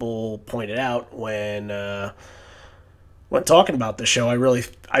that people pointed out when talking about the show.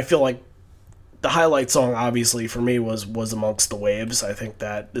 I feel like the highlight song, obviously, for me was Amongst the Waves. I think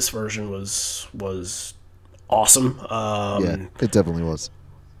that this version was awesome. Yeah, it definitely was.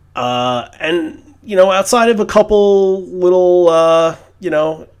 And outside of a couple little,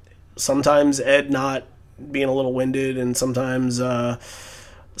 sometimes Ed not being a little winded, and sometimes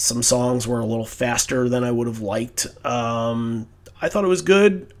some songs were a little faster than I would have liked. I thought it was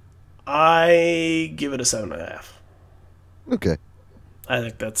good. I give it a 7.5. Okay. I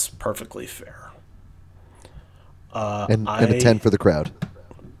think that's perfectly fair. And a 10 for the crowd.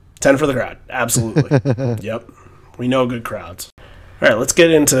 10 for the crowd. Absolutely. Yep. We know good crowds. All right, let's get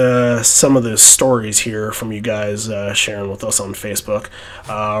into some of the stories here from you guys sharing with us on Facebook.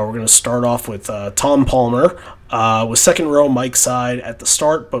 We're going to start off with Tom Palmer. Was second row Mike's side at the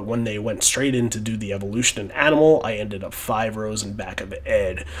start, but when they went straight in to do the evolution in Animal, I ended up 5 rows in back of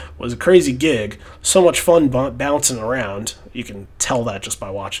Ed. It was a crazy gig. So much fun bouncing around. You can tell that just by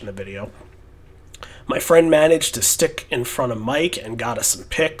watching the video. My friend managed to stick in front of Mike and got us some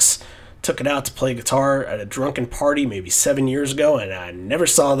pics. Took it out to play guitar at a drunken party maybe 7 years ago, and I never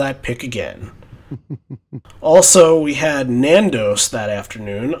saw that pic again. Also, we had Nandos that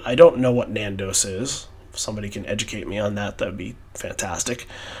afternoon. I don't know what Nandos is. If somebody can educate me on that, that'd be fantastic.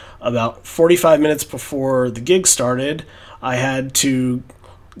 About 45 minutes before the gig started, I had to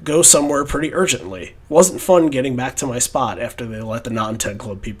go somewhere pretty urgently. It wasn't fun getting back to my spot after they let the non-Ted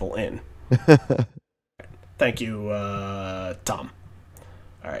Club people in. Thank you, Tom.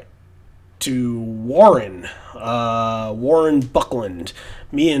 All right. To Warren. Warren Buckland.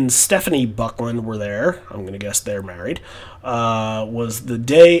 Me and Stephanie Buckland were there. I'm going to guess they're married. Was the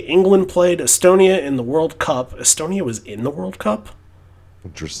day England played Estonia in the World Cup. Estonia was in the World Cup?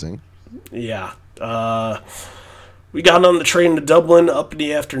 Interesting. Yeah. We got on the train to Dublin up in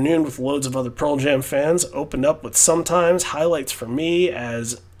the afternoon with loads of other Pearl Jam fans. Opened up with Sometimes. Highlights for me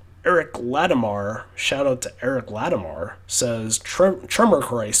as Eric Lattimore, shout out to Eric Lattimore, says Tremor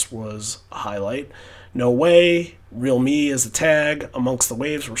Christ was a highlight. No Way, Real Me as a tag, Amongst the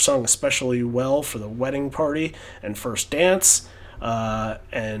Waves were sung especially well for the wedding party and first dance.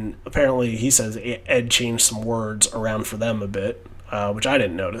 And apparently he says Ed changed some words around for them a bit, which I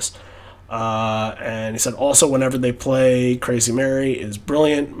didn't notice. And he said also whenever they play Crazy Mary is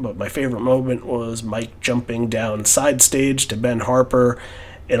brilliant, but my favorite moment was Mike jumping down side stage to Ben Harper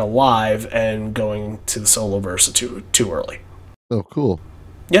in a live and going to the solo verse too early. Oh, cool.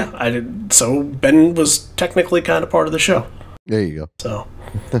 Yeah, I did. So Ben was technically kind of part of the show. There you go. So,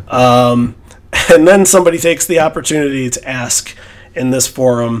 and then somebody takes the opportunity to ask in this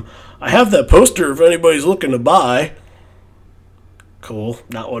forum, I have that poster if anybody's looking to buy. Cool.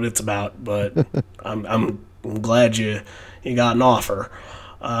 Not what it's about, but I'm glad you got an offer.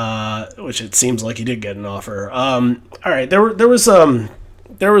 Which it seems like you did get an offer. All right, there was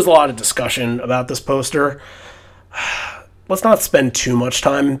a lot of discussion about this poster. Let's not spend too much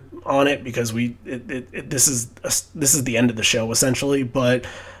time on it because this is the end of the show essentially. But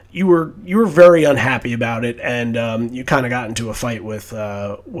you were very unhappy about it, and you kind of got into a fight with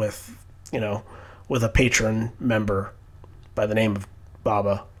a patron member by the name of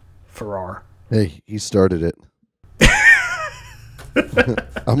Baba Farrar. Hey, he started it.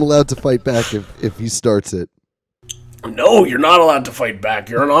 I'm allowed to fight back if he starts it. No, you're not allowed to fight back.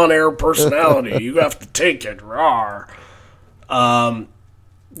 You're an on-air personality. You have to take it. Rawr.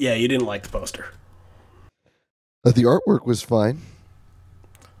 Yeah, you didn't like the poster. The artwork was fine.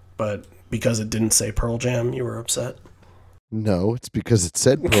 But because it didn't say Pearl Jam, you were upset? No, it's because it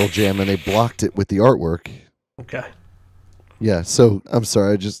said Pearl Jam and they blocked it with the artwork. Okay. Yeah, so I'm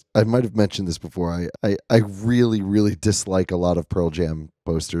sorry, I might have mentioned this before. I really, really dislike a lot of Pearl Jam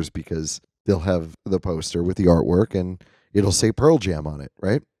posters because they'll have the poster with the artwork and it'll say Pearl Jam on it,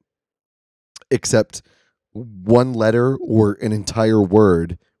 right? Except one letter or an entire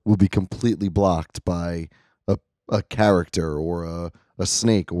word will be completely blocked by a character or a a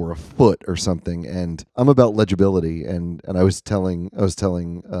snake or a foot or something. And I'm about legibility. And I was telling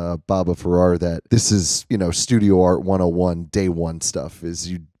Baba Ferrar that this is, studio art 101, day one stuff is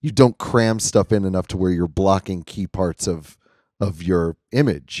you don't cram stuff in enough to where you're blocking key parts of your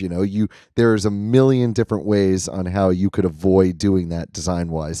image. There's a million different ways on how you could avoid doing that design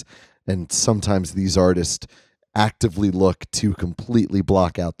wise. And sometimes these artists actively look to completely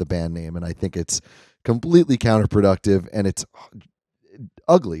block out the band name. And I think it's completely counterproductive, and it's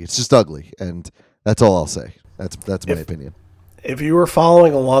ugly. It's just ugly. And that's all I'll say. That's my opinion. If you were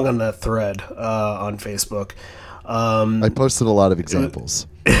following along on that thread on Facebook, I posted a lot of examples.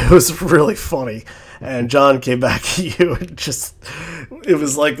 It was really funny. And John came back at you and it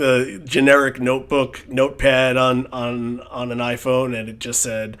was like the generic notepad on an iPhone, and it just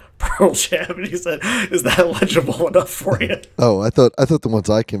said Pearl Jam, and he said, "Is that legible enough for you?" Oh, I thought the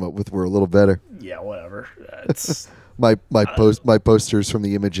ones I came up with were a little better. Yeah, whatever. It's my posters from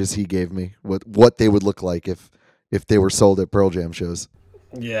the images he gave me, what they would look like if they were sold at Pearl Jam shows.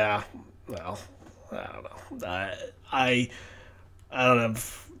 Yeah. Well, I don't know. I don't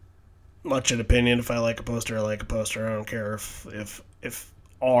have much an opinion. If I like a poster, I like a poster. I don't care if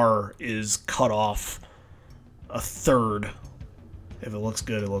R is cut off a third. If it looks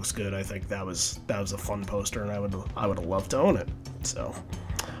good, it looks good. I think that was a fun poster, and I would have loved to own it. So,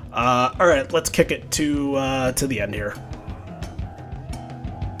 all right, let's kick it to the end here.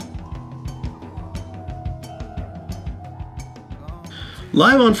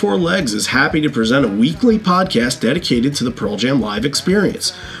 Live on Four Legs is happy to present a weekly podcast dedicated to the Pearl Jam live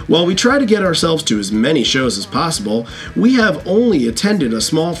experience. While we try to get ourselves to as many shows as possible, we have only attended a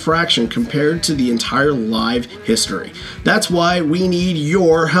small fraction compared to the entire live history. That's why we need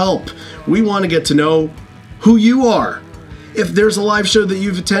your help. We want to get to know who you are. If there's a live show that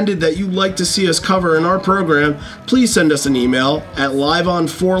you've attended that you'd like to see us cover in our program, please send us an email at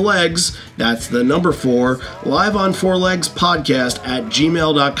liveonfourlegs, that's the number 4,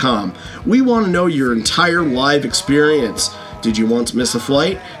 liveonfourlegspodcast@gmail.com. We want to know your entire live experience. Did you once miss a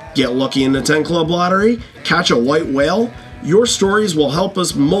flight? Get lucky in the 10 Club lottery? Catch a white whale? Your stories will help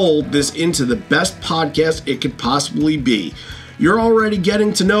us mold this into the best podcast it could possibly be. You're already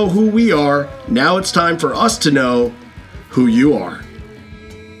getting to know who we are. Now it's time for us to know who you are.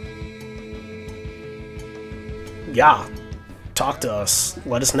 Yeah, talk to us.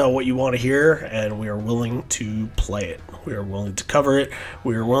 Let us know what you want to hear, and we are willing to play it. We are willing to cover it.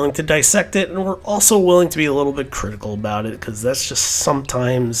 We are willing to dissect it, and we're also willing to be a little bit critical about it, because that's just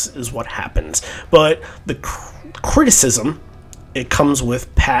sometimes is what happens. But the criticism, it comes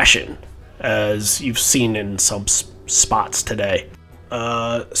with passion, as you've seen in some spots today.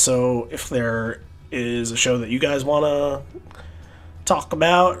 So if there is a show that you guys want to talk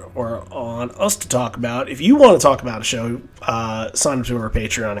about, or on us to talk about, if you want to talk about a show, sign up to our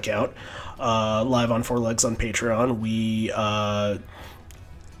Patreon account, Live on Four Legs on Patreon.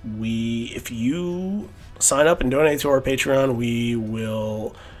 If you sign up and donate to our Patreon, we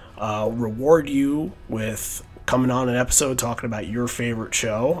will reward you with coming on an episode talking about your favorite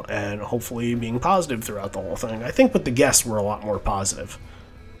show, and hopefully being positive throughout the whole thing. I think with the guests, we're a lot more positive.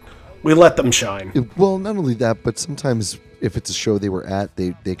 We let them shine. Well, not only that, but sometimes if it's a show they were at,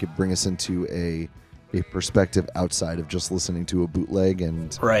 they could bring us into a perspective outside of just listening to a bootleg,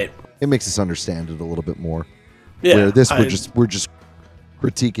 and right, it makes us understand it a little bit more. Yeah, where this we're just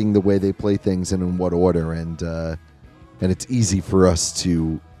critiquing the way they play things and in what order, and it's easy for us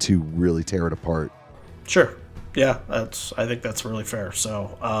to really tear it apart. Sure. Yeah, I think that's really fair.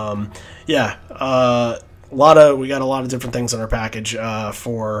 So, we got a lot of different things in our package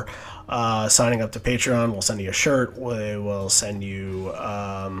for signing up to Patreon. We'll send you a shirt. We will send you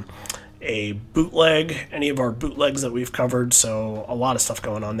a bootleg, any of our bootlegs that we've covered. So a lot of stuff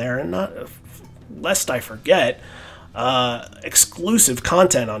going on there. And not lest I forget, exclusive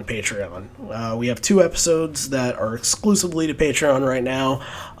content on Patreon. We have 2 episodes that are exclusively to Patreon right now.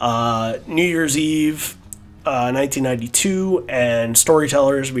 New Year's Eve 1992 and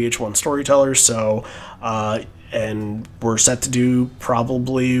Storytellers, VH1 Storytellers. So and we're set to do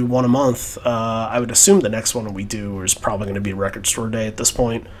probably one a month. I would assume the next one we do is probably going to be Record Store Day at this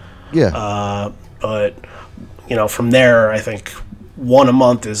point. Yeah. But from there, I think one a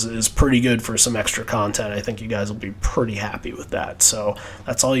month is pretty good for some extra content. I think you guys will be pretty happy with that. So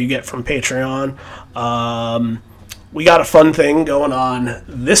that's all you get from Patreon. We got a fun thing going on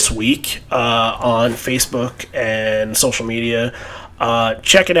this week on Facebook and social media.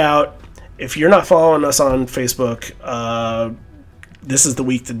 Check it out. If you're not following us on Facebook, this is the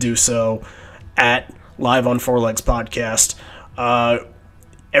week to do so, at Live on Four Legs Podcast.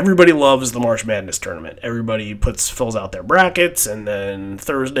 everybody loves the March Madness tournament. Everybody fills out their brackets, and then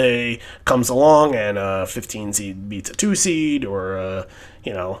Thursday comes along, and a 15 seed beats a 2 seed, or a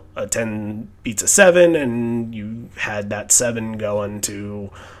 10 beats a 7, and you had that 7 going to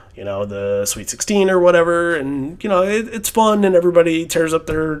the Sweet 16 or whatever, and it's fun, and everybody tears up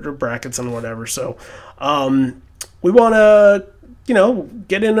their brackets and whatever. So we want to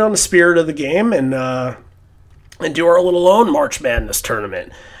get in on the spirit of the game and do our little own March Madness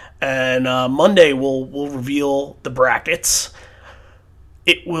tournament. And Monday we'll reveal the brackets.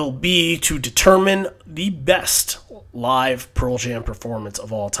 It will be to determine the best live Pearl Jam performance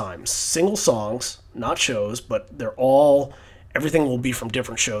of all time. Single songs, not shows, but everything will be from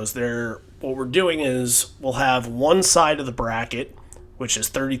different shows. What we're doing is we'll have one side of the bracket, which is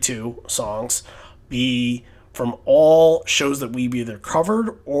 32 songs, be from all shows that we've either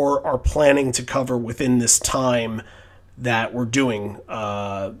covered or are planning to cover within this time that we're doing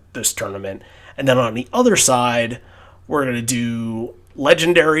this tournament. And then on the other side, we're going to do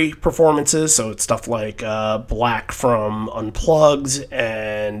legendary performances. So it's stuff like Black from Unplugged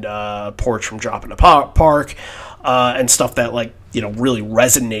and Porch from Drop in the Park, and stuff that really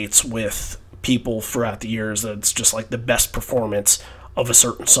resonates with people throughout the years. That's just like the best performance of a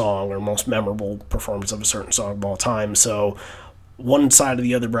certain song, or most memorable performance of a certain song of all time. So one side of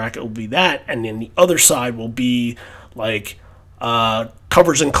the other bracket will be that, and then the other side will be like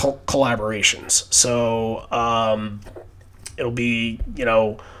covers and collaborations. So it'll be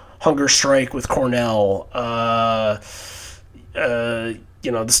Hunger Strike with Cornell, the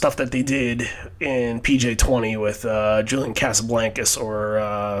stuff that they did in PJ20 with Julian Casablancas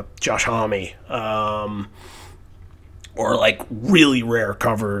or Josh Homme, or like really rare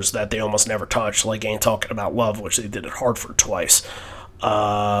covers that they almost never touch, like Ain't Talking About Love, which they did at Hartford twice.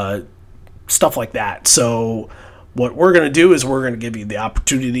 Stuff like that. So what we're going to do is we're going to give you the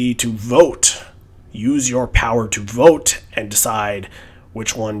opportunity to vote. Use your power to vote and decide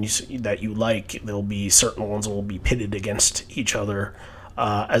which ones that you like. There'll be certain ones that will be pitted against each other.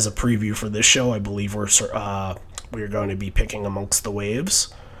 As a preview for this show, I believe we're going to be picking Amongst the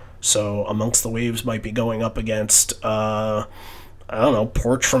Waves. So Amongst the Waves might be going up against, Porch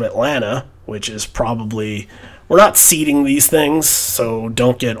from Atlanta, which is probably... We're not seeding these things, so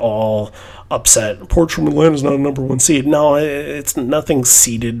don't get all upset. Porch from Atlanta is not a number 1 seed. No, it's nothing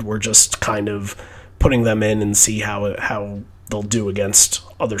seeded. We're just kind of putting them in and see how they'll do against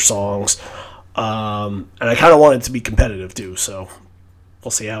other songs. And I kind of want it to be competitive, too, so we'll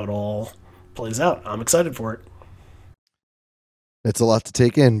see how it all plays out. I'm excited for it. It's a lot to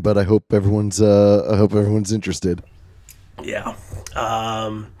take in, but I hope everyone's interested. Yeah.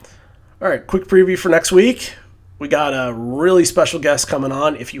 All right, quick preview for next week. We got a really special guest coming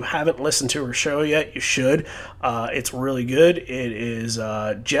on. If you haven't listened to her show yet, you should. It's really good. It is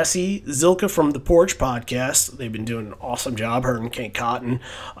Jessie Zilka from the Porch Podcast. They've been doing an awesome job, her and Kate Cotton,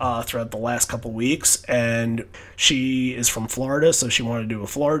 throughout the last couple weeks. And she is from Florida, so she wanted to do a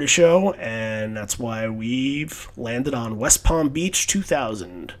Florida show. And that's why we've landed on West Palm Beach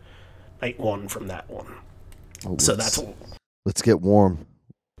 2000. Night 1 from that one. Oh, so that's... Let's get warm.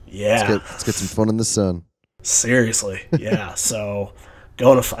 Yeah. Let's get some fun in the sun. Seriously, yeah. So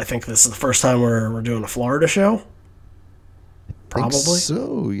I think this is the first time we're doing a Florida show. Probably.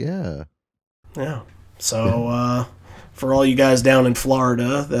 So, yeah. Yeah. So for all you guys down in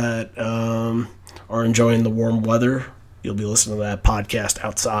Florida that are enjoying the warm weather, you'll be listening to that podcast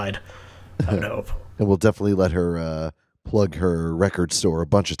outside, I would hope. And we'll definitely let her plug her record store a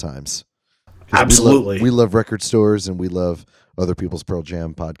bunch of times. Absolutely. We love record stores, and we love other people's Pearl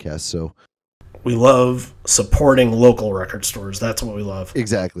Jam podcasts, so... We love supporting local record stores. That's what we love.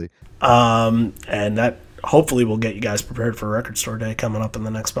 Exactly. And that hopefully will get you guys prepared for Record Store Day coming up in the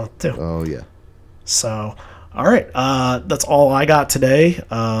next month, too. Oh, yeah. So, all right. That's all I got today.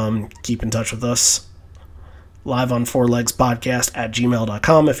 Keep in touch with us. Live on Four Legs Podcast at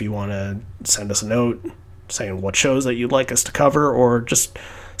gmail.com if you want to send us a note saying what shows that you'd like us to cover, or just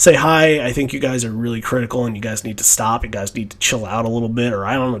say hi. I think you guys are really critical and you guys need to stop. You guys need to chill out a little bit, or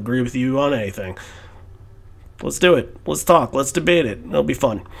I don't agree with you on anything. Let's do it. Let's talk. Let's debate it. It'll be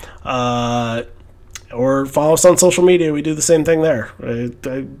fun. Or follow us on social media. We do the same thing there.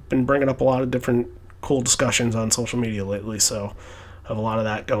 I've been bringing up a lot of different cool discussions on social media lately, so I have a lot of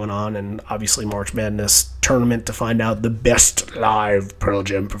that going on. And obviously March Madness tournament to find out the best live Pearl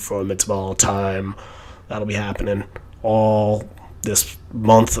Jam performance of all time. That'll be happening all this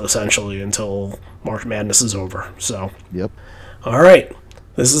month, essentially, until March Madness is over. So, yep. All right.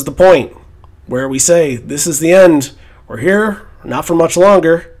 This is the point where we say, this is the end. We're here, not for much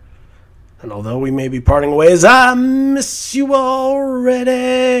longer. And although we may be parting ways, I miss you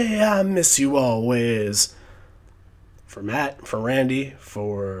already. I miss you always. For Matt, for Randy,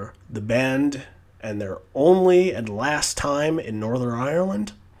 for the band, and their only and last time in Northern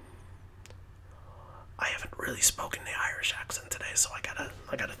Ireland, I haven't really spoken the Irish accent today, so I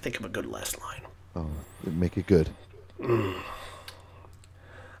gotta think of a good last line. Oh, make it good.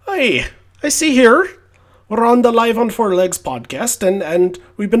 Hey, I see here we're on the Live on Four Legs podcast, and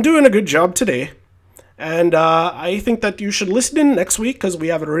we've been doing a good job today. And I think that you should listen in next week, because we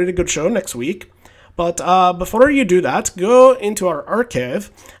have a really good show next week. But before you do that, go into our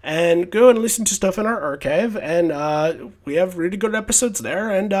archive and go and listen to stuff in our archive. And we have really good episodes there.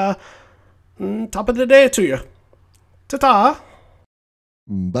 And top of the day to you. Ta-ta!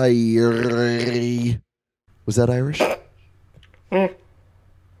 Bye. Was that Irish?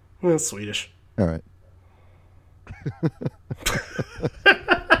 That's Swedish. All right.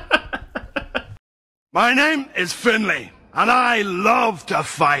 My name is Finley, and I love to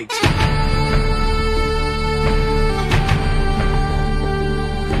fight.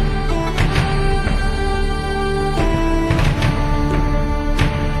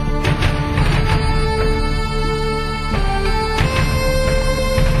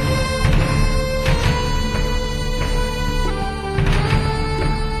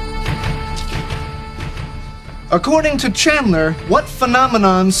 According to Chandler, what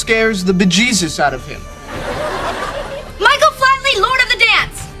phenomenon scares the bejesus out of him? Michael Flatley, Lord of the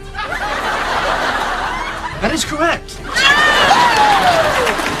Dance! That is correct.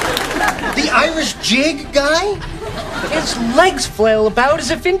 The Irish jig guy? His legs flail about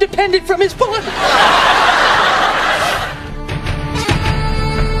as if independent from his body.